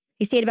up.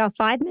 He stayed about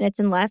 5 minutes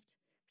and left.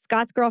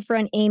 Scott's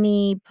girlfriend,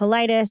 Amy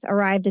Politis,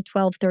 arrived at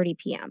 12:30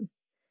 p.m.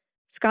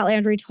 Scott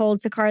Landry told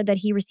Sicard that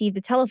he received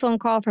a telephone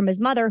call from his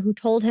mother who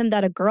told him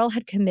that a girl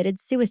had committed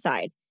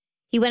suicide.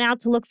 He went out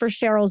to look for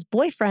Cheryl's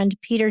boyfriend,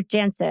 Peter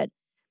Jancic,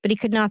 but he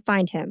could not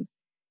find him.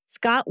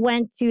 Scott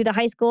went to the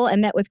high school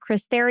and met with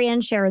Chris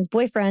Therian, Sharon's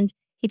boyfriend.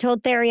 He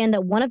told Therian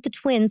that one of the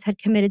twins had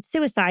committed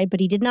suicide, but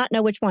he did not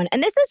know which one.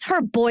 And this is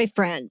her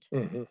boyfriend.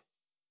 Mm-hmm.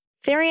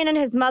 Therian and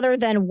his mother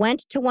then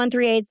went to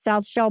 138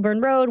 South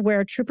Shelburne Road,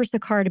 where Trooper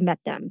Sicard met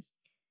them.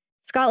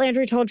 Scott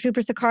Landry told Trooper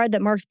Sicard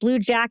that Mark's blue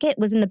jacket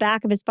was in the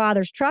back of his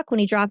father's truck when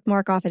he dropped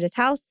Mark off at his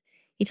house.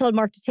 He told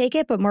Mark to take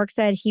it, but Mark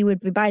said he would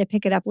be by to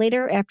pick it up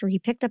later after he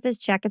picked up his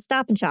check at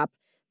Stop and Shop.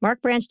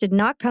 Mark Branch did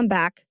not come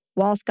back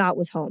while Scott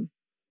was home.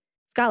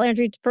 Scott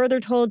Landry further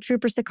told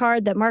Trooper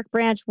Sicard that Mark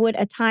Branch would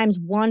at times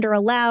wander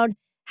aloud,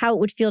 how it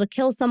would feel to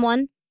kill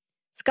someone.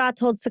 Scott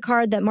told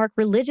Sicard that Mark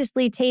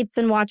religiously tapes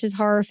and watches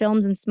horror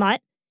films and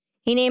smut.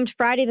 He named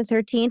Friday the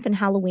 13th and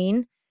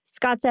Halloween.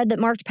 Scott said that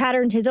Mark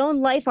patterned his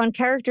own life on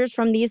characters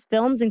from these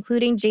films,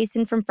 including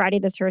Jason from Friday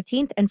the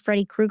 13th and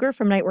Freddy Krueger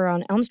from Nightmare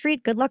on Elm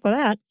Street. Good luck with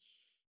that.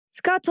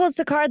 Scott told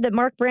Sicard that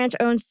Mark Branch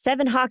owns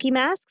 7 hockey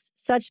masks.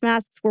 Such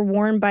masks were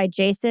worn by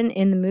Jason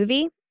in the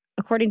movie.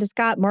 According to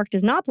Scott, Mark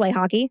does not play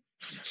hockey.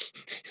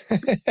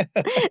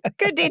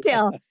 Good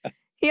detail.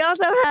 He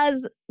also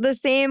has the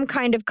same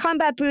kind of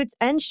combat boots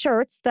and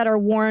shirts that are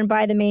worn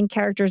by the main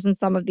characters in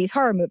some of these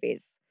horror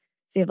movies.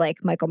 See, like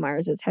Michael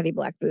Myers' heavy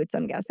black boots,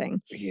 I'm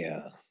guessing.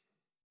 Yeah.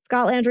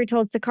 Scott Landry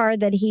told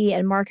Sicard that he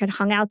and Mark had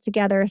hung out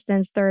together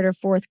since 3rd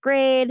or 4th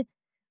grade.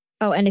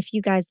 Oh, and if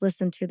you guys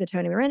listen to the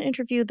Tony Moran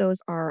interview, those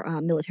are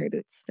military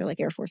boots. They're like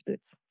Air Force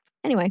boots.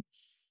 Anyway,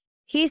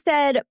 he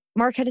said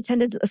Mark had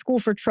attended a school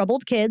for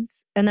troubled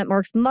kids and that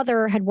Mark's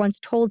mother had once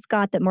told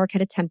Scott that Mark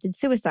had attempted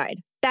suicide.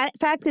 That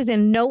fact is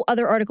in no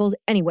other articles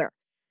anywhere.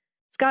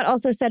 Scott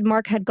also said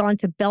Mark had gone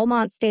to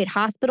Belmont State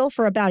Hospital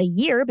for about a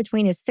year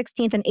between his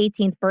 16th and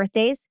 18th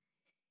birthdays.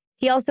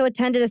 He also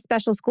attended a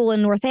special school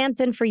in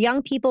Northampton for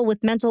young people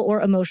with mental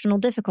or emotional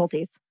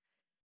difficulties.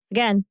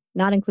 Again,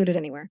 not included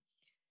anywhere.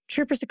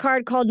 Trooper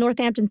Sicard called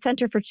Northampton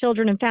Center for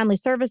Children and Family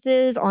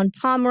Services on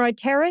Pomeroy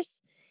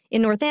Terrace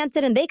in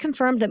Northampton, and they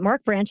confirmed that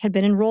Mark Branch had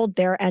been enrolled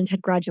there and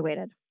had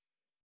graduated.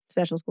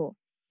 Special school.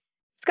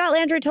 Scott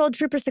Landry told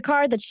Trooper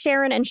Sicard that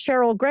Sharon and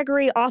Cheryl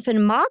Gregory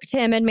often mocked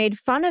him and made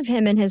fun of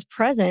him in his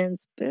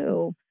presence.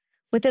 Boo.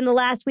 Within the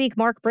last week,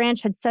 Mark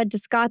Branch had said to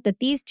Scott that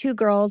these two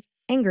girls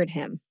angered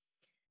him.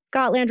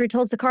 Scott Landry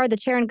told Sicard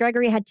that Sharon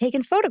Gregory had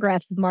taken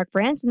photographs of Mark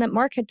Branch and that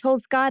Mark had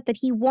told Scott that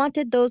he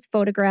wanted those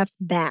photographs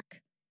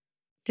back.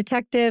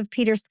 Detective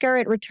Peter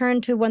Skerritt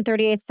returned to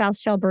 138 South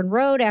Shelburne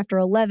Road after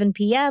 11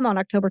 p.m. on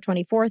October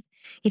 24th.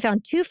 He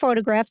found 2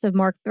 photographs of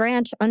Mark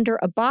Branch under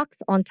a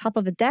box on top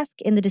of a desk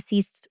in the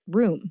deceased's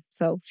room.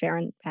 So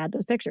Sharon had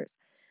those pictures.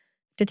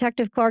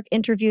 Detective Clark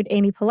interviewed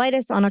Amy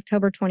Politis on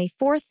October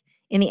 24th.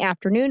 In the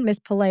afternoon, Miss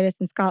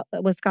Politis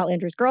was Scott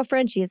Landry's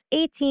girlfriend. She is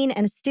 18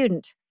 and a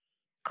student.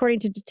 According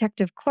to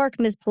Detective Clark,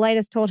 Ms.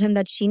 Politis told him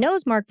that she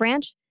knows Mark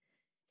Branch.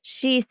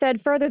 She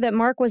said further that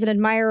Mark was an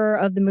admirer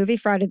of the movie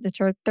Friday the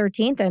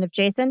 13th and of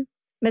Jason.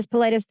 Ms.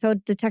 Politis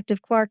told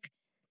Detective Clark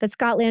that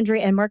Scott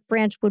Landry and Mark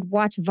Branch would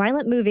watch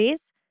violent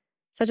movies,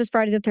 such as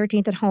Friday the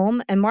 13th at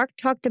home, and Mark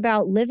talked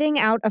about living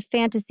out a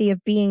fantasy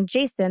of being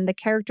Jason, the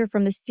character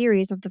from the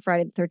series of the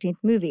Friday the 13th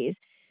movies.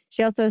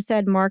 She also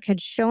said Mark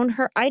had shown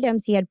her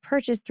items he had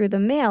purchased through the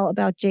mail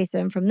about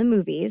Jason from the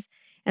movies,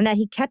 and that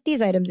he kept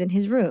these items in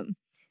his room.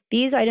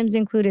 These items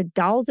included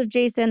dolls of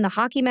Jason, the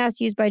hockey mask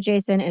used by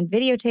Jason, and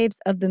videotapes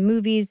of the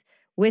movies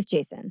with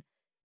Jason.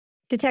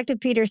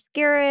 Detective Peter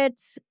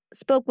Skerritt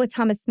spoke with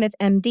Thomas Smith,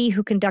 MD,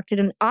 who conducted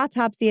an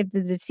autopsy of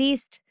the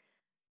deceased.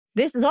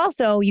 This is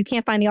also, you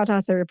can't find the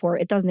autopsy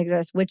report. It doesn't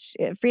exist, which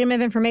Freedom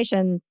of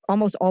Information,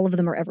 almost all of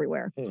them are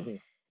everywhere. Mm-hmm.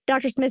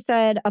 Dr. Smith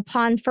said,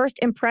 upon first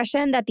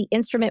impression that the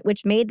instrument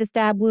which made the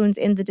stab wounds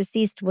in the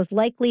deceased was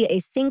likely a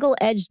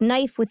single-edged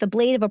knife with a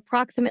blade of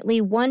approximately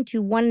 1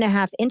 to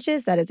 1.5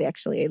 inches. That is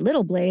actually a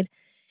little blade.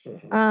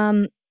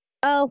 Mm-hmm.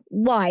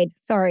 Wide.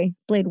 Sorry,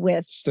 blade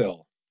width.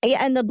 Still.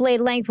 Yeah, and the blade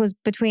length was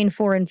between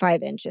 4 and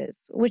 5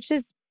 inches, which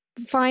is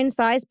fine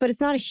size, but it's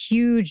not a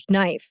huge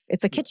knife.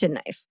 It's a kitchen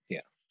knife.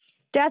 Yeah.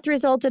 Death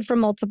resulted from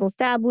multiple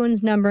stab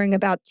wounds numbering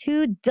about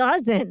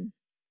 24.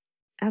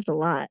 That's a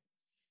lot.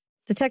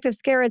 Detective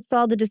Skerritt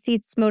saw the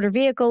deceased's motor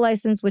vehicle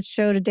license, which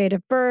showed a date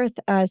of birth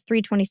as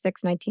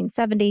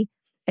 3/26/1970.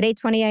 At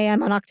 8:20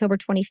 a.m. on October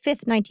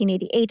 25th,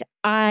 1988,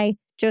 I,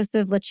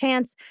 Joseph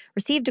LaChance,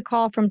 received a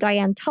call from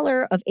Diane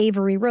Tuller of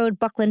Avery Road,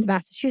 Buckland,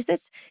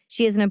 Massachusetts.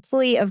 She is an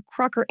employee of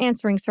Crocker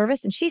Answering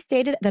Service, and she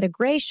stated that a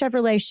gray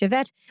Chevrolet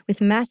Chevette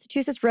with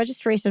Massachusetts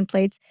registration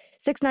plates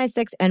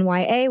 696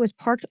 NYA was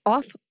parked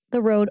off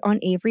the road on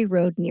Avery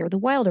Road near the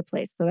Wilder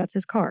place. So that's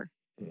his car.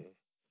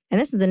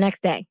 And this is the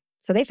next day.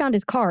 So they found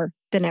his car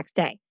the next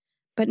day,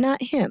 but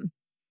not him.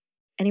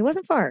 And he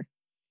wasn't far.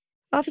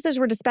 Officers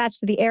were dispatched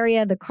to the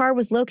area. The car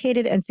was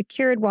located and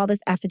secured while this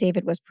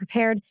affidavit was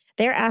prepared.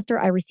 Thereafter,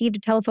 I received a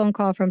telephone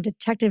call from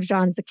Detective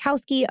John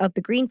Zakowski of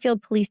the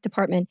Greenfield Police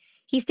Department.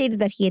 He stated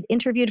that he had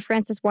interviewed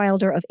Francis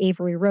Wilder of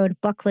Avery Road,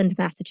 Buckland,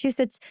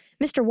 Massachusetts.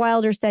 Mr.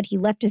 Wilder said he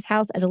left his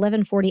house at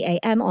 11:40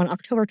 a.m. on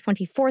October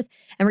 24th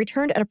and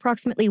returned at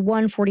approximately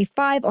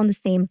 1:45 on the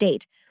same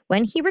date.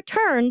 When he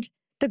returned,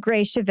 the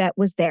gray Chevette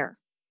was there.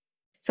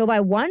 So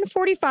by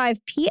 1:45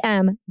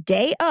 p.m.,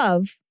 day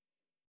of,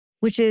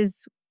 which is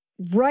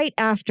right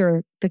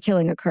after the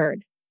killing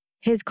occurred,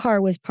 his car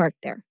was parked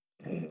there,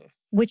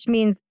 which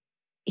means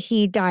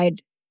he died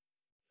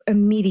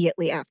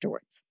immediately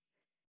afterwards,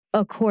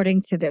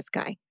 according to this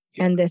guy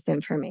and this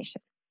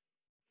information.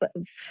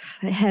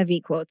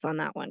 Heavy quotes on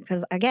that one,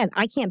 because again,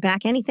 I can't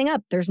back anything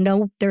up. There's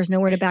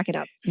nowhere to back it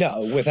up.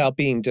 No, without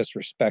being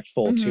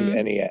disrespectful to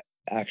any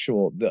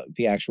actual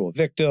the actual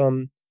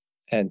victim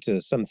and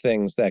to some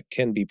things that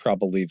can be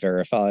probably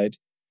verified.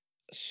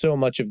 So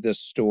much of this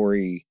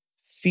story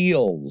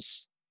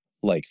feels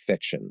like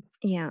fiction.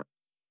 Yeah.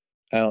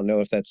 I don't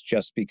know if that's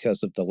just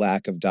because of the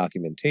lack of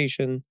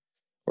documentation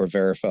or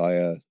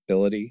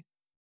verifiability,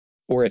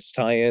 or its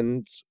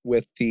tie-ins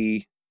with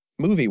the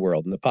movie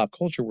world and the pop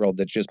culture world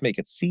that just make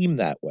it seem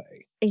that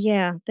way.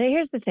 Yeah.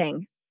 Here's the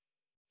thing.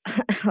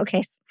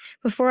 Okay,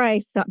 before I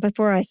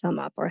sum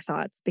up our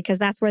thoughts, because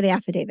that's where the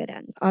affidavit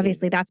ends.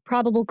 Obviously, that's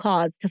probable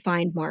cause to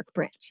find Mark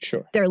Branch.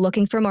 Sure. They're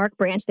looking for Mark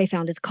Branch. They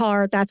found his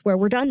car. That's where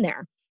we're done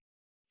there.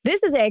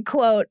 This is a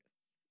quote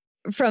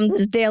from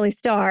the Daily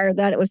Star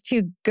that it was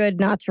too good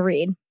not to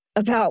read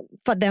about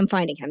them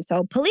finding him.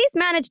 So, police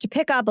managed to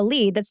pick up a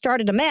lead that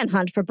started a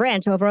manhunt for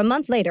Branch over a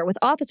month later, with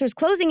officers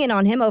closing in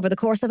on him over the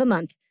course of a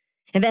month.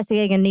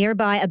 Investigating a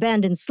nearby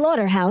abandoned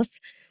slaughterhouse,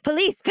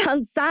 Police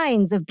found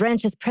signs of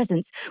Branch's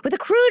presence with a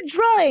crude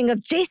drawing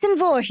of Jason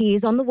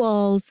Voorhees on the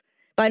walls.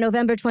 By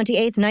November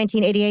 28,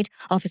 1988,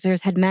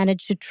 officers had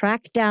managed to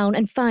track down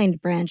and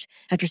find Branch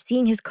after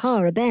seeing his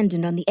car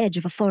abandoned on the edge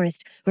of a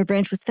forest where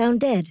Branch was found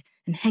dead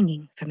and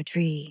hanging from a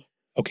tree.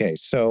 Okay,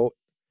 so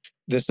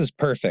this is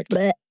perfect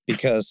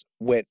because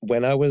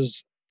when I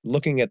was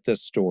looking at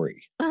this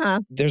story,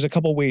 there's a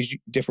couple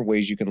different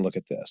ways you can look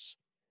at this.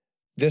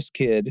 This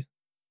kid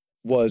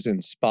was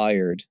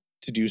inspired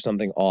to do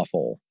something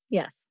awful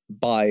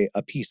by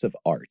a piece of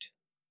art.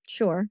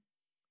 Sure.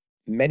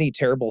 Many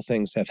terrible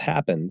things have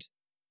happened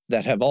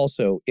that have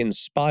also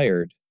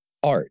inspired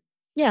art.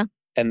 Yeah.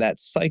 And that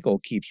cycle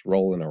keeps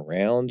rolling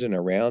around and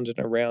around and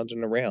around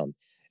and around.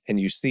 And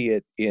you see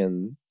it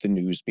in the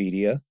news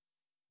media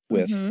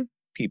with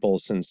people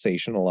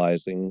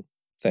sensationalizing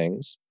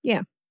things.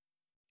 Yeah.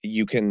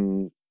 You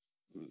can,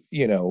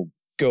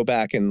 go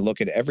back and look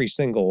at every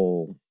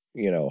single,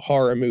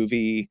 horror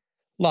movie,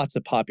 lots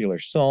of popular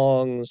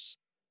songs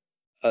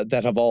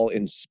that have all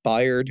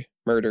inspired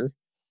murder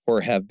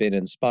or have been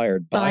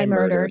inspired by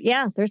murder.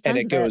 Yeah, there's tons of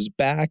it. And it goes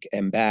back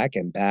and back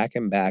and back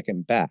and back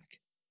and back,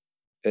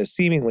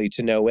 seemingly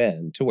to no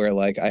end, to where,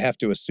 like, I have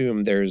to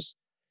assume there's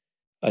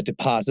a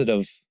deposit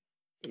of,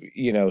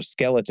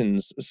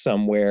 skeletons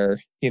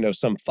somewhere,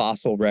 some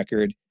fossil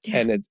record. Yeah.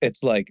 And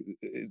it's like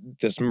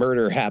this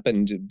murder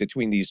happened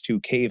between these two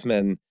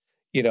cavemen,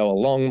 a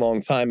long,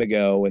 long time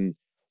ago. And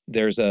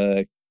there's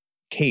a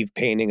cave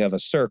painting of a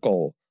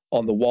circle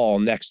on the wall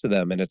next to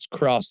them, and it's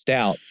crossed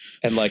out,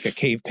 and like a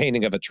cave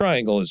painting of a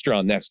triangle is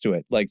drawn next to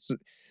it. Like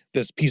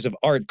this piece of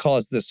art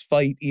caused this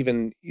fight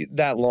even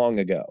that long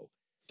ago.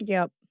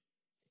 Yep.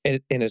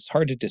 And it's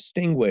hard to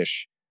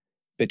distinguish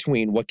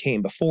between what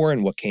came before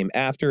and what came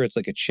after. It's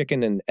like a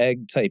chicken and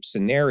egg type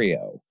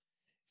scenario.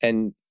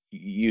 And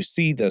you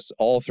see this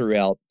all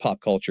throughout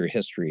pop culture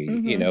history.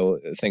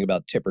 Think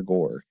about Tipper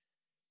Gore.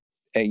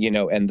 And,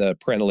 and the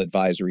parental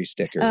advisory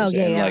stickers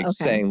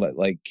saying that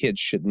like kids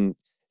shouldn't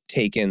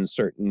take in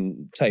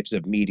certain types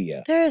of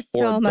media. There is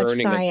so much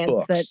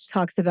science that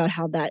talks about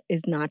how that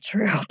is not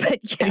true. But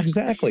yes,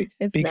 exactly.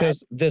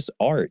 Because this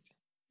art,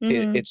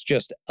 it's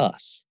just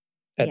us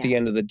at the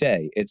end of the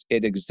day.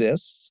 It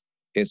exists.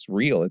 It's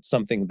real. It's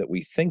something that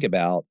we think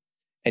about.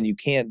 And you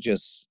can't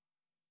just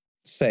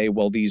say,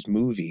 well, these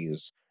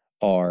movies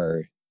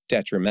are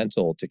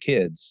detrimental to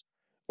kids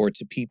or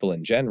to people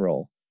in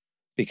general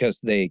because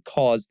they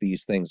cause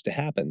these things to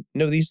happen.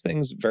 No, these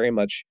things very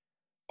much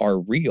are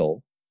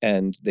real.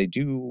 And they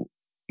do,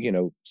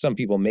 some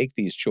people make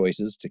these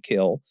choices to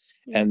kill.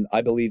 Yeah. And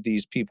I believe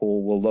these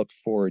people will look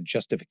for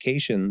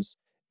justifications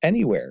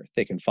anywhere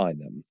they can find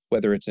them,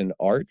 whether it's in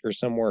art or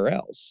somewhere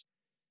else.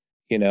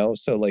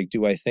 So like,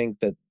 do I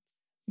think that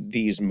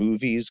these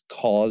movies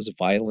cause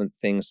violent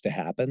things to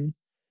happen?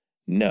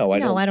 No, I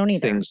don't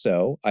either. think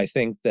so. I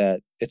think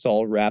that it's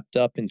all wrapped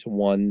up into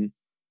one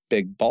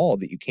big ball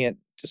that you can't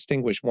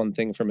distinguish one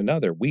thing from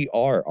another. We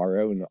are our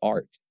own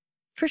art.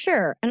 For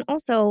sure. And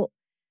also,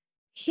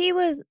 he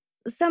was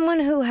someone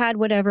who had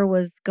whatever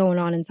was going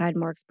on inside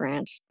Mark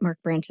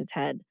Branch's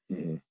head.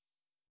 Mm-hmm.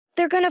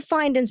 They're going to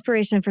find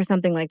inspiration for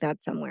something like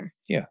that somewhere.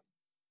 Yeah.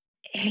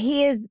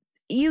 He is,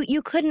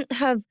 you couldn't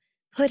have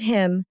put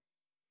him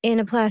in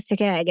a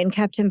plastic egg and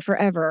kept him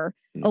forever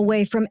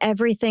away from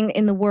everything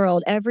in the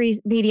world, every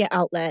media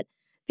outlet,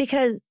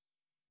 because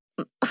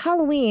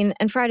Halloween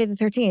and Friday the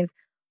 13th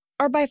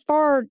are by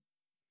far,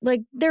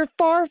 they're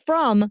far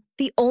from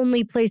the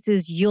only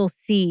places you'll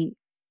see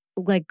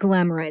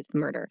glamorized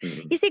murder.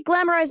 Mm-hmm. You see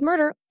glamorized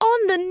murder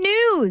on the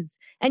news,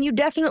 and you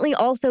definitely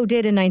also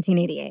did in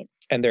 1988.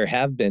 And there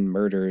have been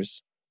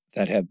murders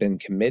that have been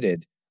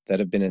committed that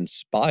have been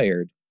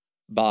inspired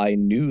by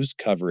news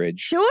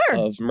coverage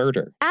of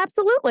murder.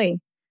 Absolutely.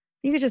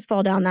 You could just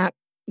fall down that,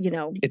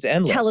 it's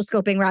endless.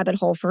 Telescoping rabbit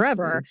hole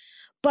forever.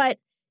 Mm-hmm. But,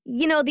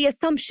 the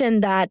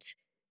assumption that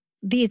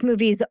these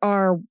movies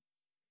are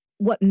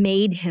what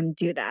made him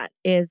do that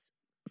is,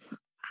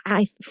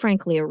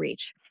 frankly, a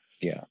reach.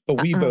 Yeah,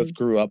 but we both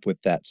grew up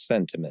with that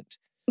sentiment.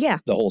 Yeah.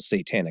 The whole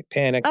satanic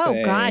panic thing.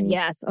 Oh, God,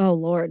 yes. Oh,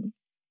 Lord.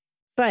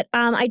 But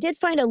I did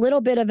find a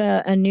little bit of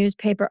a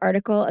newspaper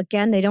article.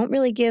 Again, they don't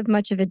really give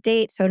much of a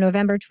date. So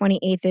November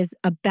 28th is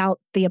about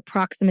the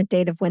approximate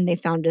date of when they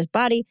found his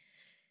body.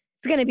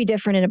 It's going to be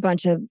different in a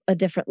bunch of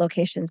different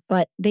locations.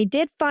 But they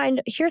did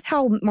find, here's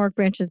how Mark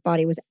Branch's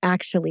body was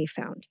actually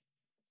found.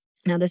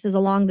 Now, this is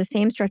along the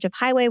same stretch of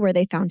highway where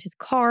they found his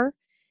car,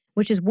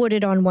 which is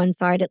wooded on one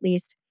side at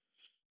least.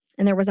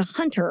 And there was a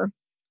hunter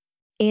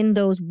in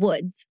those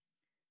woods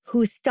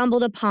who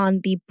stumbled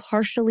upon the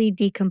partially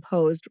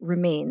decomposed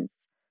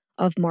remains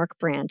of Mark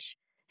Branch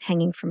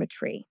hanging from a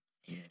tree.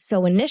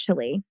 So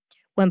initially,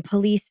 when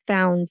police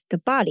found the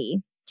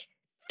body,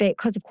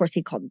 because of course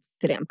he called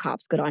the damn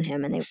cops, good on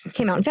him, and they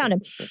came out and found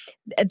him,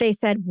 they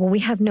said, well, we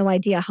have no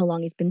idea how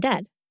long he's been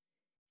dead.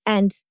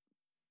 And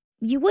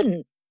you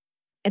wouldn't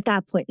at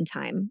that point in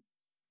time.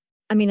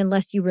 I mean,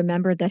 unless you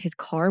remembered that his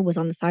car was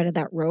on the side of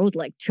that road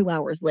 2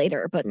 hours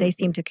later, but they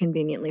seem to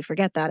conveniently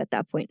forget that at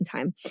that point in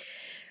time.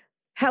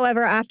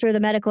 However, after the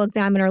medical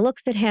examiner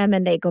looks at him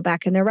and they go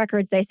back in their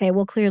records, they say,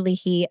 well, clearly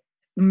he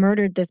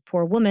murdered this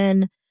poor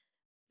woman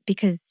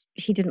because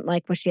he didn't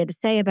like what she had to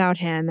say about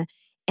him.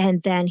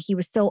 And then he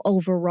was so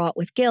overwrought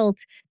with guilt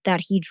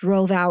that he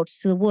drove out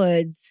to the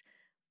woods,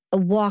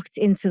 walked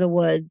into the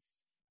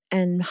woods,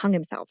 and hanged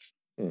himself.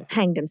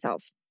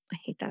 I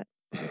hate that.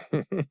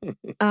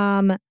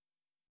 But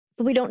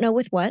we don't know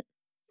with what.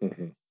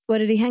 Mm-hmm. What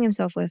did he hang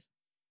himself with?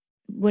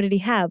 What did he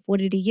have? What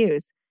did he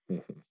use?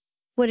 Mm-hmm.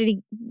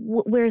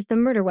 Where's the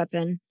murder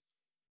weapon?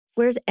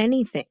 Where's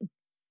anything?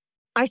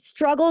 I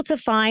struggle to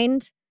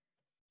find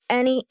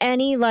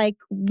any like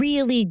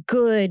really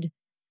good,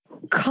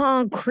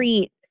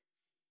 concrete,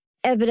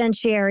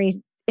 evidentiary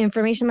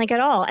information like at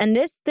all. And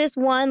this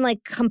one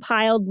like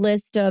compiled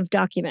list of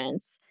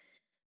documents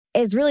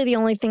is really the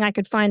only thing I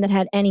could find that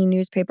had any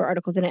newspaper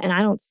articles in it. And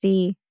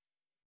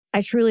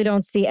I truly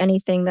don't see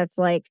anything that's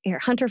like, here,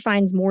 Hunter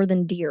finds more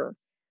than deer.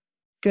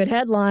 Good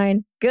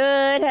headline.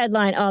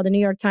 Oh, the New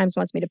York Times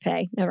wants me to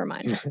pay. Never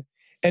mind.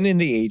 And in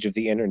the age of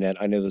the internet,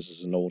 I know this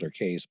is an older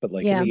case, but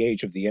like in the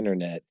age of the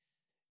internet,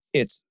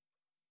 it's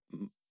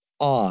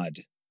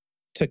odd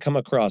to come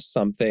across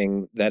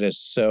something that is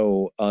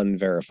so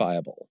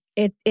unverifiable.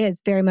 It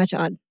is very much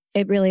odd.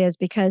 It really is,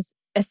 because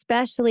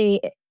especially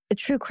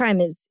true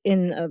crime is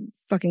in a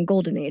fucking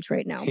golden age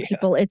right now. Yeah.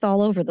 People, it's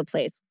all over the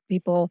place.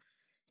 People,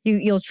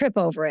 you'll trip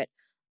over it.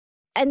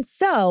 And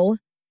so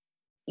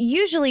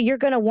usually you're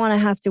going to want to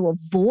have to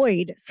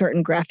avoid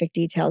certain graphic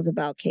details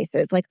about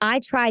cases. Like I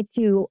try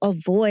to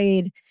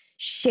avoid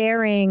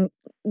sharing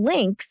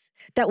links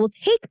that will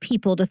take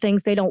people to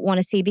things they don't want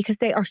to see because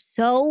they are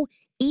so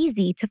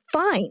easy to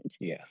find.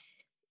 Yeah.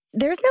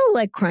 There's no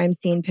like crime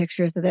scene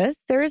pictures of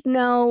this. There's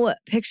no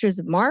pictures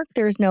of Mark.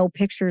 There's no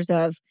pictures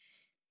of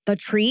the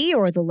tree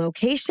or the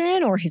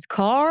location or his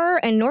car.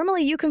 And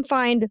normally you can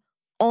find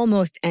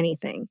almost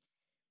anything.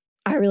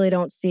 I really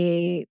don't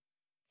see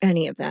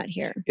any of that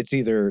here. It's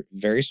either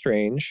very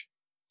strange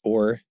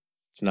or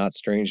it's not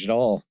strange at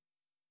all.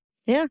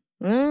 Yeah.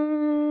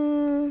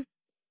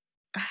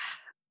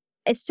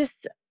 It's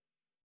just,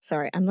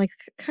 sorry, I'm like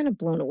kind of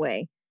blown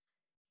away.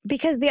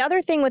 Because the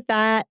other thing with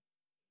that,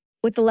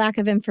 with the lack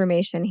of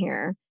information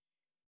here,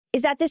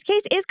 is that this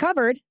case is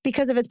covered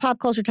because of its pop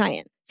culture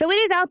tie-in. So it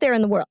is out there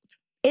in the world.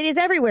 It is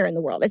everywhere in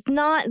the world. It's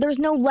not, there's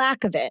no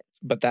lack of it.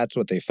 But that's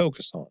what they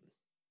focus on.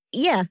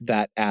 Yeah.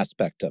 That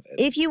aspect of it.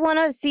 If you want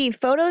to see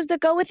photos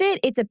that go with it,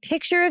 it's a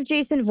picture of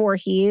Jason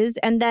Voorhees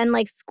and then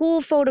like school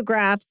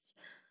photographs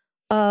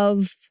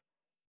of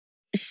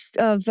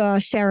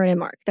Sharon and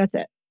Mark. That's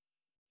it.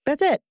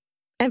 That's it.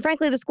 And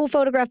frankly, the school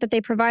photograph that they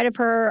provide of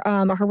her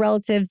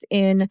relatives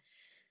in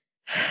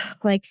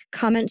like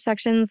comment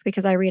sections,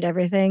 because I read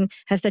everything,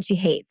 have said she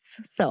hates.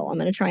 So I'm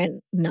going to try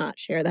and not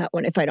share that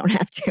one if I don't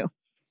have to.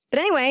 But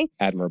anyway.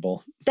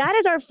 Admirable. That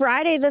is our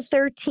Friday the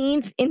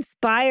 13th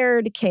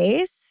inspired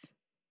case.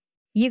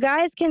 You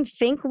guys can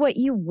think what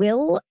you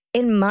will.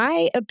 In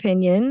my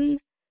opinion,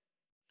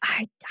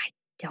 I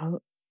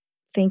don't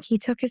think he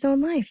took his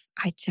own life.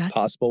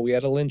 Possible we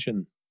had a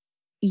lynching.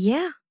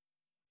 Yeah.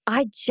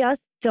 I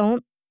just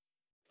don't.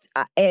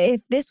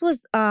 If this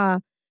was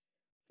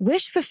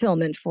wish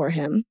fulfillment for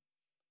him,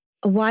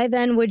 why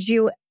then would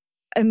you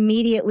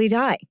immediately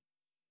die?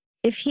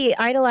 If he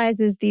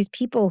idolizes these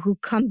people who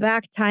come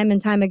back time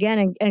and time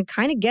again and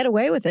kind of get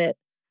away with it,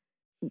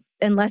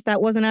 unless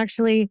that wasn't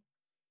actually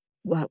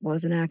Mark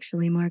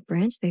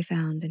Branch they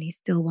found, and he's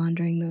still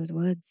wandering those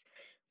woods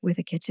with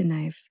a kitchen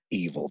knife.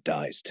 Evil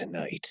dies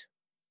tonight.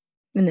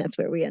 And that's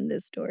where we end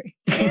this story.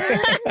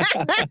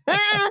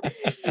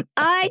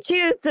 I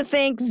choose to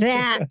think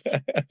that.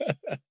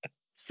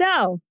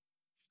 So,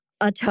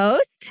 a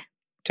toast?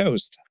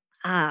 Toast.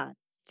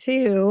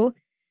 To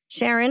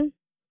Sharon.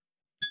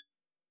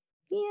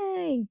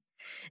 Yay.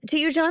 To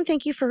you, John,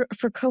 thank you for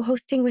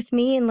co-hosting with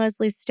me in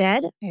Leslie's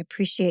stead. I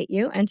appreciate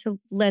you. And to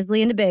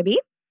Leslie and to Baby.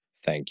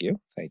 Thank you.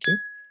 Thank you.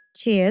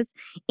 Cheers.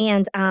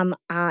 And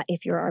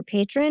if you're our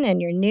patron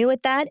and you're new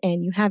at that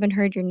and you haven't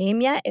heard your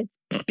name yet, it's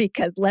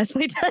because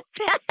Leslie does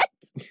that.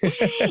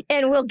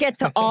 And we'll get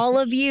to all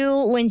of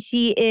you when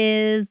she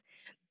is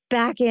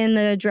back in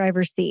the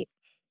driver's seat.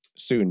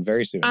 Soon,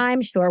 very soon.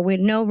 I'm sure. With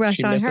no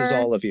rush on her. She misses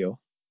all of you.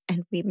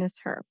 And we miss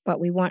her. But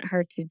we want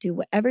her to do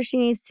whatever she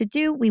needs to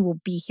do. We will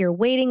be here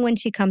waiting when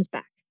she comes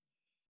back.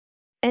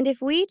 And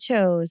if we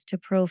chose to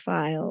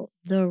profile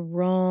the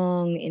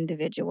wrong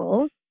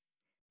individual,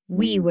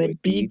 we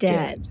would be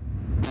dead.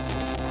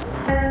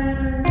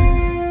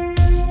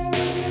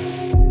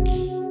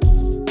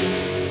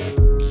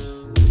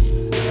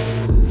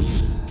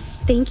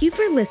 Thank you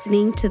for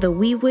listening to the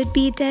We Would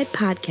Be Dead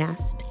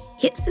podcast.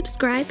 Hit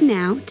subscribe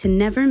now to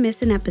never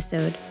miss an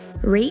episode.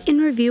 Rate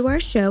and review our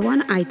show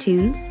on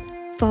iTunes.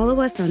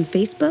 Follow us on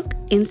Facebook,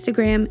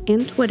 Instagram,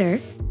 and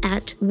Twitter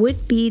at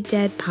Would Be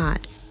Dead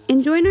Pod.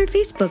 And join our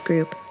Facebook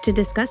group to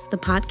discuss the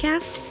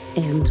podcast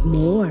and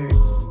more.